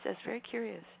very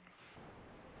curious.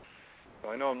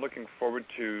 Well, I know I'm looking forward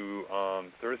to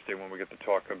Thursday when we get to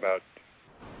talk about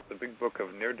the big book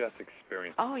of near-death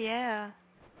experience. Oh, yeah.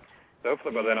 So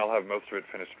hopefully by then I'll have most of it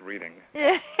finished reading.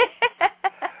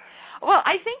 Well,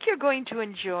 I think you're going to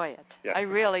enjoy it. Yeah. I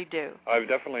really do. I've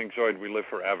definitely enjoyed We Live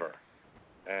Forever.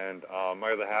 And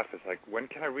my other half is like, when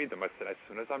can I read them? I said, as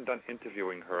soon as I'm done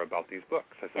interviewing her about these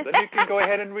books. I said, then you can go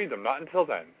ahead and read them, not until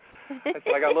then. I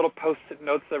said, I got little Post-it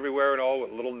notes everywhere and all,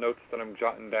 with little notes that I'm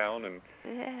jotting down, and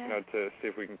to see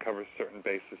if we can cover certain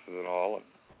bases and all. And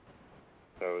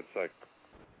so it's like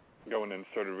going and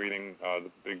sort of reading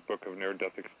the big book of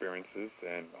near-death experiences,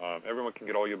 and everyone can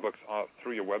get all your books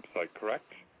through your website,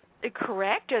 correct?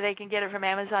 Correct, or they can get it from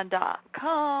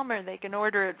Amazon.com, or they can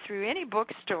order it through any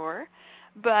bookstore.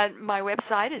 But my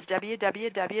website is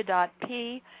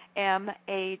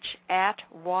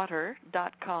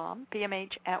www.pmhatwater.com,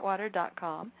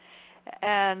 pmhatwater.com,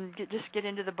 and just get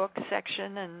into the book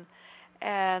section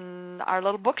and our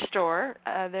little bookstore.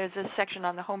 There's a section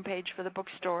on the homepage for the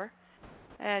bookstore,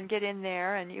 and get in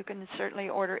there, and you can certainly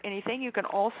order anything. You can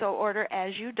also order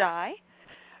As You Die.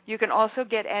 You can also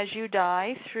get As You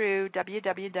Die through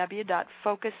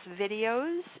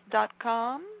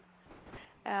www.focusvideos.com.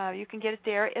 You can get it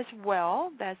there as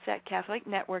well. That's that Catholic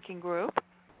Networking Group.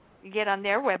 You get on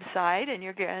their website, and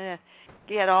you're going to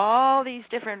get all these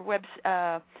different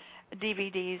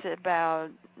DVDs about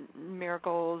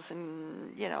miracles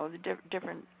and, the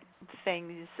different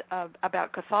things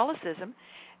about Catholicism.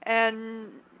 And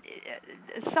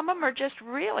some of them are just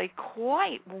really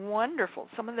quite wonderful.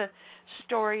 Some of the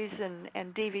stories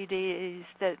and DVDs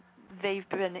that they've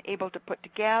been able to put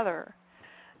together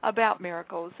about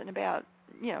miracles and about,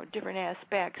 different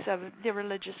aspects of their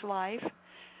religious life.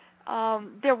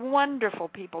 They're wonderful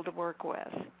people to work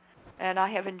with, and I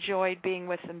have enjoyed being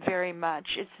with them very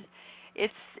much.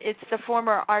 It's the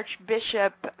former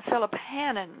Archbishop Philip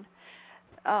Hannon.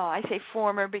 I say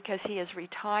former because he is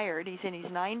retired. He's in his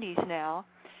 90s now.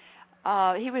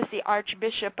 He was the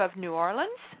Archbishop of New Orleans,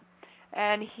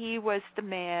 and he was the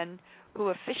man who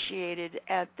officiated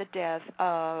at the death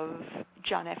of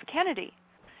John F. Kennedy.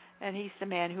 And he's the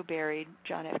man who buried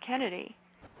John F. Kennedy.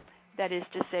 That is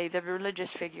to say, the religious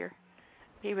figure.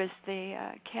 He was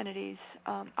the Kennedy's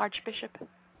Archbishop.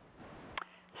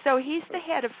 So he's the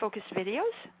head of Focus Videos.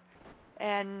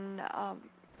 And,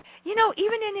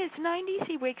 even in his 90s,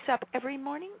 he wakes up every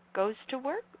morning, goes to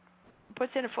work,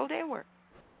 puts in a full day of work.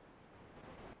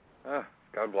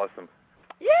 God bless him.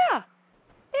 Yeah.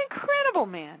 Incredible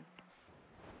man.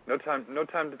 No time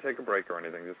to take a break or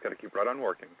anything. Just got to keep right on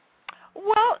working.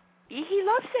 Well, he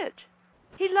loves it.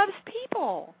 He loves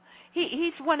people.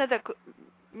 He's one of the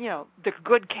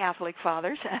good Catholic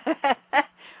fathers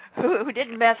who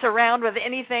didn't mess around with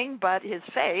anything but his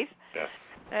faith. Yes.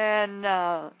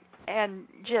 And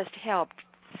just helped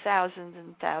thousands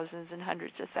and thousands and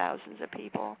hundreds of thousands of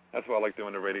people. That's why I like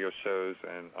doing the radio shows,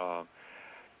 and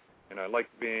I like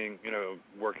being,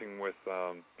 working with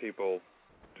people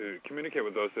to communicate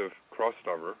with those who have crossed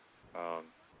over,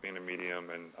 being a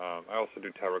medium, and I also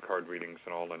do tarot card readings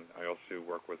and all, and I also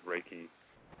work with Reiki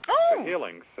for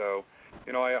healing. So,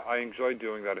 I enjoy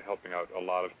doing that and helping out a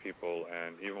lot of people,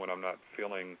 and even when I'm not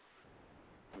feeling,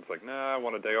 it's like, I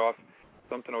want a day off,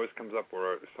 something always comes up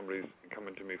where somebody's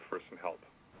coming to me for some help.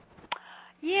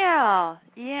 Yeah,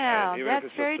 that's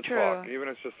very true. Even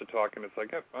if it's just a talk, and it's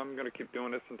like, yep, I'm going to keep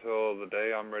doing this until the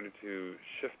day I'm ready to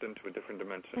shift into a different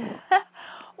dimension.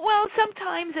 Well,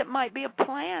 sometimes it might be a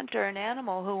plant or an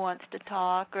animal who wants to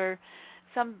talk, or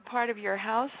some part of your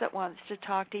house that wants to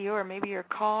talk to you, or maybe your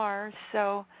car.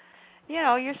 So,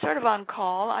 you're sort of on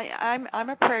call. I'm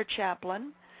a prayer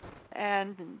chaplain,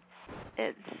 and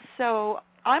so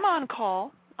I'm on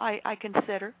call. I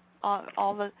consider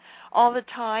all the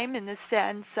time, in the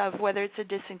sense of whether it's a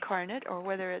disincarnate or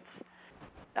whether it's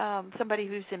somebody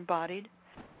who's embodied.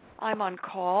 I'm on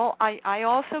call. I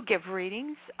also give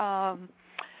readings,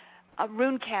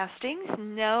 rune castings.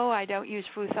 No, I don't use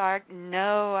Futhark.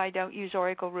 No, I don't use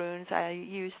oracle runes. I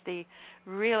use the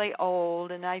really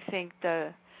old, and I think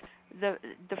the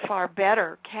far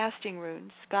better casting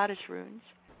runes, goddess runes,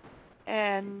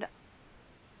 and.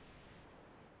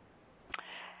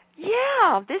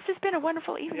 Yeah, this has been a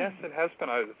wonderful evening. Yes, it has been.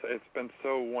 It's been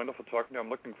so wonderful talking to you. I'm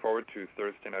looking forward to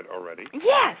Thursday night already.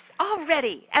 Yes,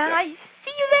 already. And I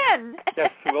see you then.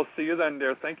 Yes, we'll see you then,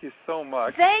 dear. Thank you so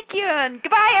much. Thank you, and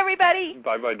goodbye, everybody.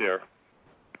 Bye-bye, dear.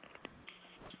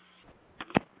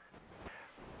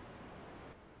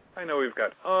 I know we've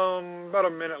got about a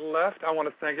minute left. I want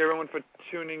to thank everyone for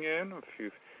tuning in. If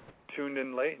you've tuned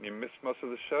in late and you missed most of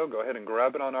the show, go ahead and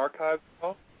grab it on archive.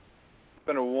 It's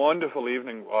been a wonderful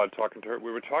evening talking to her.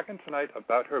 We were talking tonight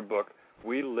about her book,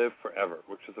 We Live Forever,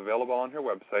 which is available on her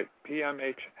website,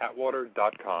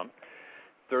 PMHAtwater.com.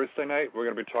 Thursday night, we're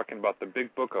going to be talking about the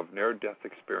big book of near-death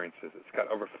experiences. It's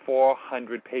got over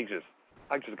 400 pages.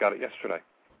 I just got it yesterday.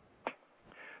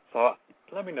 So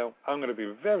let me know. I'm going to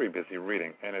be very busy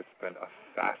reading, and it's been a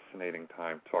fascinating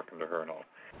time talking to her and all.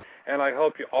 And I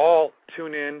hope you all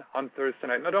tune in on Thursday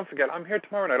night. Now, don't forget, I'm here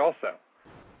tomorrow night also.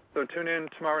 So tune in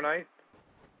tomorrow night.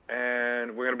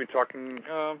 And we're going to be talking,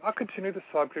 I'll continue the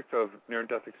subject of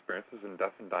near-death experiences and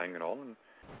death and dying and all, and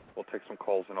we'll take some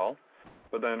calls and all.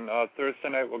 But then Thursday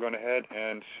night, we're going ahead,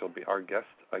 and she'll be our guest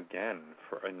again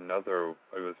for another.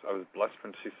 I was blessed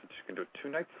when she said she can do it 2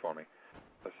 nights for me.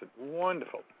 I said,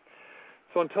 wonderful.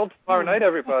 So until tomorrow night,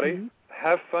 everybody,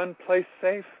 have fun, play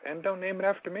safe, and don't name it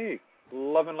after me.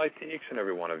 Love and light to each and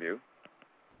every one of you.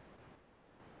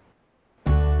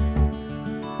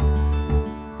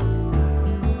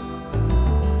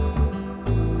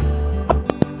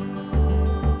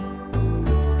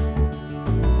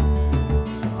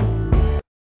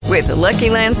 With the Lucky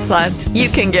Land Slots, you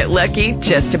can get lucky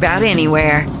just about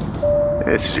anywhere.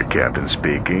 This is your captain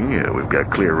speaking. We've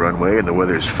got clear runway and the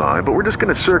weather's fine, but we're just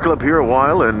going to circle up here a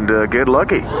while and get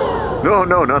lucky.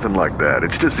 No, nothing like that.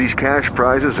 It's just these cash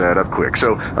prizes add up quick.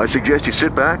 So I suggest you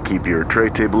sit back, keep your tray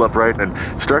table upright,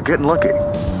 and start getting lucky.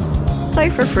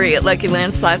 Play for free at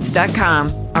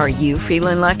LuckyLandSlots.com. Are you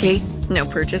feeling lucky? No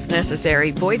purchase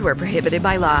necessary. Void where prohibited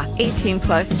by law.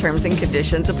 18+ terms and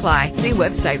conditions apply. See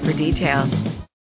website for details.